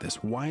we played this.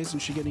 Why isn't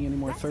she getting any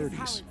more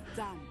 30s?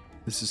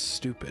 This is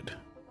stupid.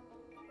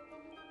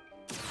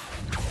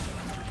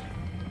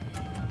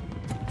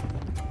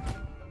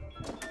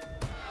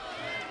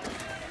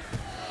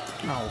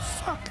 Oh,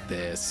 fuck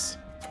this.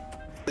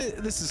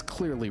 This is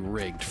clearly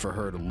rigged for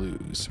her to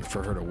lose, or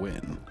for her to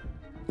win.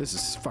 This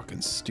is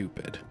fucking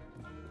stupid.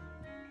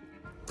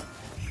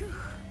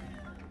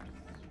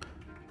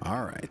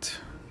 All right.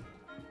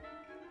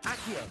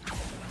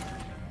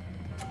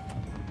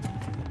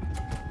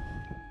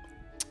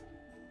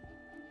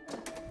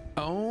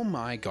 Oh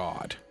my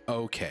god.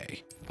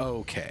 Okay.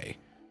 Okay.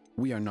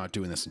 We are not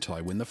doing this until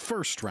I win the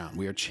first round.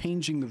 We are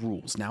changing the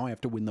rules. Now I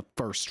have to win the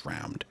first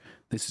round.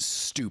 This is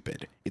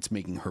stupid. It's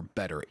making her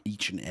better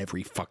each and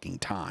every fucking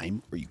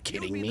time. Are you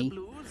kidding me? The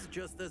blues,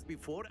 just as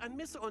before, and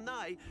Miss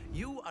Onai,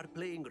 you are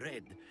playing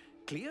red.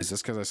 Clear? Is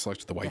this because I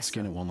selected the white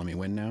skin? It won't let me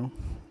win now?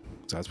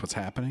 So that's what's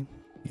happening?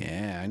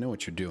 Yeah, I know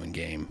what you're doing,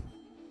 game.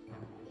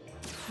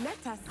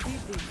 Let us see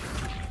this.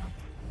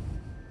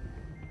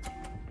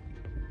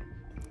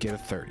 Get a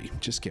 30.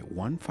 Just get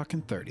one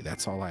fucking 30.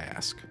 That's all I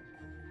ask.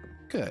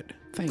 Good.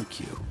 Thank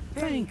you.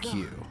 Thank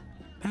you.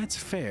 That's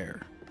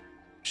fair.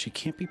 She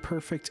can't be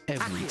perfect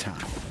every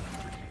time.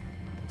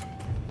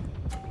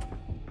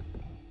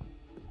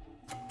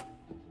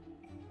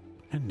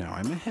 And now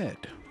I'm ahead.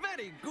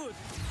 Very good.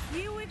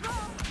 Here we go.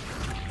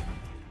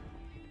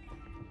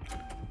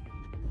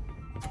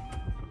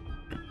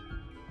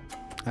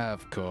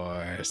 Of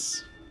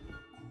course.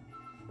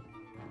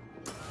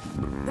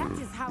 That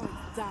is how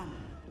it's done.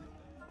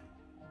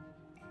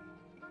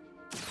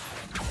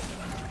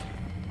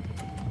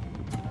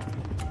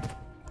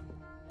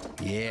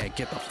 Yeah,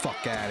 get the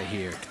fuck out of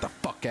here. Get the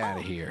fuck out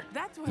of here.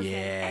 That was an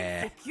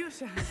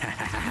execution.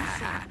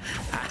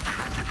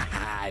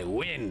 I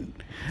win.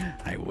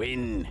 I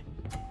win.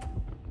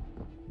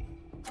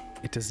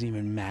 It doesn't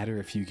even matter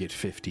if you get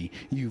 50.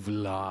 You've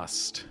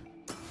lost.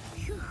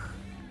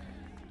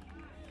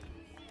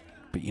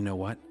 But you know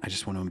what? I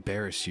just want to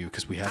embarrass you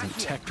because we haven't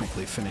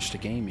technically finished a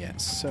game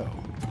yet, so...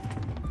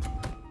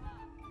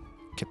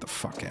 Get the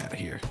fuck out of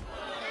here.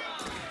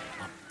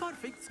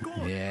 Perfect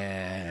score.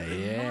 Yeah,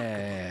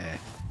 yeah.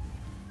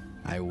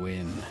 I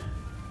win.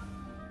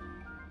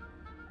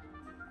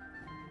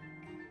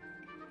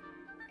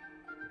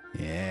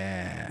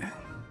 Yeah.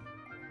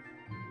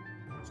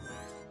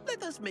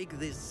 Let us make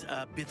this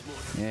a bit more...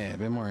 Yeah, a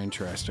bit more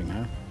interesting,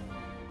 huh?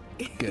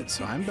 Good,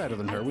 so I'm better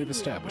than her. We've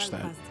established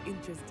that.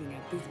 Interesting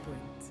at this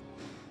point.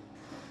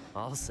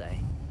 I'll say.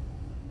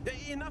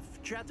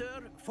 Enough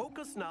chatter.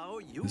 Focus now.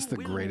 You This is the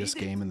greatest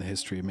game in the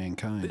history of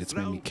mankind. It's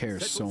made me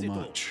care so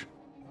much.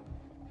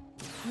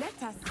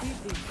 Let us see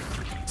this.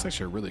 It's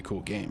actually a really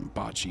cool game.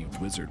 Bocce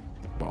Wizard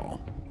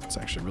Ball. It's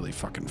actually really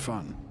fucking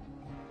fun.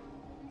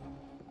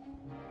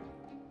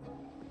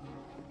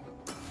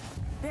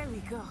 There we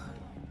go.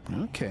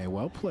 Okay,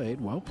 well played,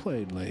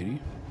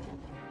 lady.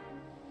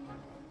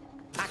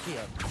 Akio.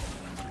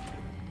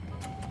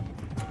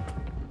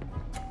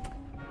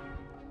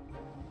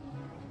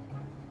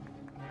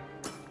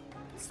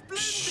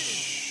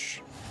 Shh.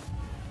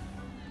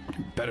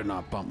 You better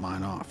not bump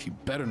mine off. You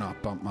better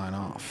not bump mine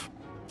off.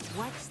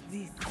 Watch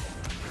this.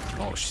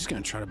 Oh, she's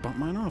gonna try to bump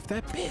mine off.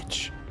 That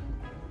bitch.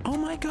 Oh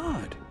my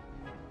god.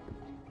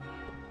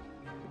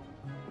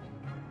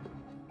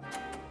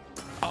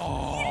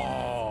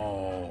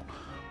 Oh.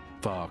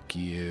 Fuck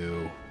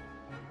you.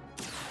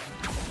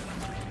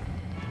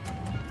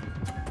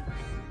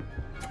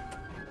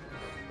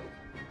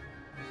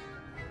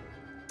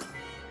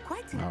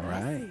 Quite all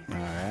right. All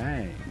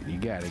right. You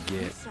gotta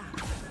get...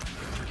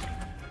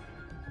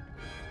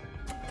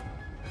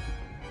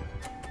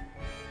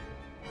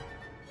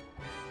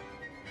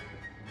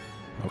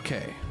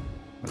 Okay,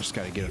 I just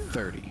gotta get a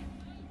 30.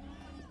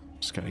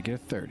 Just gotta get a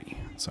 30.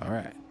 It's all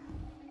right.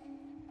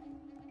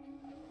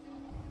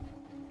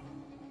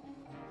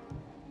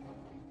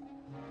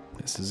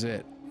 This is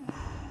it.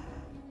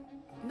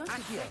 Not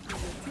exactly your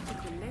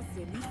typical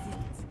lesson, is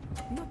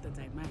it? Not that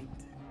I mind.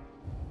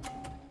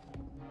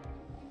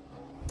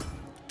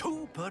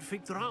 2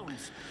 perfect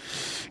rounds.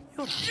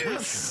 You're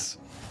yes!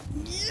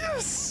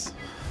 Yes!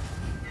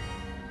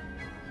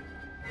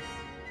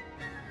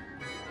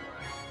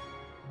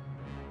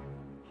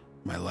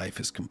 My life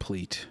is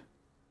complete.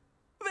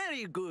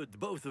 Very good,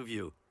 both of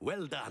you.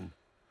 Well done.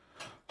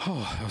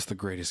 Oh, that was the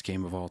greatest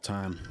game of all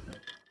time.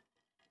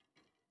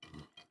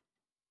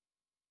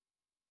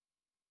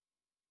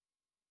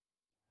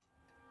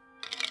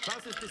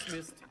 Class is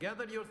dismissed.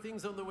 Gather your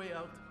things on the way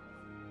out.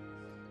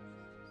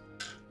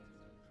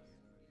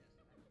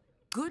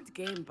 Good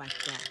game back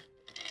there.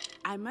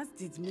 I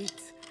must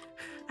admit,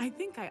 I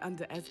think I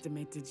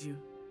underestimated you.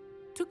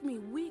 Took me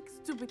weeks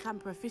to become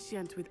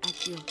proficient with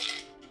Accio.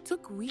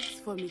 Took weeks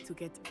for me to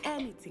get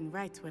anything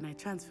right when I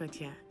transferred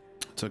here.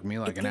 Took me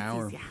like an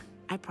hour. Easier,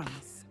 I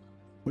promise.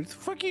 What the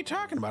fuck are you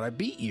talking about? I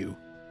beat you.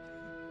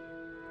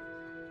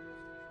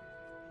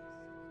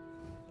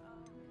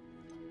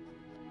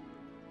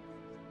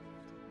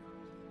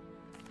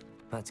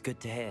 That's good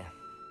to hear.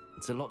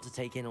 It's a lot to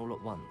take in all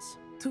at once.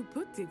 To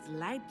put it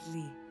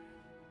lightly,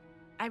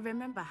 I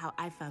remember how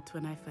I felt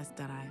when I first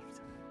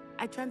arrived.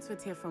 I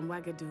transferred here from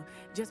Wagadu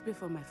just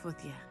before my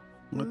 4th year.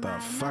 What the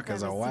fuck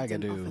is a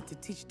Wagadu?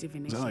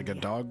 Is that like a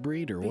dog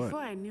breed or what?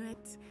 Before I knew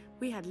it,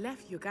 we had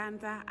left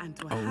Uganda and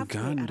were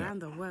halfway around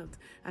the world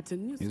at a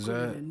new school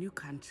in a new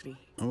country.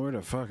 Where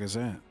the fuck is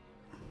that?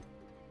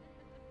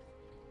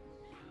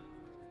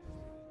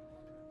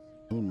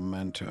 Un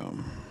momento.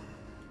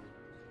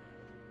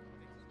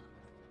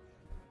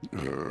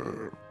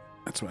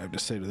 That's what I have to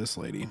say to this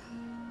lady.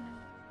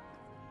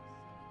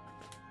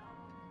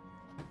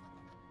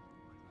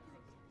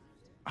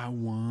 I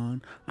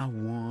won.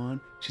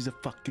 She's a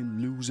fucking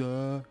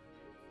loser.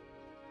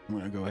 I'm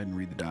gonna go ahead and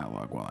read the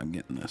dialogue while I'm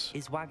getting this.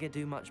 Is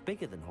Wagadu much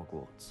bigger than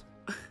Hogwarts?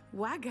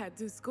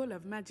 Wagadu School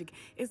of Magic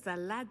is the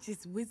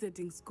largest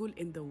wizarding school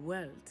in the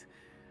world.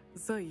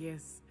 So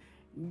yes,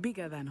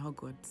 bigger than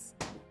Hogwarts.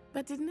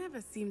 But it never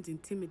seemed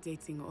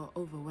intimidating or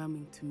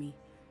overwhelming to me.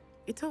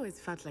 It always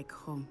felt like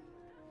home.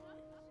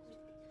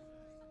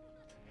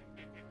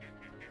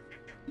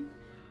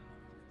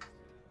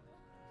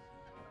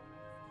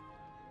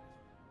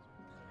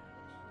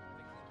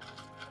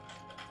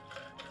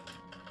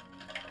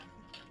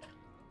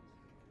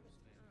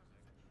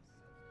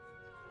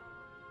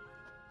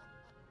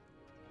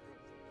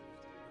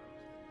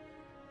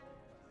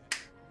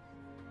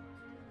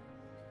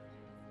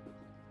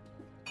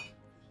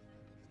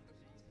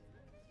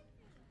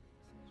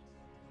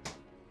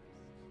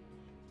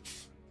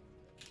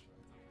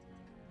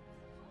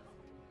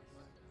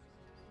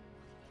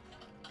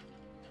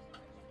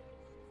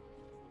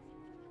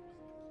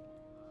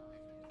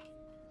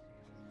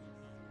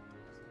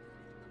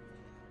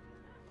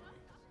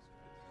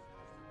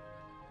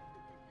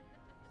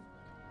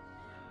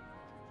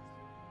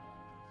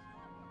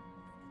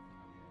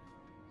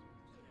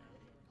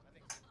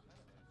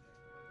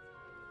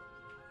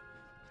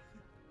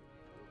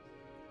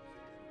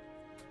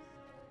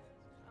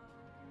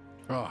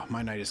 Oh,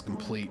 my night is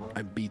complete.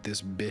 I beat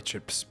this bitch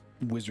at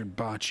Wizard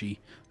Bocce.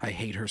 I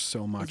hate her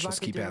so much. Let's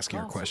keep asking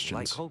her questions.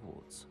 Like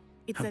Hogwarts?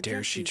 How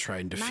dare she try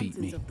and defeat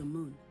me? Of the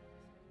moon.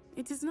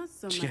 It is not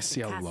so Did you much guys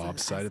see how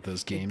lopsided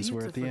those games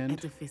were at the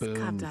end? Boom.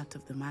 Carved out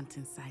of the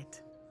mountainside.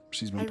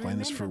 She's been playing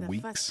this for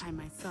weeks. First time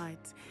I saw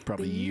it,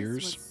 probably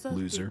years. So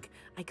loser. Thick,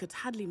 I could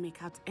hardly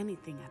make out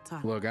anything at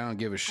all. Look, I don't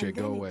give a shit. And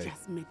then Go away. It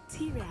just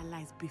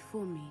materialized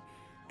before me.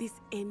 This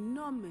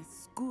enormous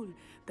school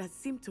that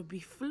seemed to be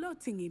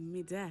floating in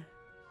midair.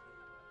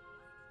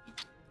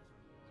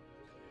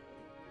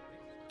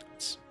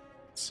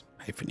 It's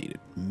hyphenated.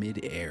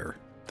 Mid-air.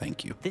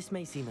 Thank you. This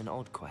may seem an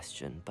odd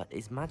question, but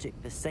is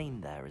magic the same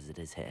there as it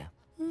is here?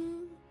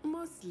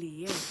 Mostly,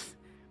 yes.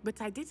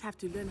 But I did have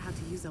to learn how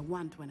to use a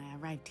wand when I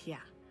arrived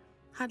here.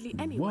 Hardly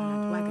anyone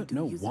at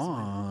Wagadu uses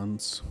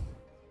wands.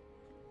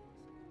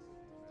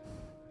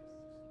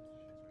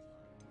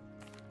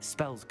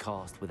 Spells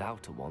cast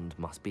without a wand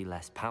must be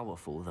less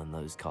powerful than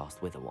those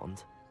cast with a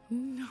wand.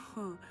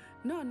 No,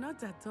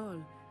 not at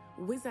all.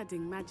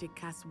 Wizarding magic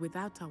cast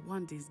without a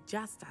wand is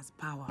just as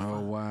powerful. Oh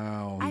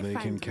wow, they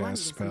can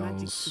cast spells.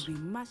 Magic to be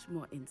much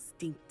more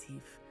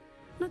instinctive.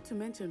 Not to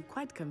mention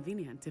quite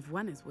convenient if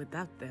one is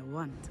without their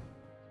wand.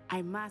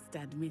 I must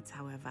admit,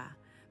 however,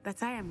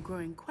 that I am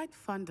growing quite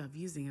fond of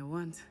using a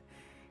wand.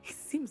 It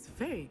seems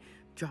very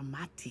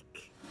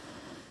dramatic.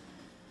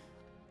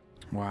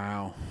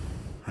 Wow.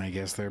 I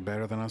guess they're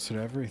better than us at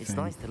everything. It's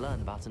nice to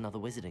learn about another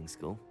wizarding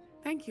school.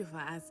 Thank you for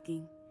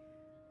asking.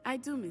 I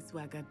do miss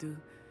Wagadu,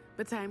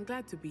 but I am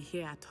glad to be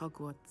here at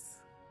Hogwarts.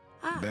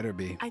 Better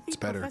be. I think it's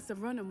better. Professor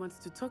Ronan wants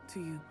to talk to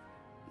you.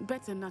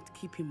 Better not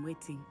keep him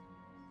waiting.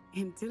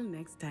 Until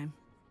next time.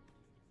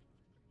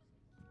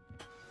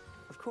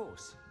 Of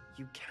course,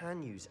 you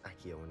can use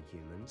Accio on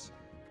humans,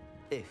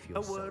 if you're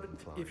A word,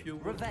 inclined. if you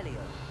Revelio.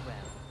 Well,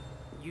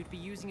 you'd be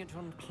using it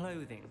on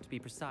clothing, to be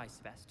precise,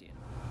 Sebastian.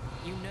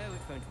 You know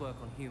it won't work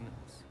on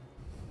humans.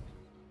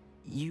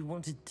 You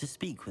wanted to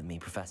speak with me,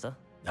 Professor?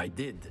 I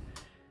did.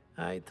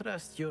 I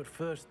trust your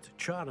first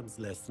charms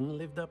lesson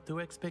lived up to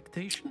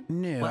expectation?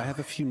 No, I have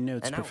a few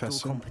notes, an Professor. An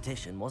outdoor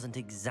competition wasn't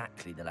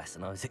exactly the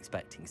lesson I was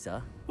expecting,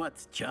 sir.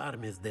 What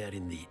charm is there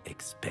in the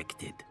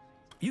expected?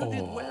 You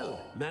did well,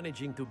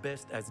 managing to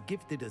best as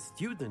gifted a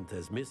student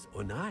as Miss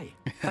Onai.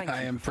 Thank you,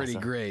 I am pretty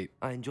Professor. great.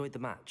 I enjoyed the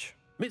match.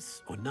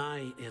 Miss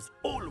Onai is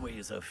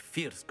always a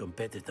fierce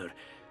competitor,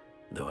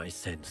 though I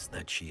sense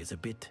that she is a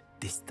bit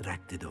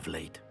distracted of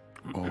late.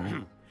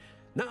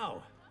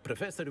 Now,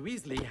 Professor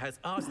Weasley has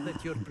asked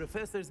that your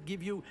professors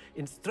give you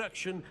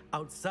instruction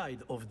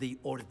outside of the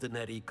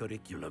ordinary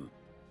curriculum.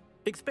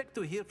 Expect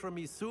to hear from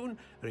me soon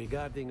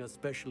regarding a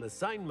special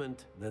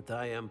assignment that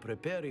I am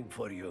preparing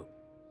for you.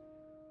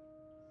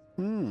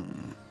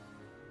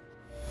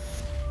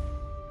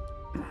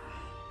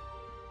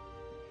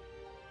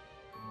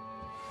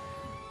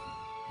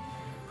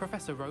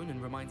 Professor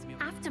Ronan reminds me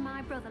of... After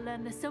my brother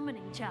learned the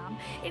summoning charm,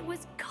 it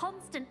was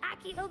constant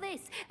Accio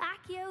this,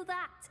 Accio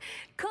that,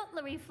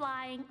 cutlery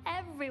flying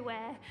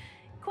everywhere.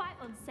 Quite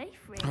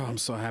unsafe, really. Oh, I'm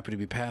so happy to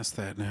be past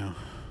that now.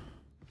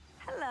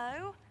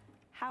 Hello.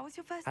 How was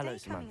your first Hello, day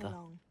coming Samantha.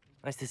 along?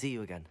 Nice to see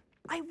you again.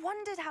 I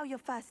wondered how your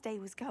first day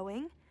was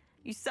going.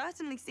 You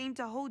certainly seem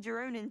to hold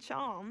your own in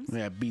charms.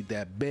 Yeah, beat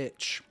that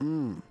bitch.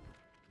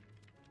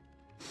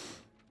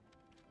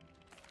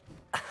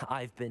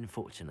 I've been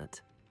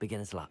fortunate.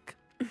 Beginner's luck.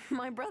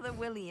 My brother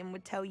William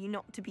would tell you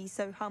not to be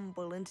so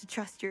humble and to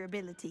trust your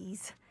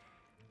abilities.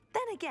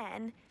 Then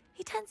again,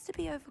 he tends to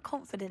be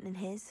overconfident in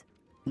his.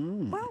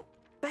 Well,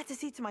 better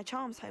see to my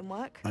charms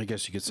homework. I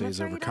guess you could say I'm his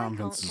afraid I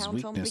overconfidence is can't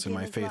count on weakness and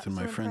my beginner's faith luck in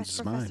my to friends is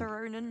impress mine. Professor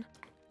Ronan.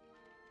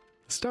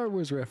 Star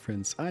Wars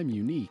reference. I'm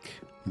unique.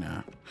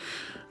 Nah.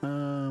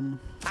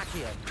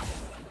 Accio.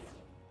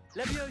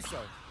 Levioso.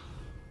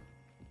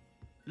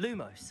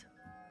 Lumos.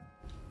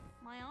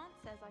 My aunt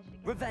says I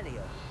should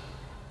Revelio.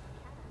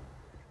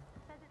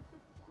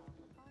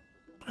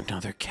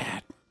 Another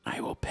cat.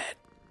 I will pet.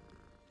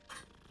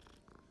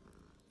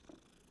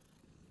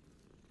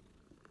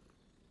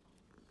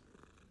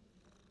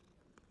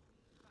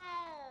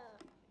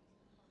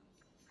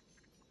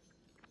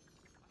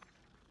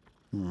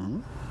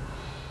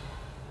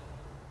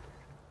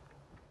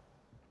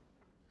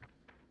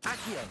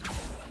 Accio.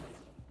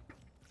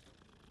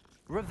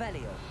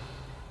 Revelio.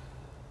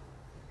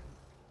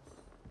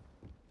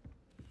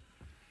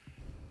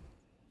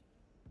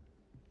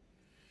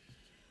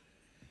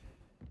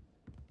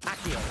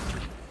 Accio.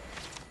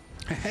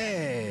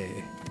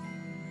 Hey!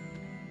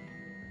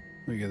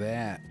 Look at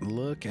that.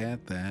 Look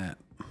at that.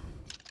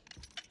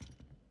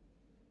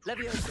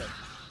 Levioso.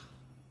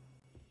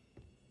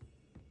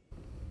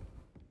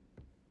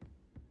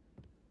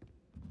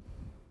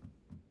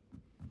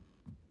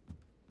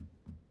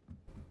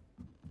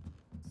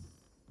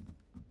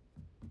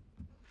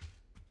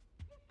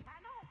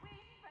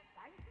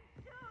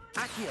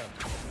 Accio.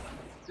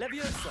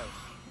 Levioso.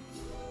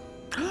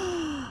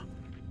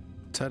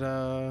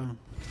 Ta-da!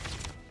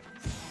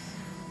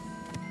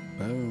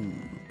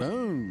 Boom.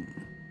 Boom.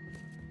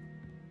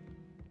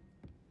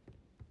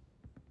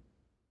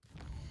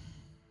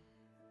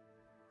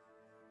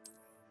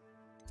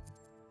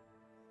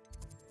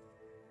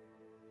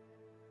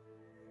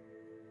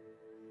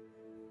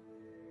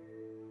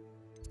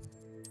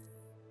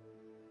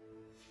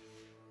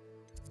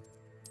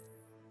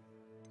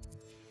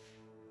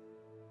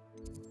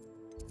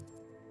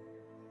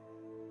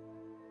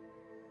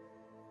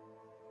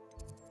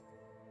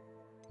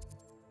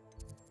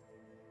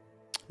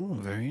 Oh,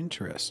 very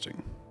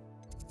interesting.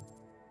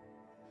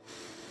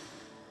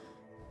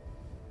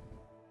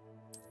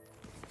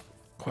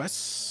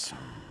 Quests.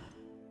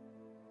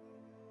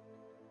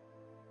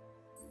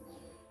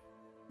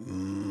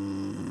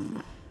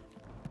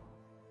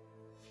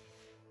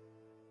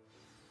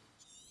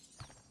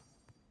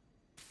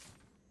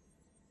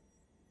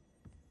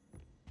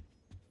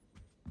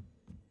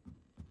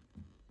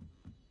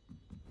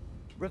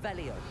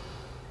 Revelio.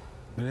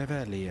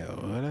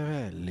 Revelio,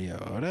 Revelio,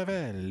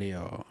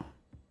 Revelio.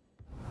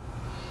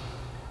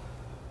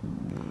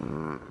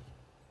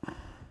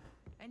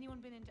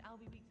 Anyone been into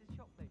Albie Weeks'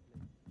 shop lately?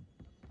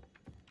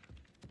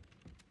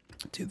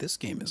 Dude, this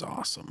game is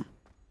awesome.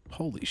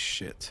 Holy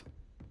shit.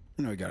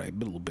 I know I got a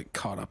little bit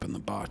caught up in the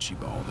bocce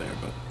ball there,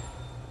 but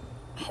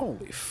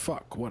holy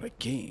fuck, what a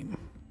game.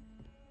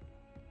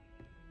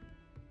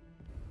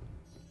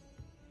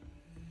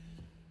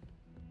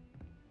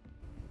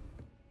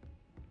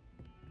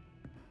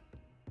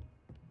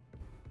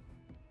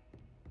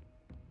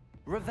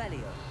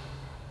 Revelio.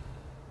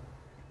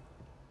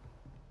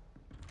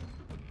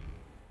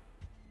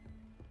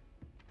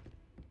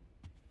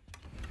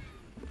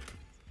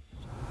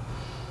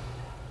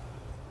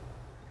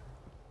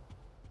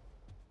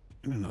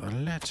 Another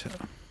letter.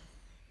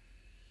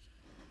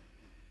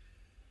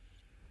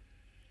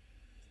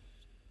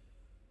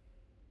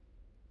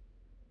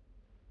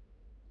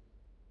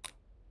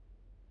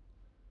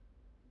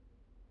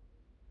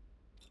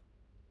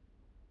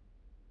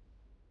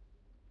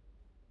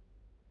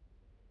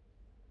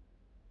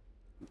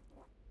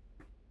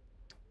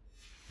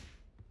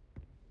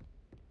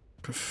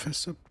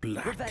 Professor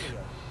Black.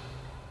 Revelio.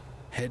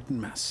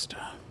 Headmaster.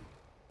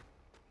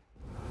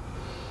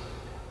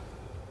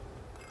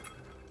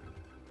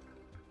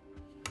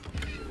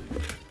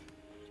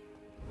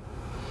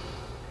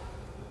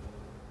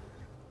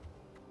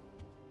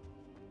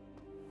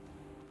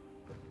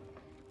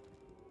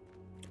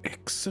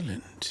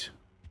 Excellent.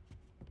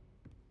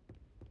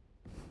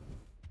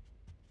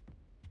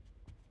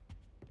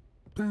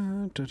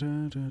 Ba, da,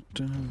 da, da,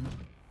 da.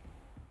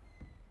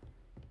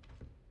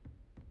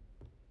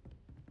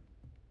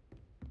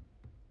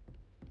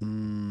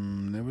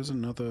 There was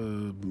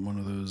another one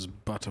of those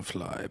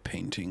butterfly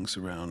paintings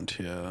around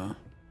here.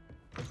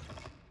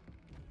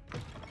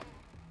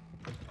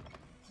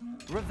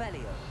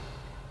 Revelio.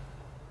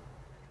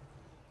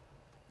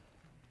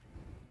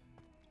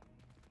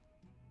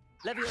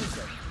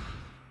 Levioso.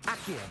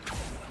 Accio.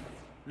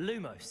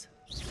 Lumos.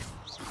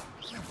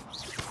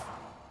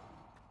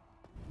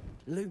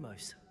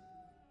 Lumos.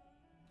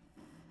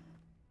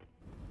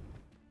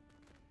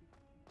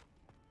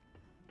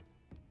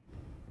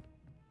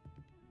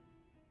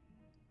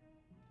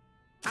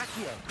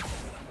 Accio.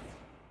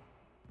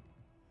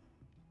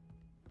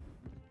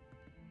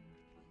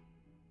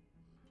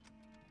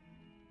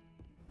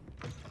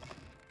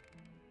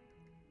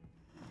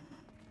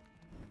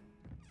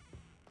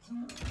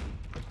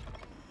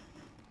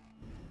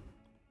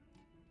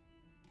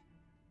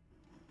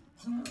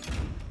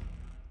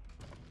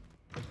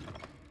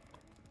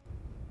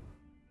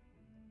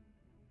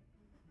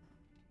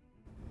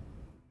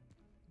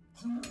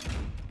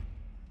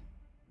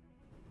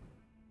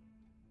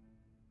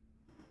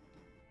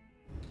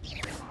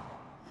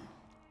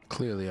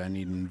 Clearly, I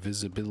need an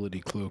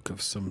invisibility cloak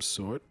of some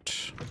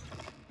sort.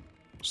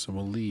 So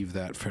we'll leave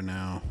that for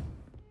now.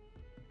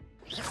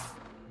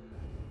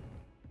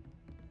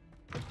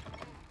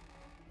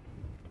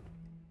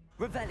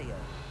 Revelio.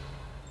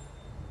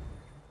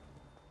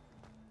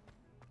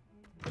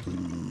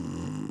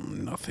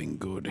 Nothing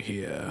good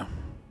here.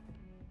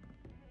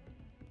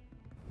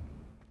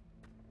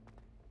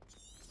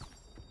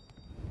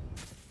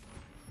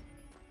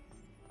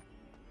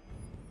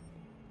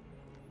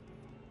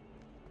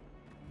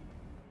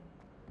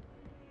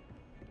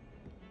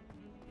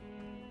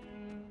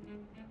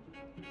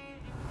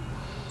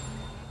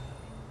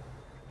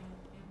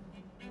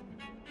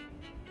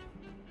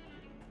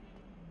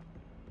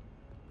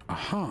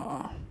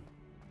 Aha.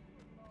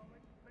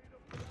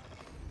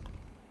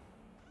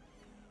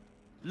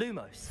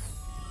 Lumos.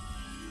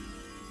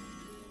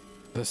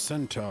 The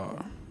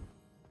centaur.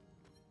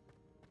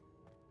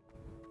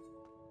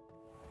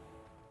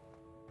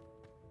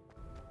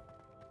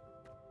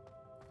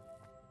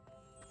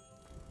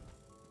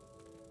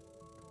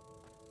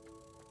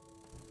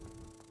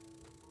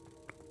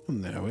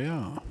 And there we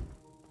are.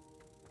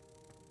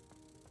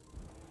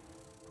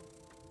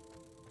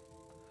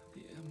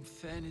 The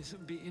unfairness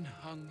of being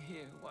hung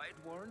here, why it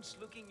warrants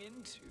looking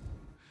into.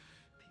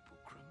 People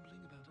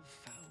grumbling about a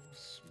foul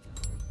smell.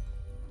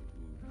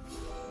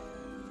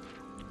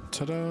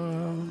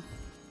 Ta-da!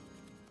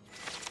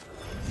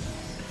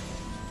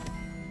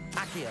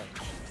 Accio.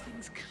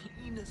 Things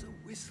clean as a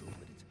whistle,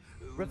 but it's...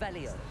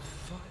 Revelio.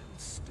 Vile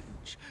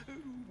stench. Oh,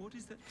 what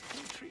is that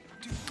portrait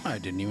doing? I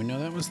didn't even know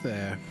that was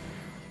there.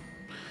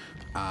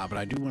 But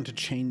I do want to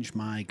change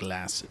my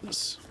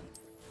glasses.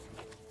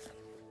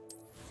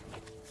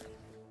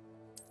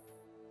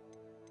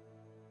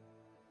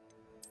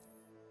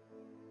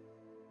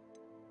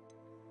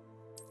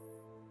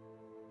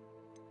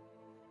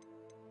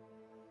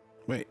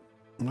 Wait,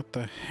 what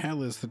the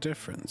hell is the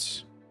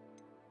difference?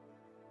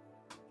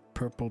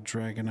 Purple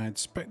dragonite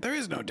spec. There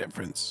is no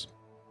difference.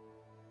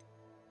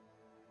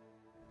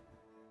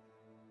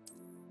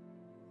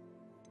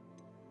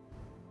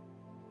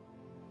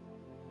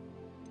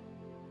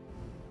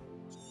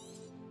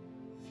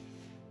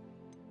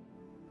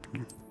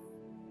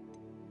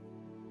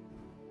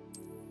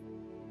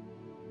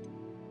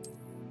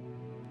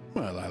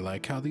 Well, I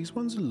like how these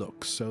ones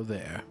look, so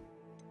there.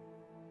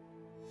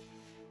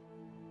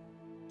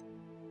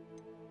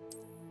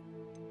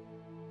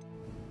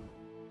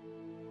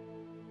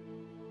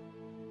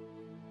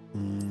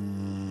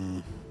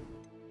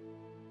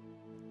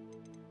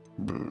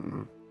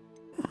 Brr.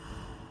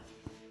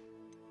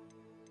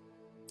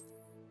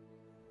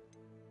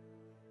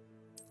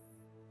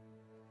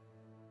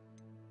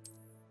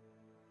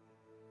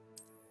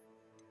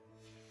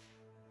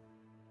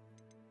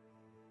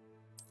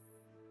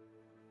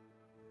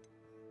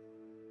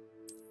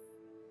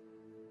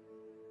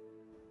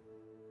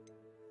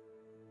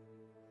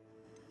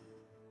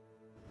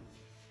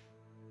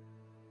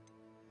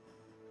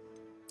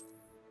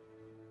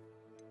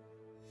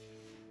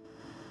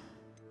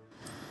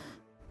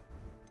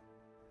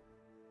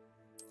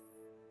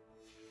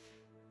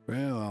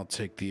 Well, I'll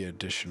take the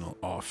additional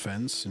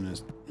offense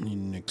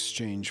in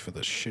exchange for the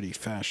shitty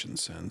fashion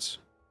sense.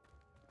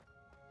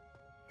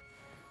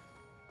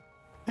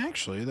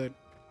 Actually, that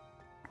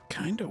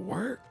kind of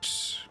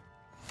works.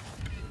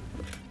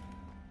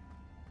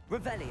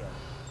 Revelio.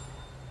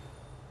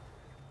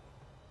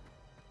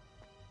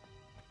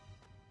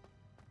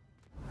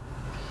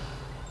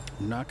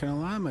 I'm not gonna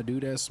lie, my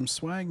dude has some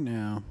swag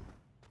now.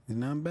 He's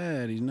not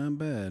bad, he's not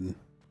bad.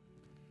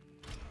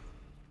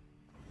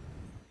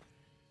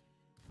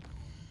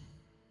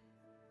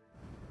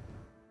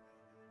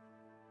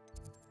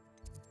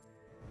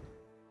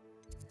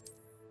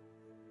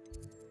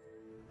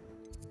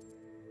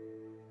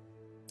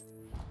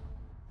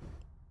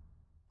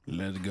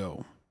 Let's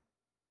go.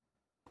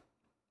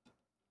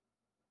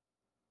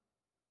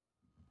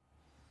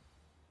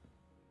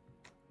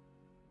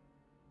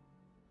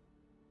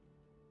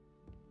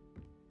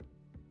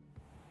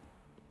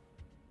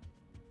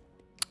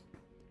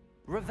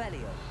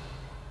 Revelio.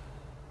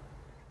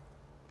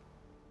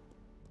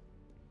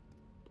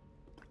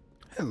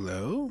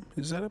 Hello?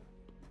 Is that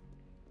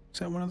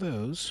one of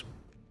those?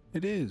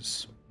 It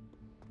is.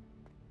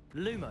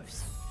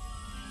 Lumos.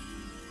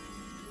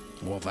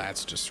 Well,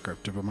 that's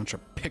descriptive. A bunch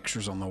of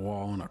pictures on the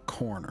wall in a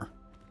corner.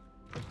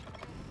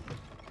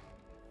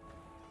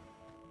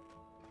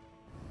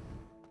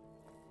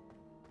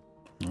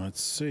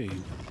 Let's see.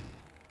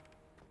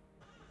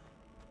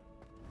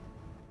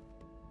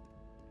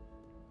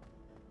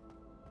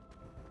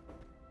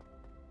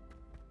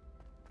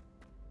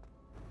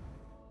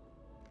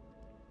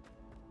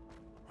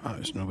 Oh,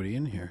 there's nobody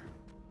in here.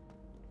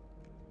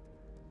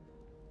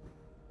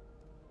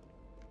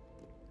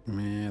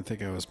 Man, I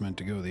think I was meant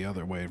to go the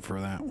other way for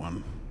that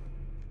one.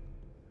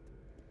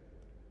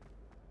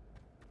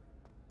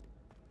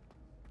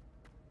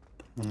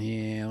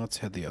 Yeah, let's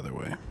head the other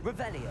way.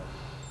 Revelio.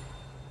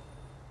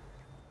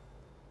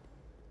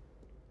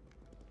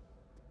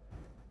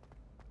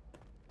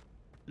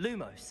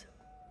 Lumos.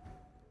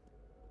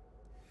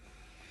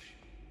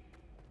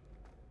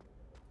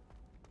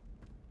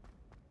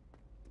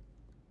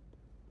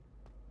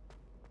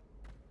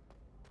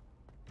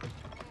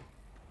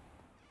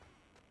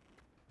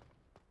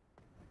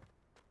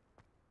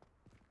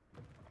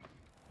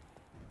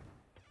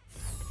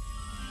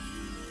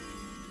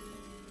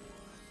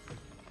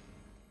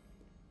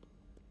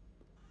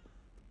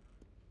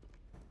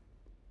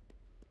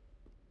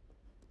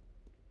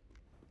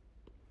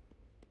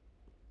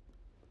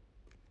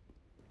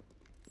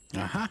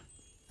 Aha!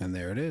 And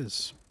there it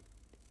is.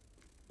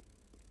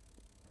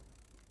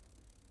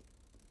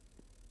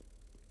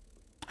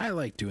 I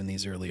like doing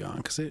these early on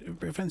because it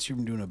prevents you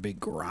from doing a big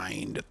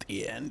grind at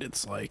the end.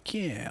 It's like,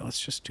 yeah, let's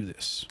just do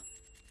this.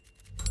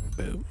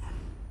 Boom.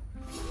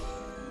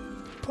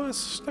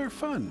 Plus, they're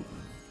fun.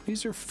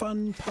 These are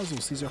fun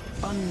puzzles. These are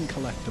fun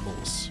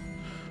collectibles.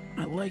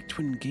 I liked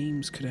when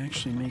games could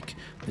actually make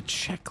the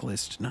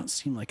checklist not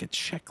seem like a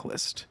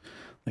checklist.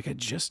 Like, I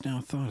just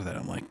now thought of that.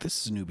 I'm like,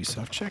 this is an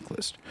Ubisoft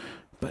checklist.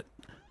 But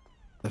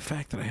the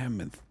fact that I haven't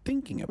been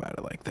thinking about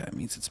it like that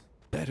means it's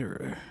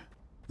better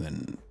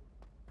than...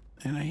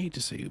 And I hate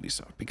to say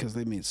Ubisoft, because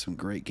they made some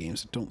great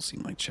games that don't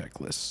seem like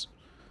checklists.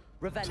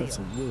 Revelio. So that's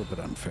a little bit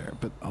unfair,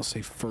 but I'll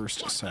say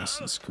first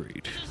Assassin's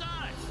Creed. It is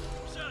I,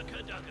 Sir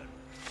Cadogan,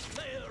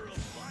 Slayer of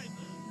Vipers.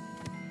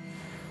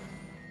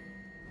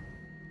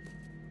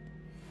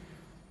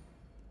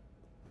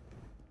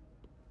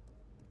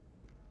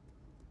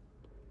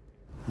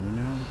 You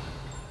know?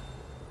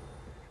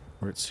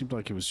 Where it seemed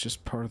like it was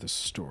just part of the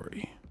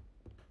story.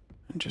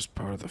 And just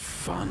part of the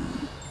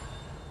fun.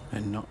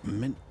 And not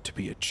meant to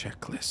be a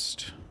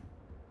checklist.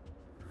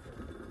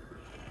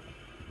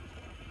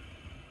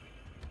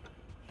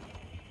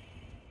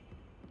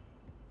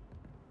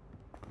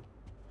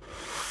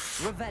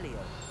 Revelio.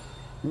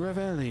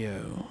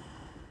 Revelio.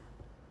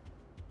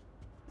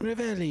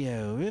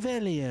 Revelio,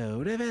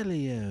 Revelio,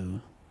 Revelio.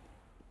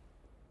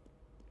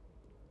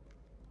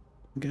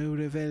 Go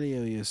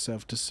Revelio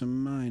yourself to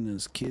some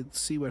miners, kids.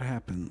 See what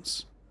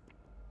happens.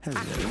 Hello.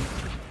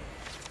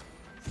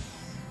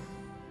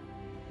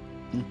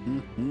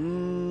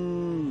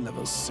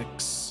 Level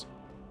 6.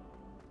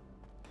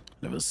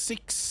 Level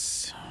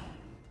 6.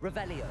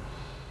 Revelio.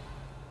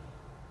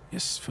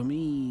 Yes, for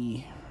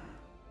me.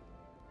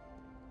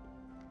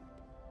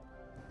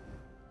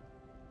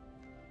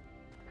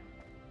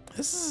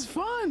 This is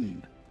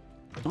fun.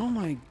 Oh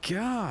my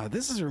god.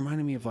 This is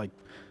reminding me of, like,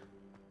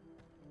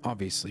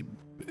 obviously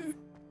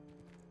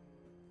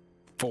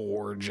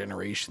 4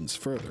 generations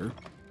further.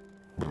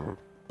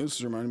 This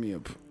is reminding me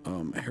of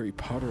Harry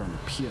Potter on the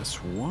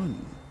PS1.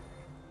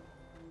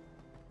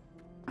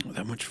 Oh,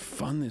 that much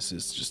fun this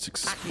is, just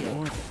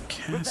explore the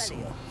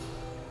castle.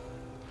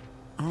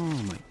 Oh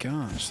my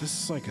gosh,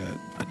 this is like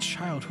a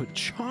childhood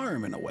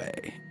charm in a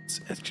way.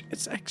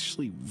 It's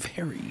actually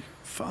very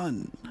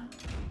fun.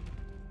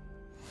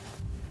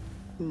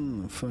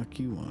 The fuck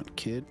you want,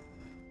 kid?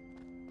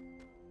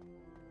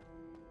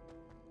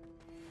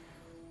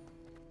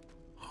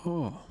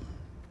 Oh.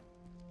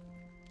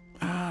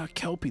 Ah,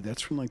 Kelpie,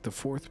 that's from like the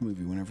 4th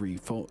movie whenever he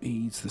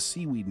eats the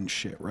seaweed and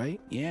shit, right?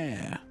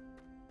 Yeah.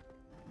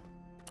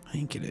 I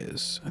think it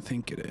is. I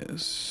think it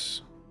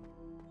is.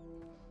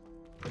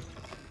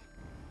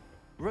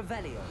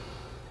 Revelio.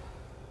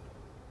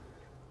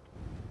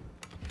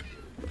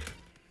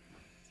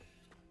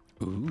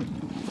 Ooh,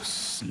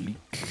 sleek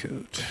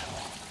coat.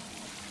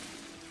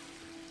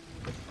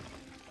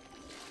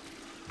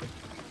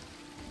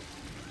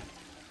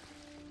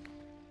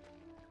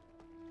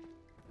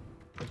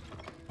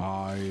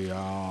 I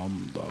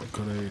am the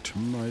great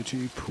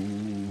mighty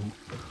Pooh.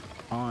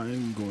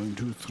 I'm going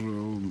to throw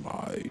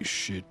my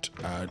shit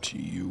at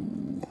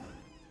you.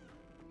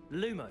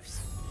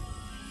 Lumos.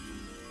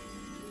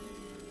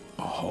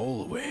 A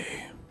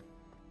hallway.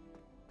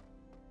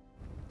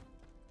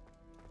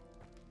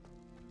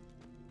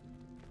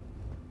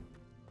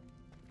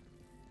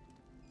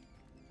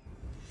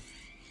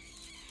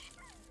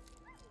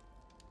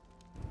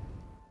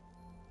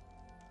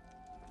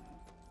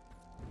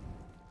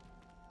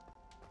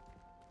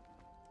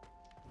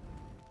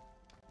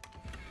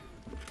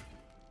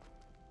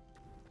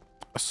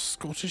 A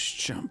Scottish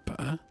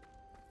jumper.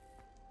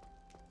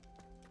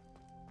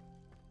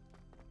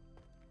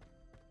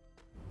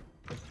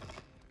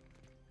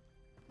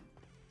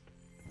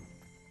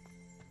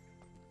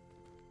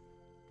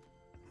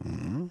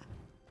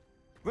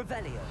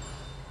 Revelio.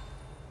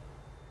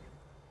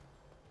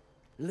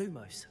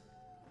 Lumos.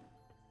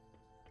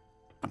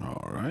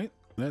 Alright,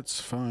 let's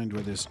find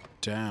where this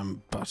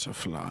damn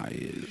butterfly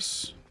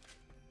is.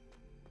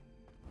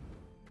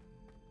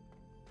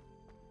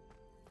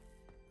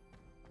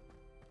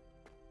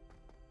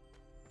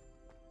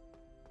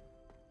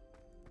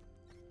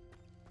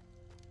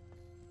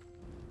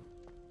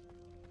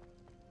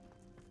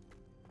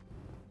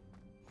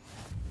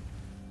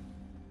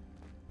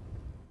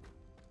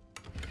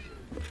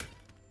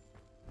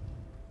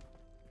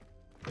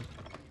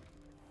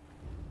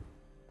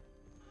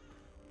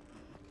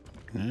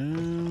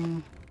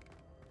 No.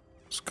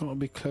 It's gotta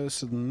be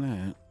closer than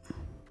that.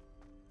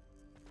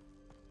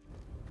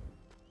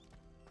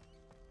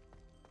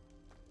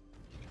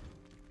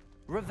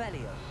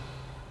 Revelio.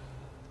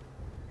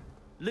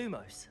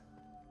 Lumos.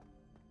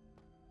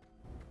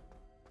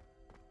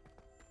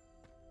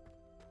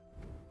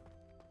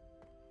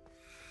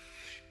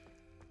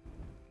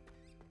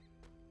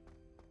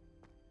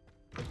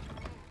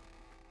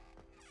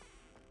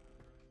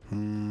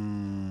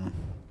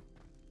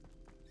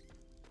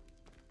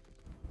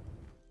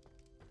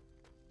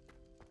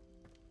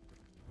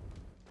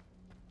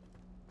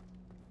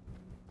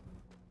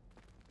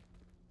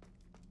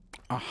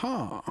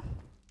 Aha!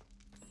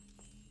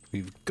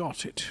 We've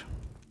got it.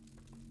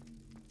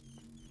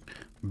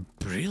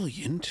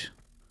 Brilliant.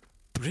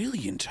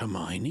 Brilliant,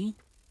 Hermione.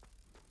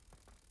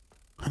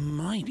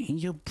 Hermione,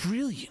 you're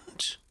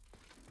brilliant.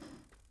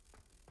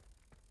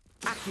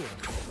 Accio.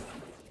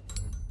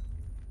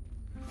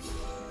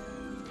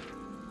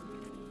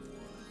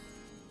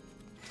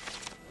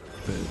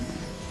 Boom.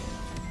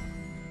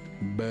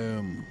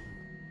 Boom.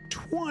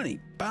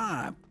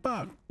 25.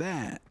 Fuck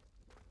that.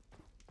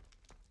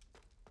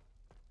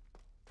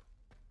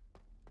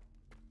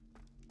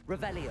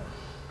 Revelio.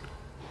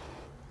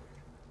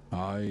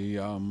 I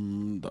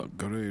am the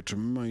great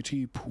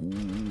mighty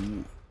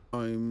Pooh.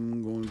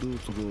 I'm going to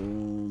throw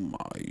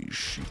my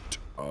shit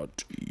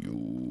at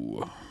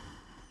you.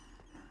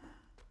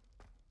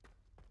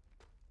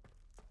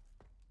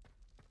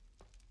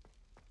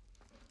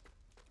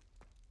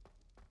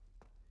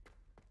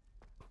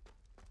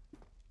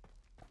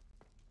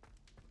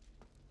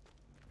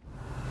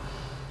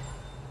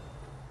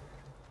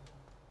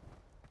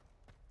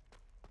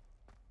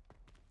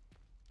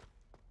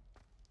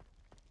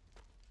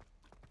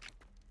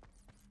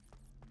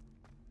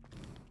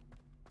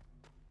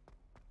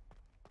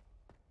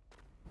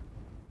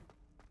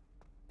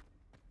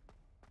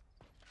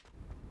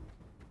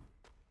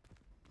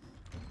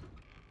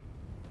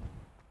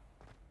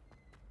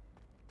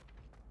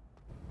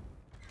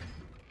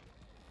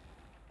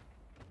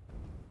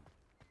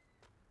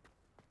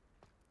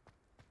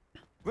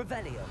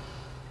 Revelio.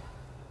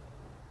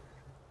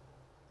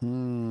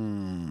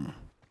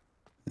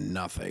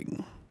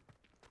 Nothing.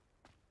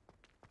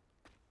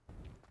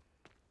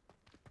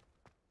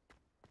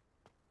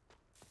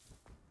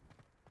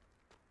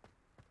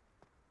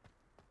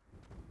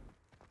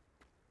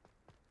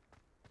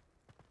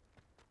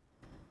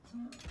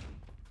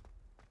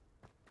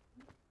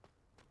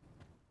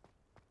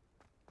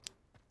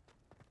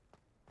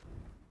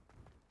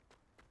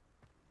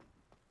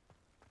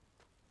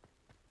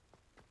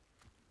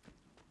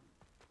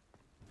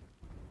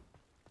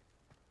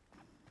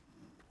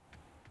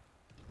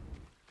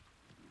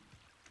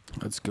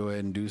 Let's go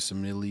ahead and do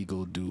some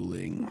illegal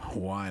dueling.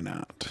 Why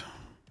not?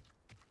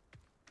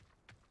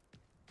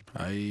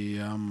 I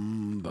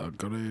am the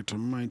great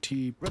and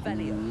mighty Pooh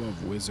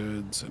of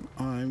wizards, and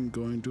I'm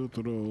going to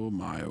throw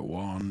my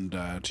wand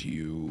at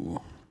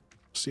you.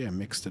 See, I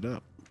mixed it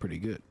up pretty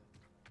good.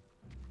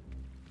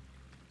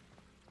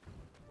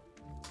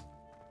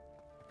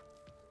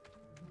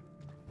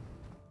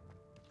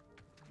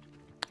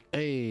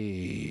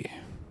 Hey.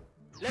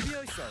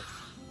 Levioso.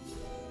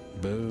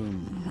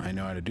 Boom. I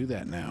know how to do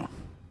that now.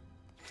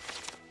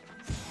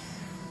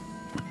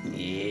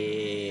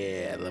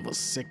 Yeah, level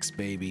 6,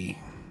 baby.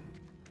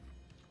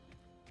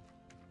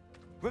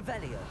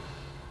 Revelio.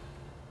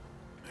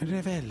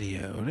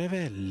 Revelio,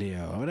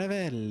 Revelio,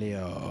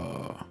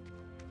 Revelio.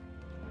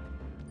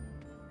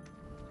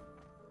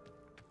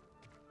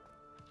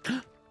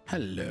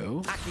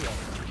 Hello. Accio.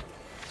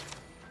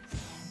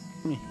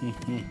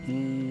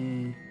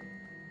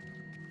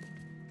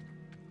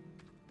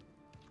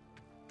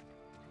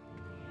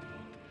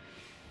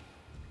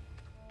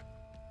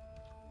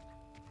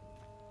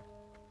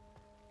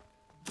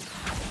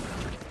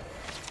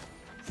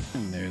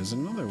 And there's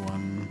another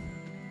one.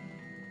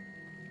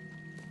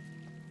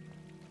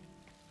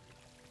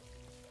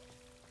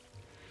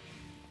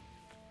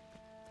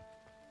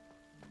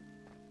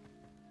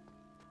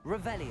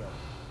 Revelio.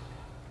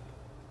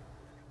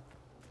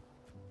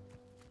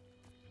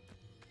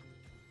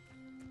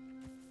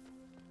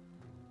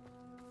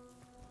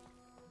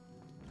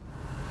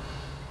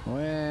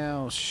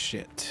 Well,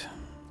 shit.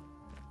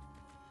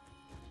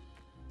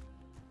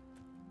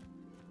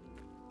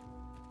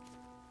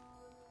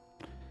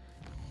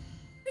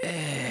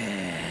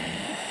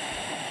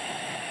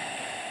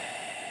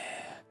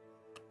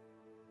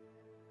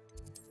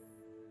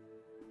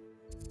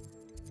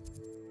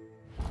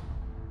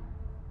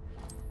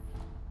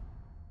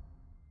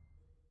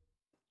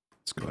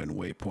 Let's go ahead and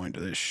waypoint to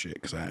this shit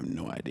because I have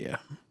no idea.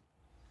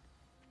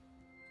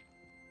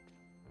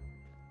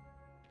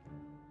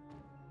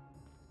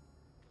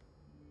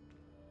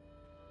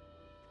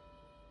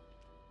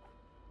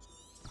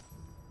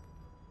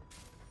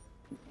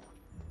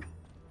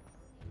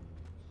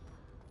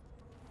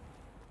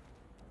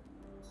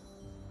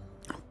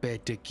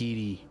 Better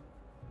kitty.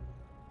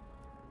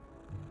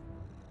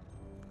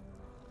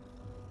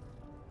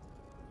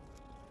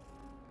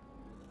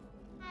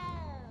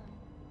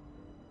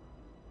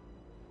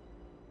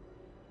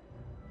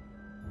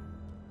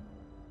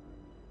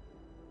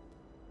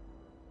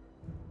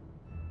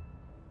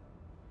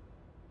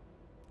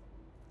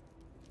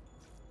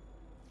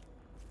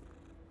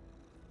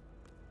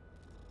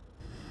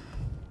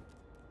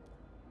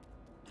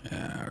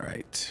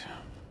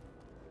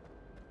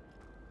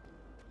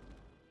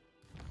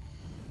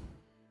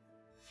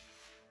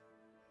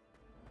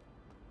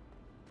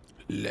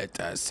 Let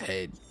us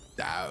head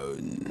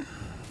down.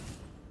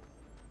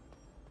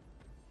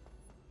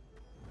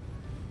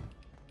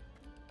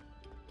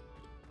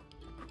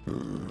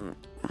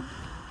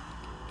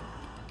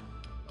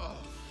 Oh,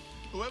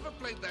 whoever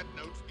played that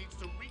note needs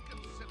to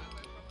reconsider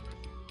their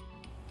profession.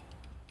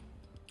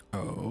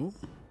 Oh.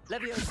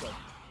 Levioso.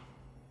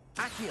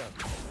 Accio.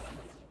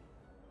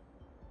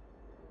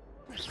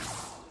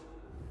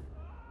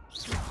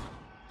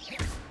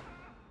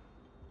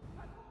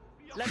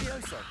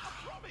 Levioso.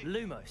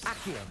 Lumos.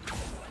 Accio.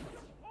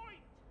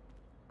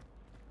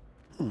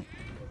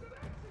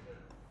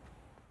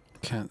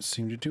 Can't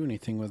seem to do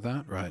anything with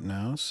that right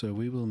now, so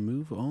we will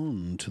move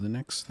on to the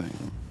next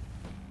thing.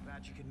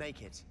 Glad you could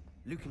make it.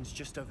 Lucan's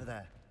just over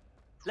there.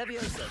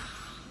 Levioso.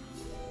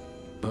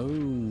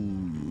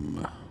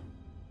 Boom.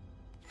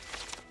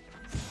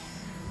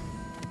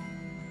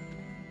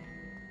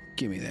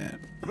 Give me that.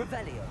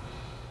 Revelio.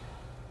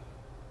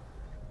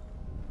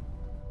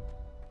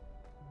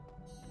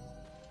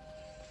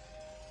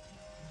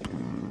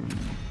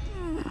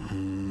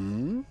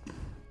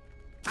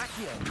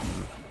 Accio.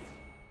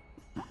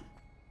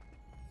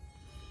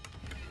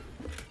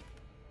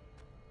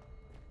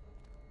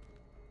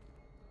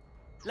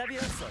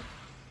 Levioso.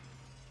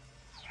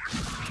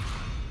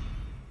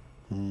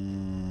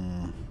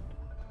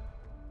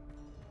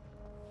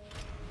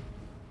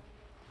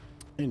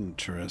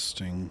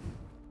 Interesting.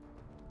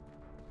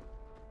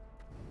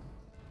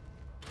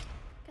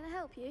 Can I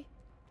help you?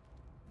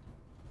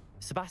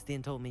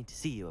 Sebastian told me to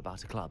see you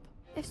about a club.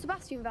 If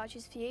Sebastian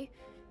vouches for you,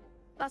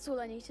 that's all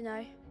I need to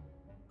know.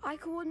 I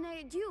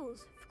coordinate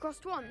duels for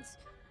crossed ones.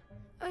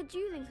 A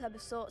dueling club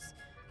of sorts.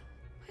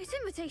 It's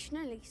invitation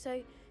only,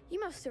 so you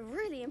must have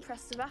really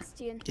impressed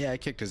Sebastian. Yeah, I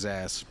kicked his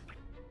ass.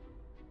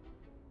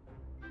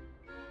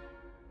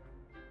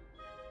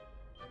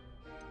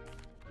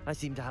 I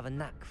seem to have a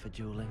knack for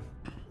dueling.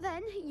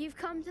 Then you've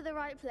come to the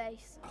right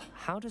place.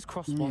 How does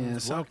cross wands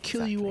Yes, work I'll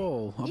kill exactly? you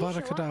all. You About a show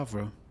up,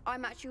 cadaver. I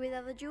match you with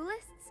other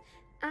duelists,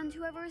 and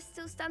whoever is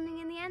still standing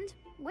in the end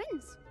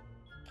wins.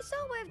 It's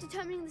our way of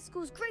determining the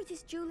school's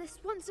greatest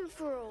duelist once and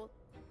for all.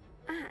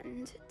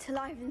 And to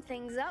liven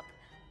things up,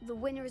 the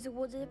winner is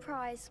awarded a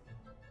prize.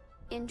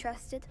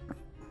 Interested?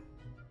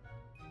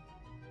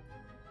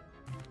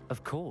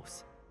 Of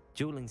course.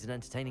 Dueling's an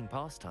entertaining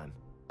pastime.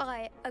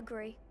 I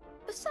agree.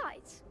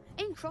 Besides,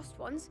 in crossed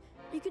ones,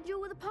 you can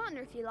duel with a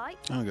partner if you like.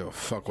 I don't give a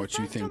fuck what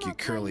you think, you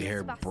curly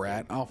haired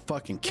brat. I'll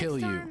fucking kill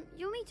Next you. time,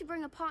 you'll need to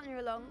bring a partner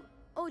along,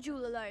 or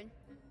duel alone.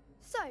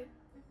 So,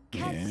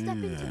 care to step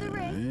into the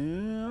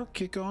ring? Yeah, I'll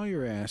kick all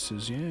your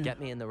asses, yeah. Get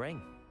me in the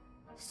ring.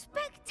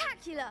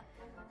 Spectacular!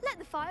 Let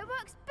the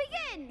fireworks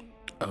begin!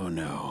 Oh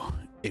no,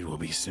 it will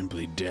be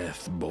simply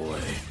death,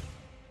 boy.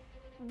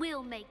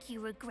 We'll make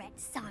you regret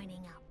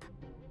signing up.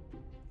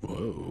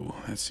 Whoa,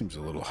 that seems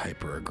a little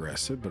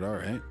hyper-aggressive, but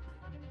alright.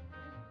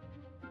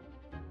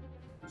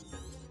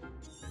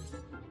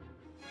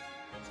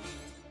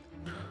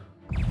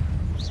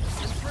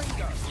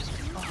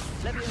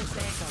 Levioso.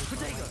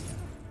 Protego.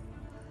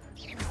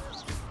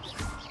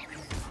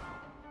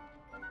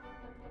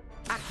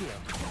 Accio.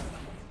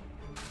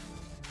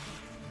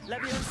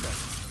 Levioso.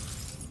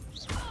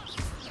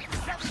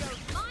 Levio,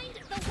 mind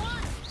the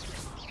one!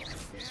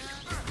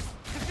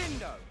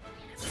 Defendo.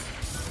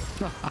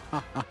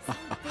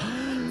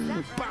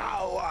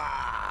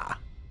 Power!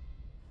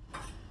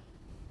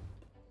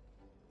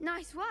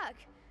 Nice work.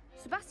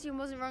 Sebastian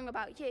wasn't wrong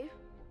about you.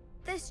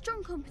 There's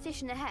strong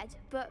competition ahead,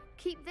 but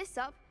keep this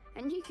up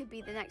and you could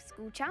be the next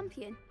school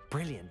champion.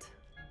 Brilliant.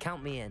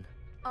 Count me in.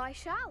 I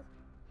shall.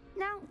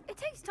 Now, it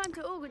takes time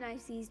to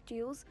organize these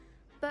duels,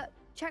 but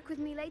check with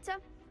me later.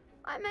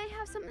 I may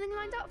have something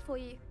lined up for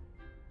you.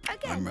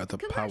 Again, I'm rather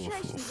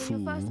congratulations on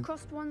your powerful first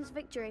crossed ones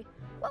victory.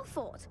 Well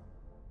fought.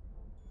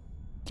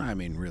 I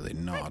mean, really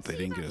not. They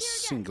didn't get a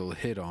single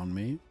hit on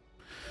me.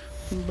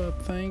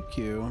 But thank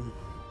you.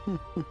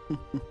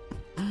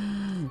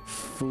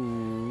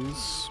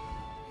 Fools.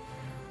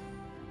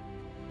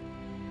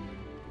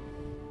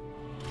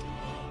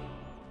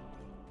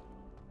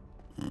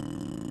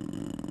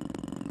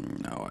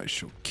 Now I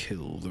shall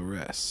kill the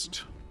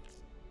rest.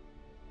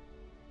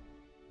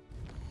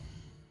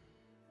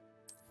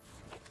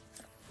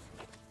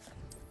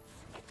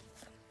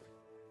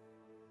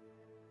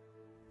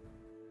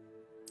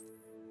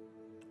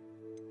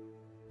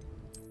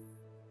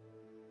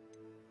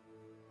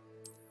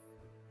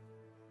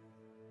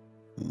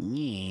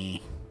 Yeah.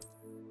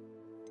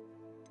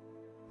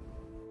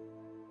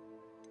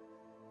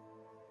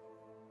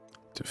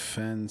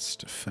 Defense,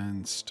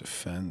 defense,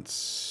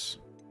 defense.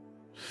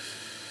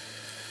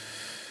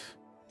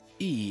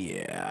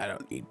 Yeah, I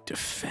don't need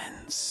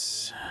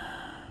defense.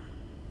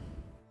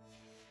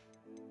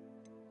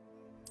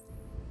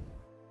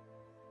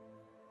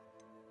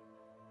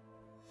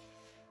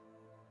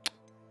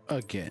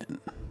 Again,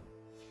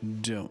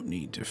 don't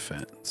need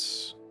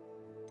defense.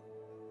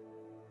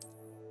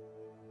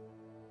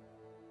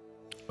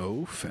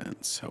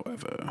 Offense,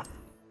 however.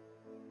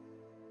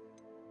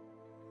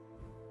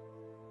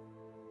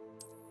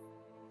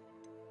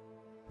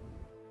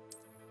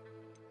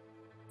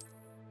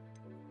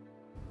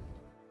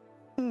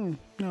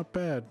 Not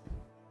bad.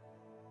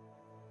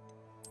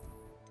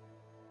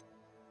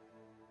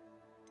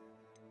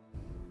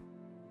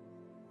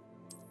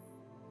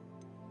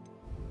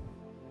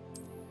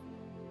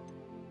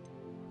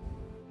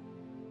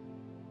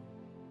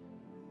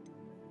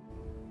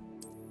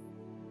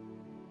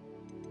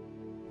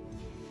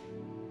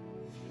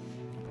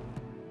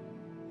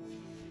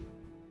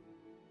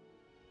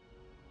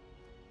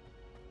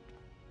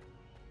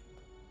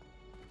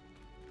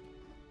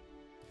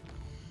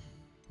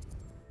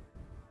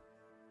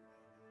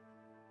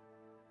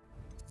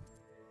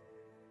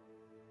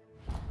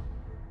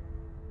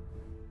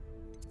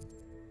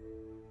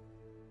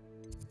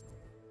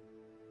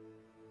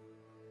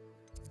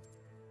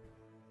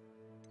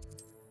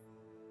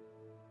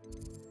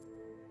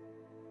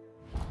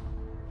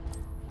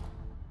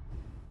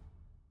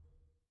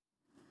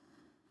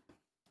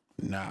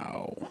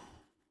 Now.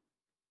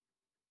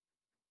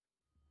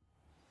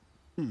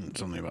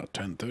 It's only about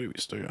 10:30. We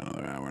still got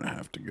another hour and a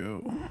half to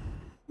go.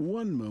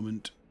 One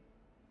moment.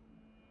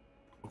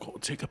 We'll go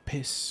take a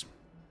piss.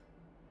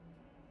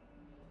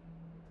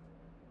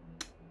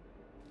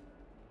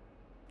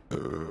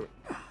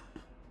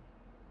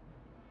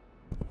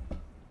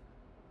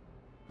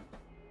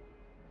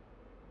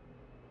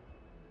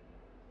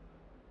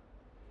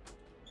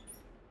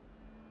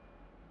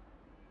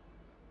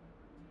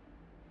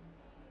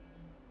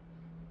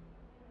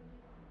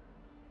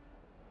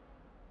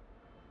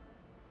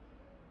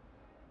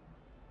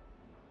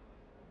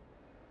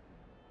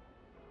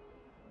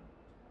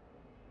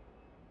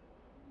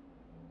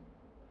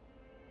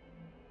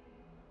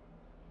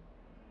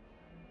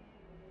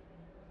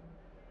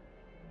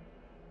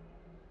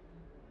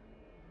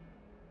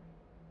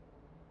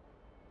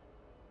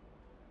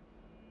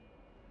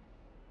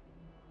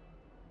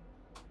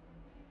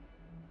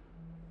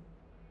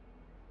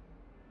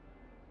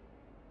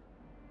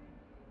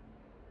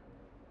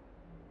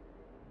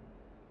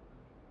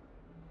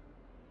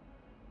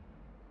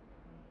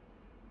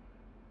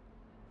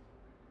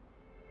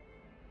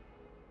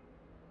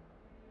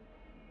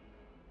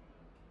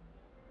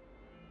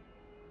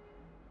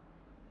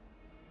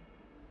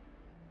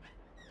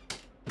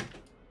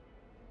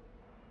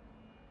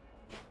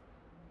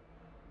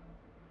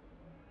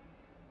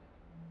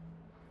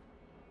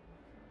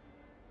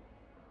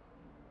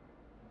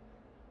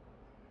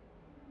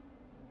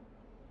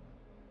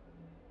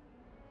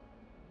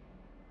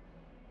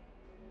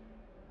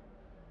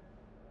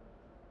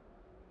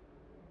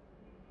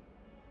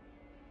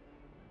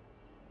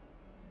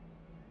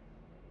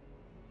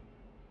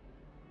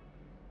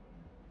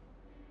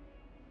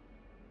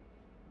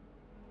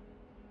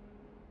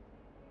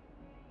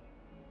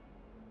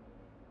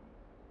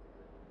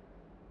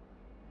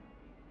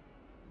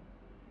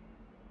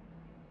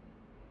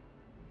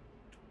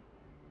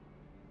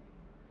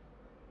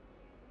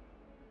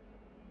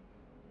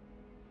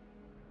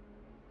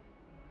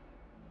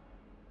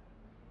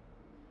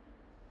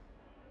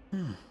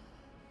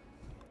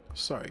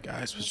 Sorry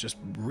guys, was just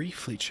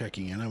briefly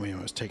checking in. I mean,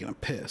 I was taking a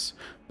piss,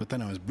 but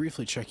then I was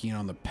briefly checking in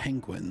on the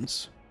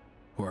penguins,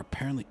 who are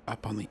apparently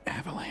up on the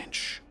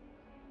avalanche.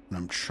 And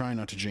I'm trying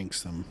not to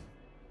jinx them.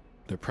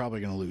 They're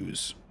probably going to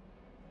lose.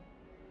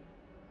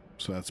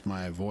 So that's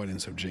my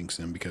avoidance of jinxing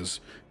them, because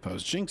if I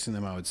was jinxing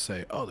them, I would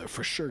say, oh, they're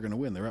for sure going to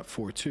win. They're up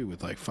 4-2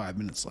 with like 5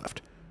 minutes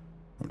left.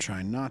 I'm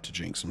trying not to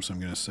jinx them, so I'm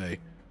going to say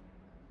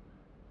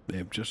they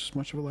have just as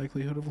much of a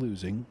likelihood of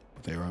losing,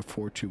 but they are up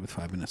 4-2 with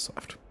 5 minutes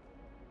left.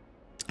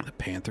 The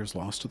Panthers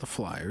lost to the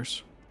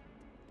Flyers.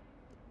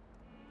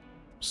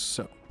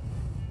 So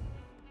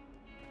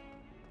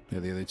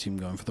they're the other team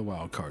going for the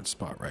wild card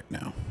spot right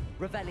now.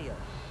 Revelio.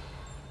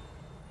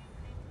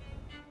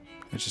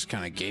 It just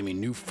kind of gave me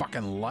new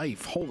fucking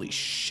life. Holy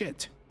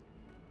shit.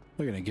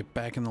 We're going to get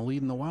back in the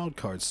lead in the wild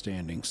card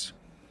standings.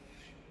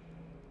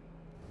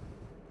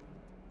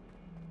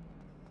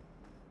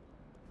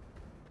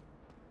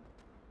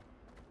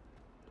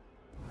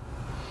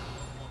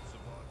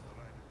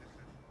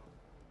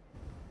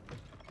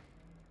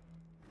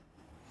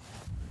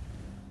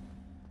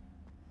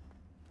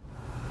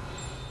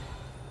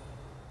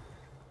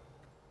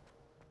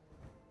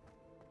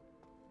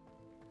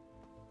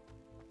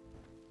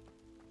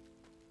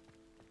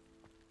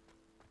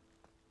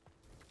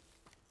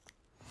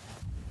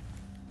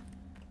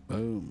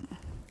 Boom.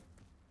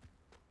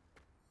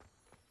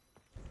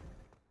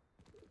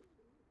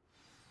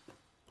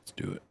 Let's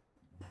do it.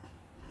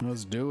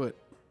 Let's do it.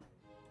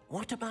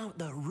 What about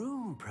the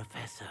room,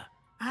 Professor?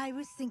 I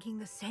was thinking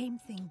the same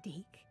thing,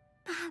 Deke.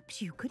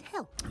 Perhaps you could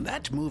help.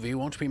 That movie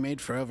won't be made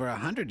for over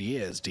 100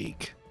 years,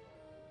 Deke.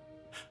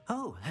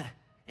 Oh,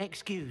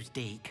 excuse,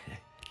 Deke.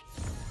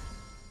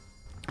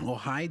 Oh,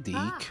 hi, Deke.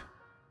 Ah,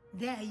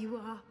 there you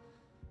are.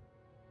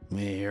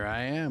 Here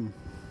I am.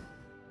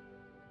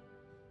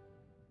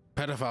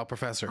 Pedophile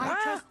Professor. I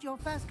trust your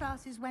first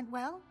classes went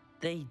well?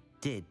 They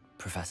did,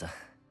 Professor.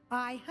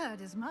 I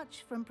heard as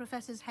much from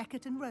Professors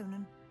Hecat and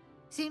Ronan.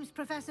 Seems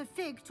Professor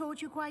Fig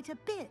taught you quite a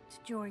bit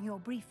during your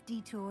brief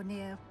detour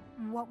near...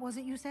 what was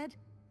it you said?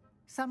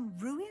 Some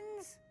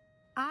ruins?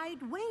 I'd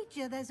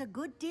wager there's a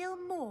good deal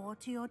more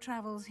to your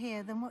travels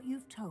here than what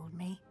you've told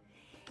me.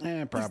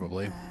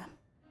 Probably.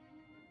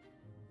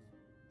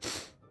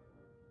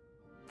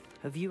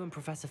 Have you and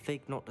Professor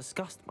Fig not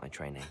discussed my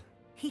training?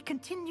 He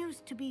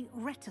continues to be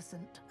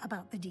reticent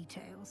about the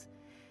details,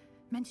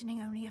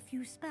 mentioning only a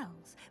few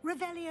spells.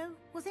 Revelio,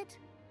 was it?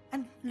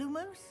 And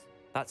Lumos?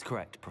 That's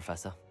correct,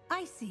 Professor.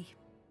 I see.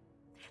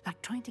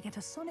 Like trying to get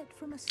a sonnet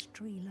from a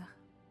streeler.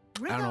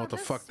 I don't know what the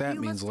fuck that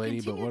means,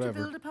 lady, but whatever. To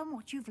build upon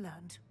what you've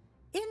learned.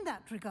 In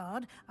that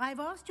regard, I've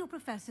asked your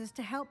professors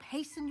to help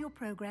hasten your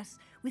progress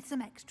with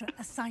some extra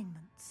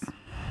assignments.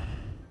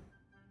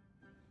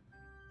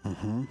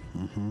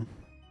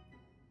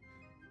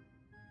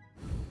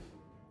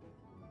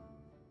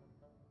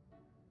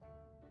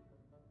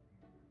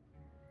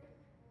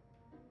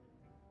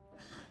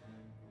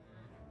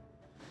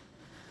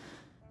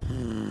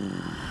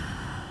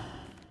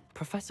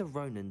 Professor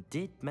Ronan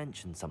did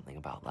mention something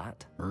about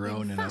that.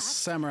 Ronan, a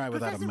samurai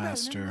without a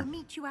master. Ronan will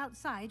meet you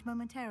outside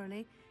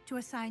momentarily to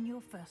assign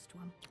your first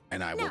one.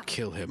 And I will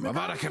kill him.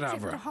 Regarding Avada the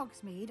trip Kedavra. to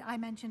Hogsmeade I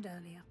mentioned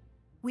earlier.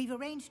 We've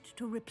arranged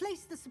to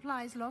replace the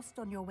supplies lost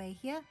on your way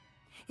here,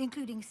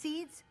 including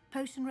seeds,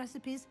 potion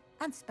recipes,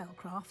 and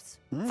spellcrafts.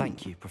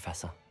 Thank you,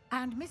 Professor.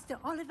 And Mr.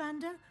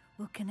 Ollivander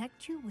will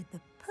connect you with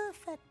the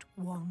perfect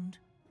wand.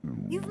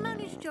 You've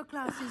managed your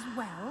classes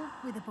well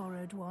with a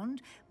borrowed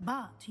wand,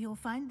 but you'll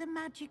find the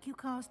magic you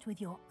cast with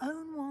your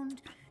own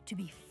wand to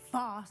be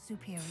far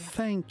superior.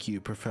 Thank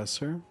you,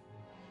 Professor.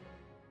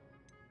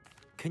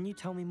 Can you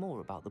tell me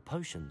more about the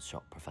potions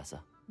shop, Professor?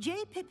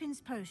 J.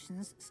 Pippin's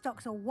Potions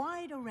stocks a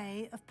wide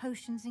array of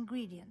potions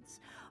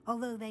ingredients,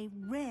 although they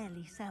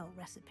rarely sell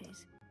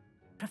recipes.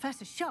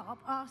 Professor Sharp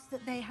asked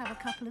that they have a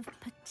couple of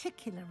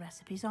particular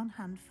recipes on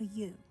hand for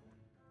you.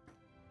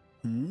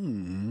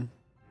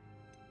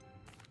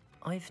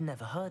 I've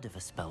never heard of a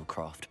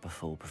spellcraft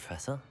before,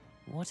 Professor.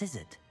 What is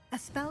it? A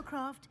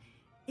spellcraft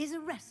is a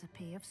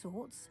recipe of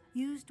sorts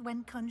used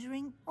when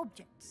conjuring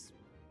objects.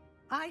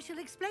 I shall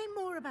explain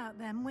more about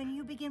them when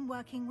you begin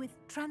working with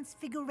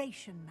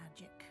transfiguration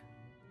magic.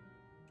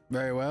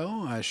 Very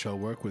well, I shall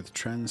work with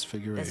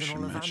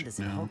transfiguration magic There's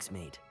an now. in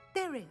Hogsmeade.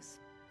 There is.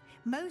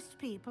 Most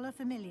people are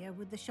familiar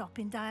with the shop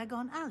in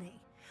Diagon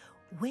Alley.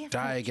 We're Diagon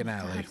fortunate to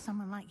Alley. have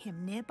someone like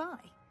him nearby.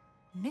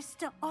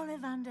 Mr.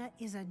 Ollivander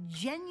is a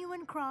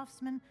genuine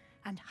craftsman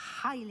and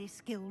highly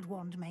skilled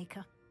wand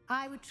maker.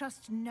 I would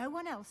trust no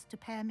one else to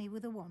pair me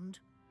with a wand.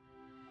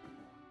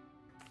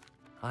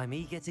 I'm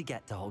eager to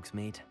get to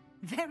Hogsmeade.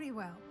 Very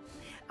well.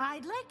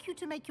 I'd like you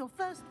to make your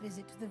first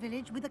visit to the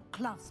village with a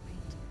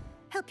classmate.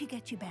 Help you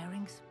get your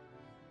bearings.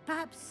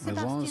 Perhaps As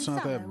long as it's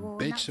not that Sebastian Sallow or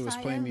bitch that was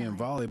Natsai playing me in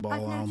Onai. volleyball,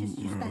 I've noticed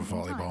you spend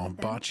some time volleyball, with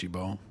them. bocce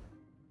ball.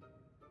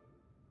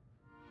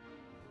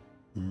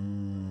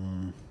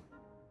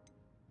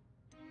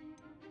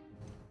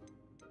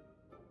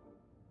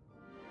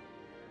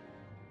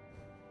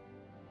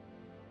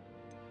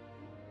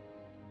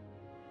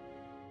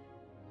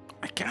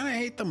 I kind of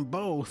hate them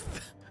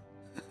both.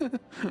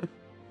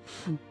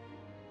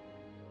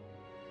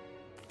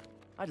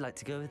 I'd like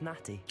to go with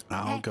Natty.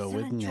 I'll go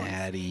with Excellent choice.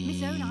 Natty.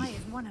 Miss Onai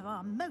is one of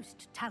our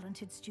most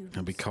talented students.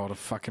 I'll be called a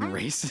fucking And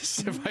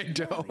racist if I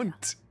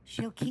don't.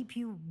 She'll keep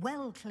you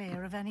well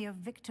clear of any of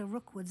Victor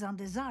Rookwood's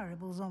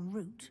undesirables en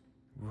route.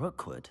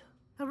 Rookwood?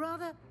 A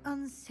rather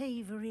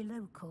unsavory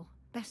local.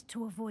 Best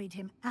to avoid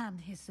him and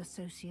his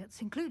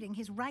associates, including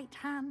his right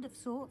hand of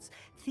sorts,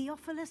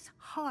 Theophilus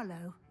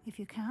Harlow, if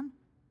you can.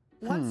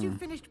 Once you've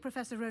finished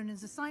Professor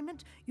Ronan's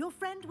assignment, your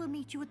friend will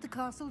meet you at the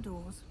castle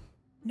doors.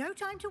 No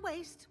time to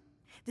waste.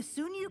 The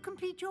sooner you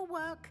complete your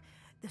work,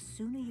 the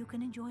sooner you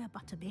can enjoy a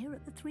butterbeer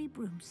at the Three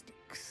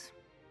Broomsticks.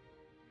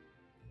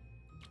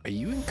 Are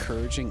you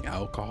encouraging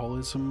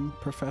alcoholism,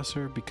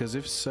 Professor? Because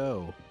if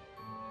so,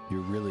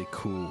 you're really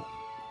cool.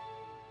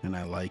 And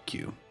I like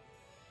you.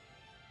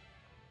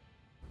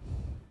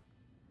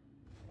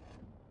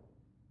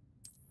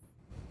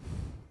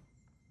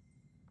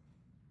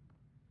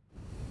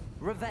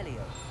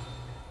 Revelio.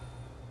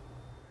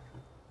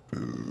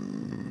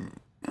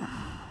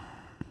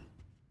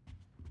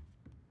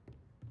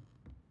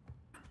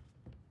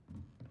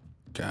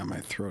 God, my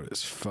throat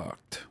is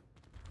fucked.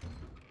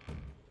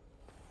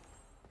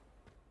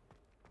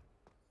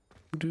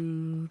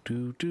 Do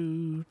do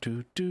do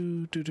do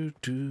do do do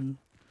do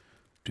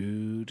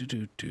do do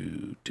do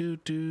do do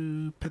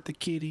do. Pet the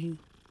kitty.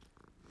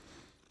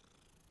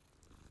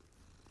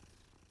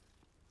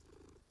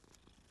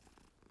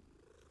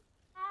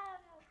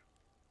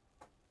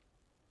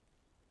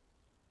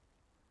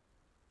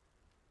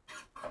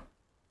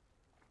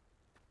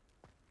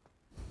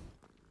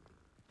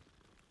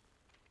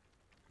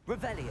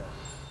 Revelio.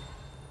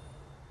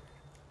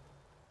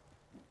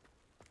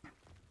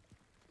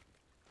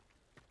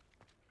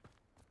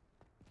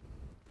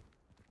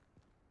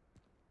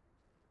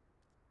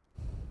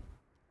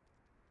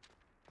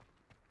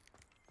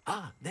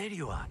 Ah, there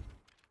you are.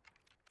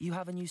 You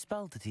have a new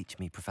spell to teach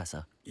me,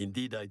 Professor.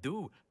 Indeed I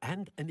do,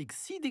 and an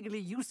exceedingly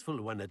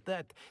useful one at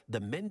that. The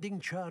mending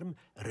charm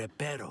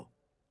Reparo.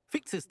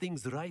 Fixes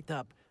things right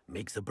up,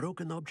 makes a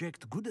broken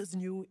object good as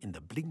new in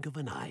the blink of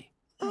an eye.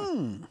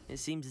 It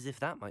seems as if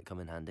that might come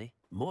in handy.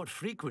 More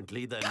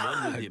frequently than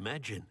one would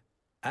imagine.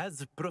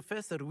 As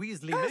Professor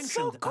Weasley That's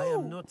so mentioned, I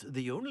am not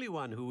the only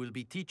one who will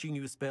be teaching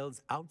you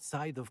spells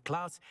outside of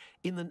class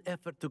in an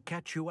effort to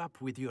catch you up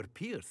with your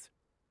peers.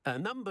 A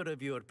number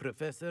of your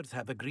professors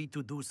have agreed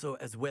to do so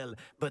as well,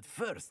 but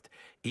first,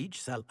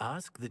 each shall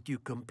ask that you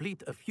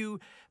complete a few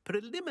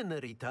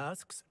preliminary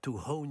tasks to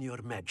hone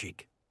your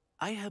magic.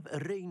 I have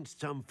arranged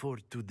some for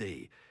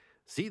today.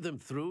 See them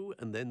through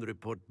and then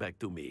report back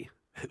to me.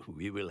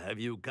 We will have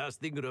you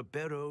casting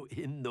Reparo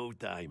in no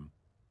time.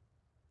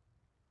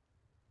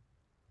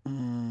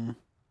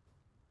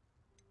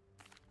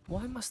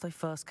 Why must I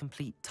first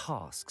complete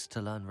tasks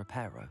to learn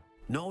Reparo?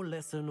 No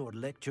lesson or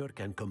lecture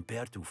can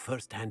compare to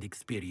first-hand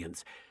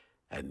experience,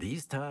 and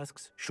these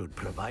tasks should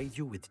provide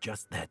you with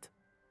just that.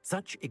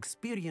 Such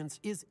experience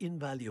is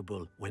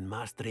invaluable when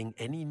mastering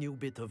any new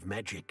bit of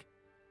magic.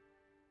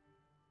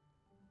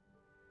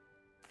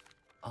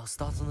 I'll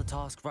start on the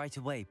task right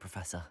away,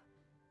 Professor.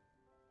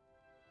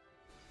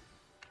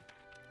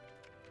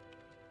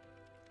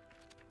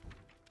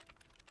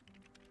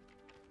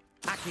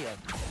 Accio.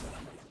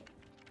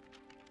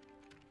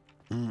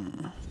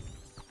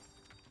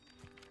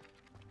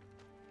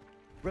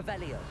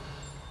 Revelio.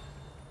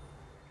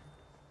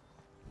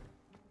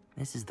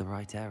 This is the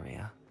right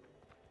area.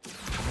 I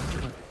wonder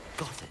if I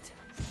got it.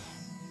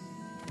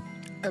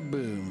 A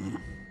boom.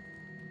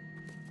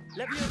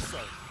 Levioso.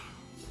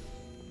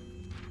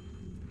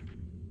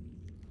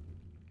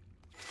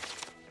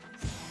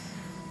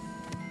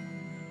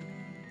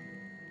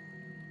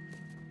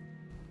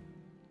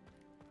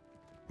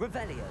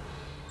 Revelio.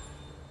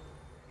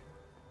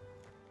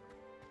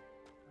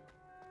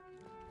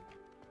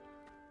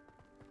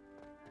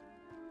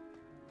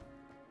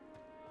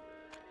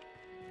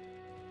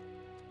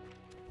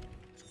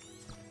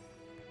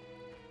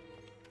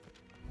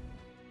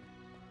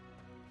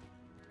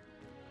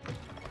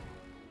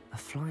 A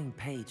flying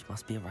page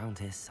must be around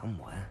here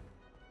somewhere.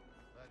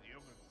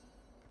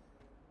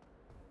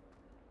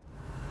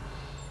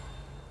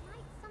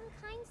 Might some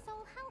kind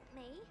soul help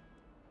me?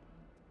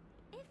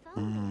 If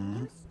only a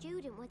new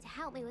student were to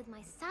help me with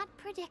my sad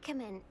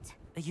predicament.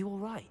 Are you all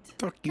right?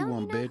 Fuck you, Don't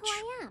one you know bitch. who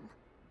I am?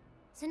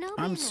 Zenobia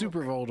I'm Nook,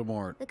 Super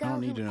Voldemort. the I girl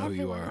don't need to whom know who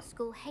you everyone are. at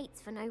school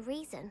hates for no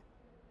reason.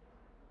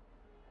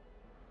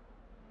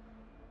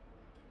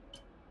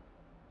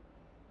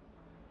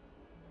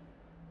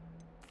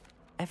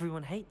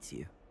 Everyone hates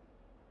you.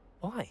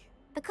 Why?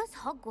 Because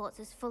Hogwarts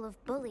is full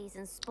of bullies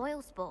and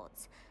spoil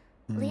sports.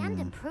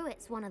 Leander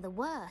Pruitt's one of the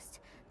worst,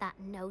 that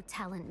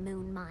no-talent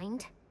moon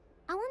mind.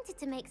 I wanted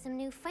to make some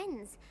new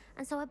friends,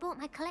 and so I brought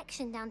my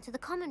collection down to the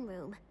common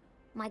room.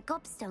 My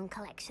gobstone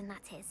collection,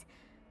 that is.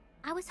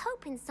 I was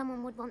hoping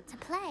someone would want to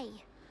play.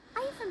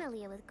 Are you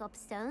familiar with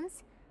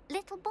gobstones?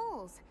 Little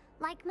balls,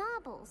 like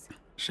marbles.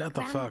 Shut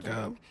the Round fuck game.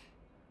 up.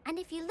 And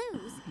if you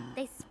lose,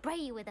 they spray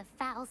you with a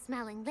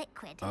foul-smelling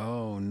liquid.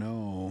 Oh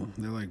no,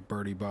 they're like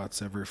Birdie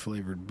Bot's ever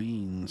flavored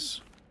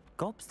beans.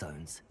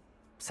 Gobstones?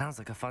 Sounds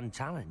like a fun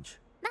challenge.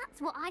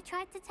 That's what I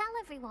tried to tell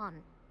everyone.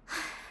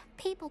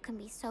 People can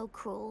be so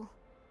cruel.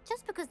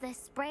 Just because they're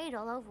sprayed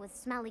all over with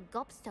smelly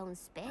gobstone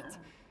spit,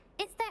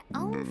 it's their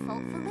own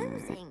fault for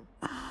losing.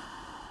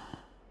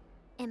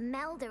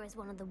 Imelda is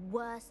one of the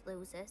worst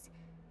losers.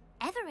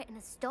 Everett and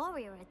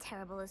Astoria are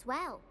terrible as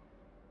well.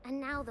 And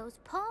now those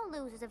poor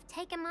losers have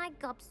taken my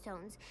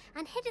gobstones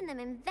and hidden them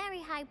in very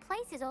high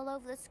places all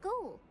over the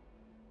school.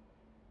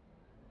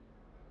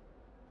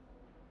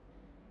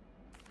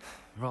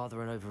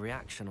 Rather an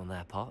overreaction on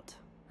their part.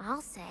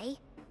 I'll say.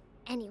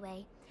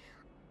 Anyway,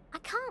 I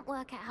can't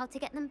work out how to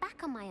get them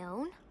back on my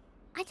own.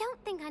 I don't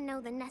think I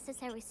know the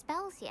necessary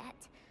spells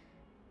yet.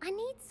 I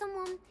need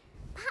someone,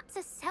 perhaps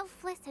a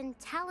selfless and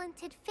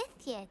talented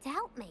 5th year to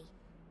help me.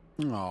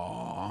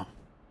 Aww.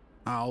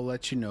 I'll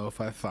let you know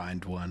if I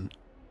find one.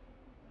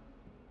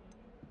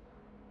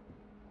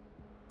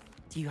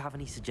 Do you have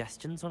any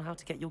suggestions on how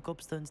to get your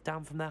gobstones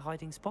down from their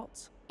hiding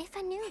spots? If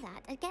I knew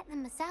that, I'd get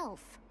them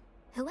myself.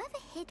 Whoever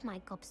hid my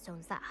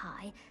gobstones that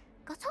high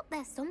got up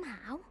there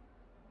somehow.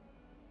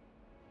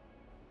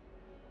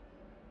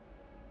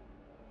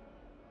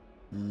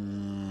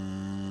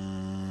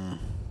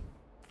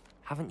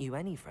 Haven't you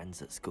any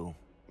friends at school?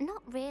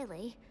 Not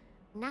really.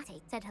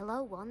 Natty said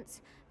hello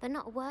once, but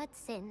not a word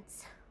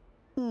since.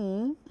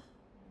 Why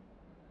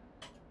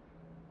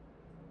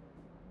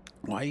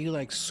are you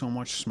like so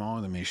much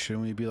smaller than me?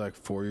 Shouldn't we be like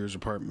 4 years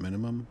apart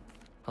minimum?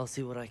 I'll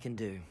see what I can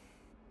do.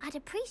 I'd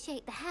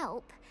appreciate the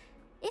help.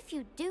 If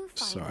you do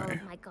find all Sorry.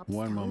 of my gobstones,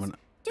 One moment.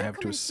 do I have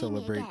come to and see me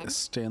celebrate again. a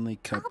Stanley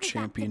Cup I'll be back to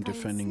champion playing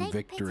defending Snake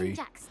Pit victory. and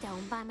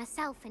Jackstone by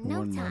myself in no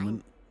One time.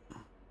 moment.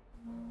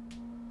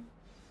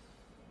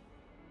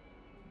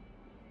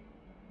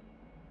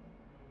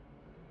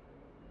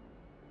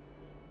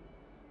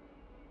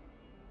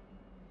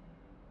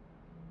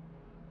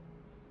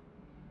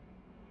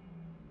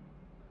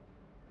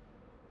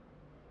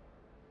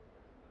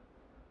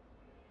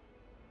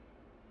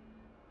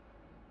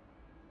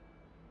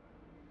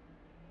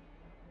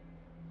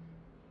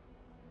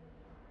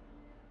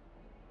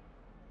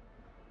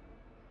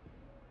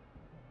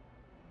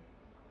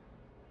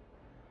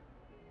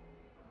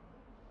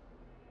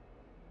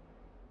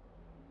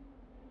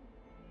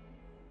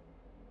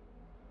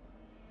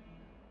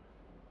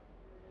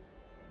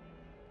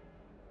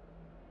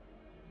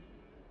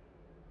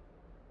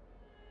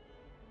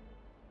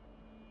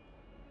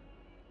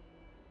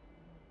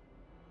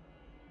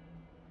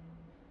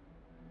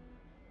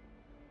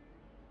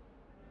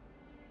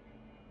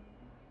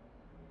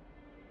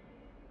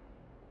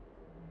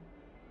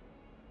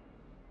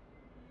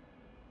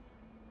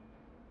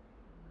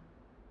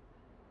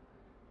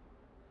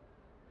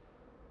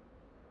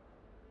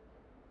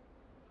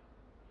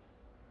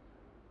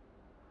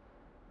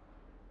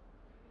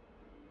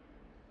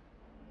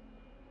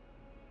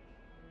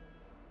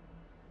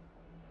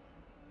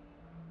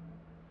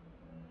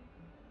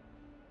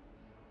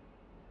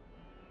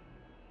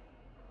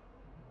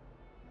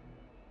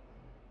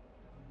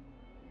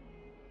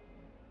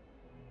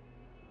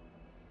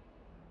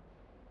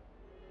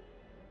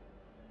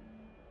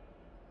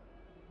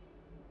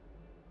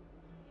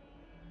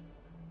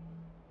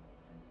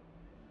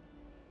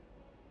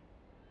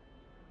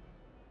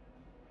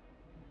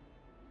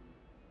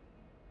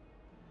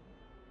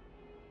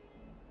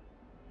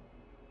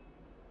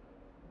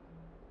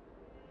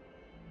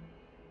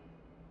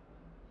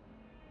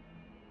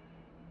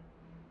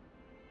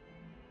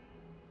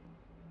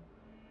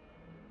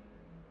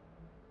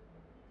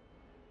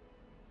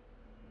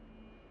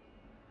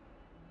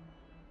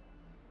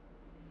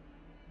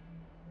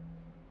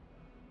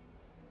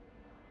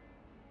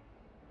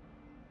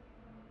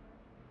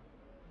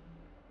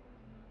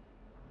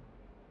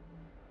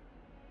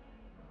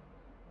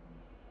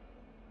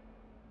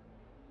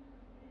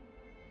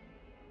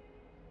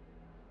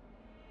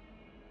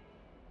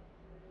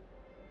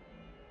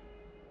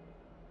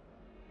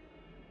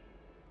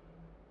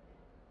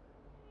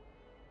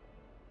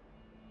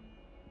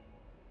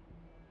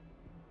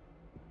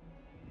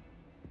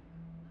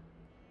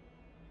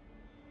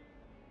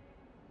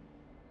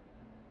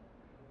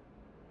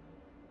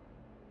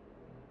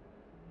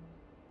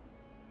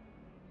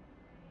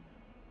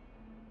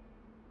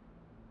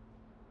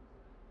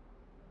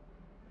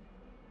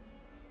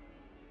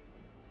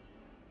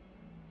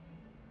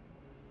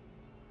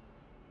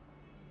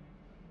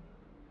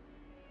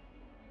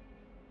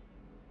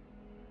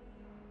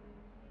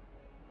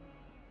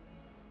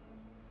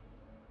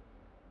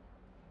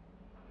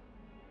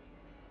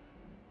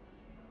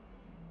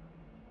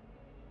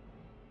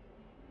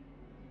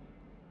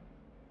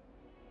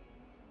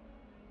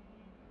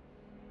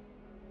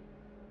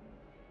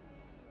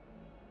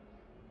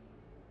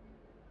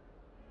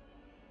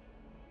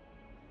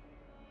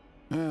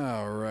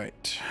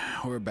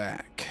 we're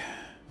back.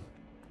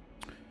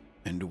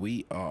 And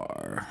we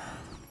are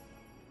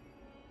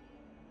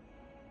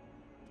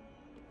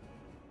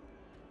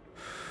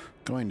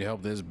going to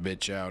help this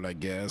bitch out, I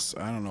guess.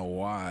 I don't know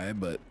why,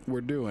 but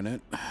we're doing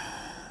it.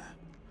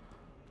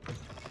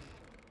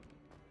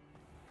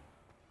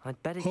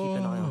 I'd better keep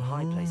an eye on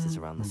high places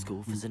around the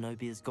school for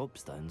Zenobia's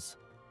gobstones.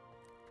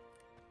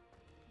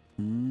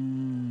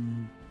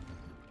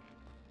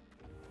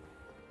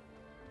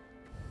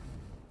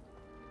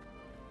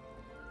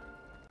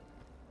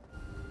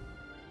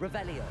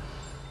 Revelio.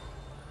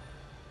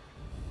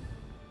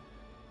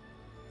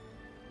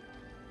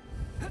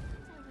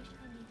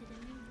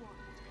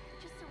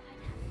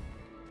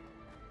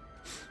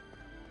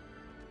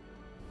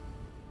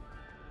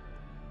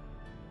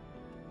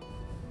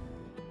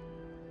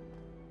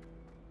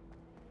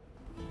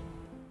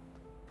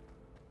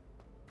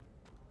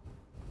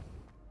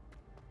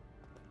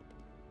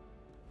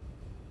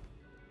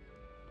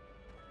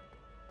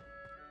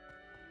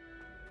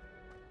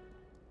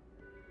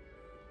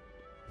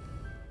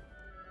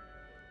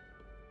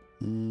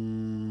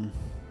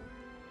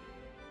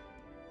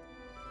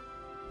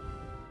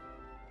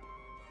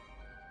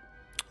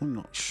 I'm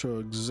not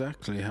sure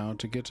exactly how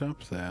to get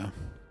up there.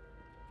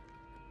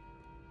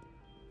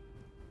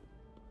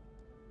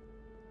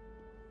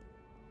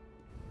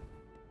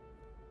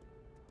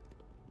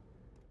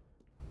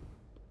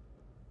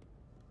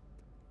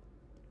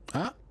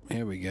 Ah,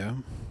 here we go.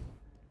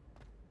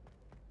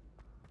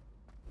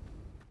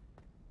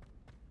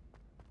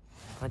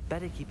 I'd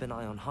better keep an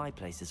eye on high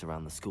places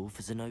around the school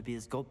for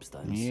Zenobia's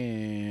gobstones.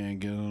 Yeah,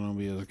 get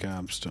Zenobia's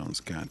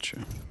gobstones.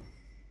 Gotcha.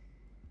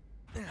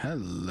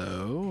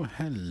 Hello,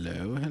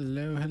 hello,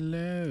 hello,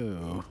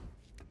 hello.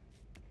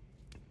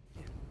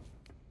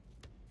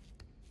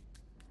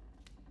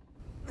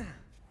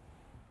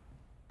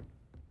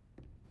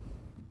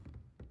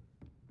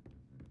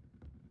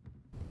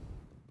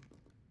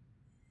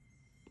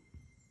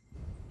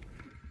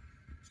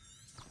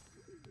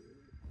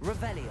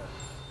 Revelio.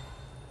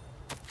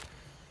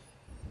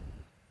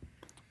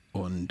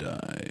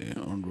 Undie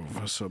on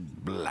Professor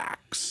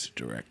Black's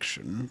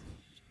direction.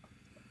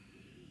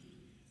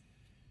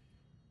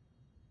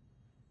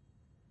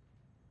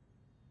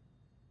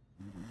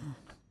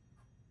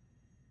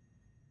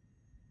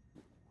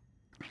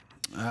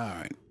 All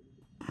right.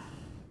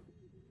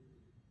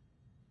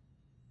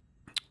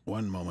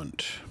 One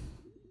moment.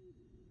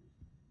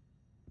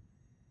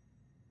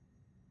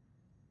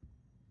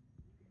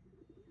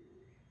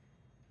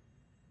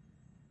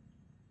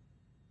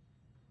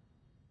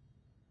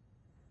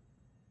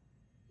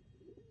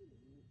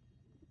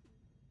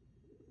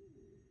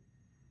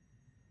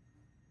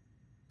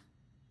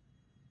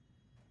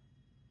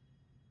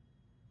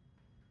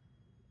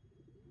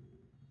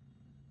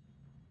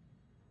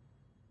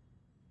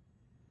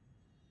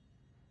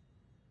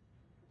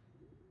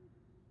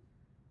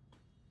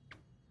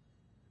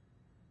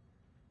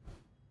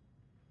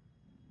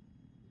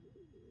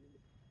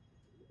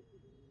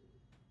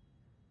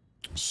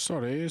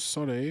 Sorry.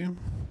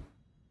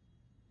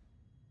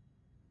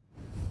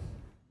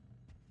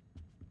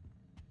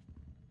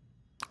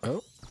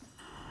 Oh.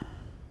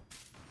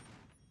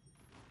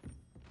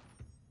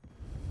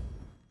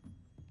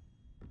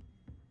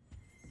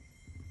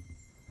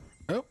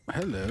 Oh,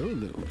 hello,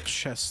 little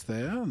chest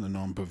there, the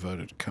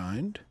non-perverted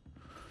kind.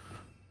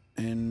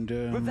 And,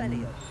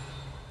 Revelio.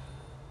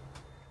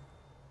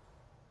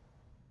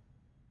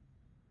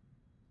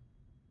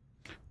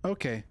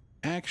 Okay,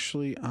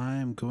 actually,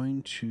 I'm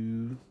going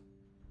to...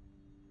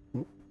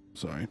 Oh,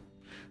 sorry.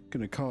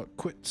 Gonna call it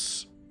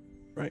quits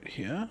right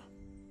here.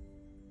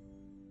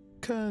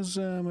 Because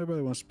my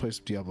brother wants to play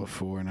some Diablo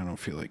 4, and I don't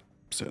feel like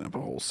setting up a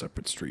whole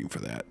separate stream for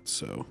that.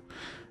 So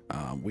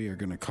we are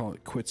going to call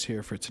it quits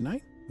here for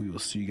tonight. We will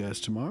see you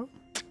guys tomorrow.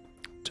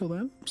 Till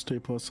then, stay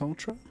plus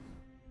ultra.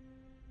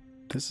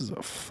 This is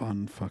a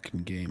fun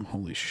fucking game.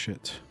 Holy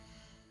shit.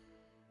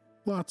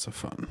 Lots of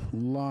fun.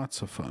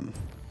 Lots of fun.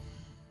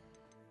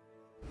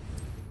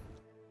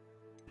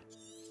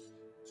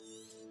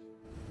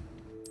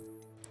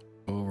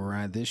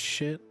 Override this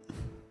shit.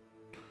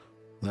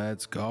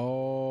 Let's go.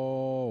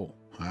 All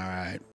right.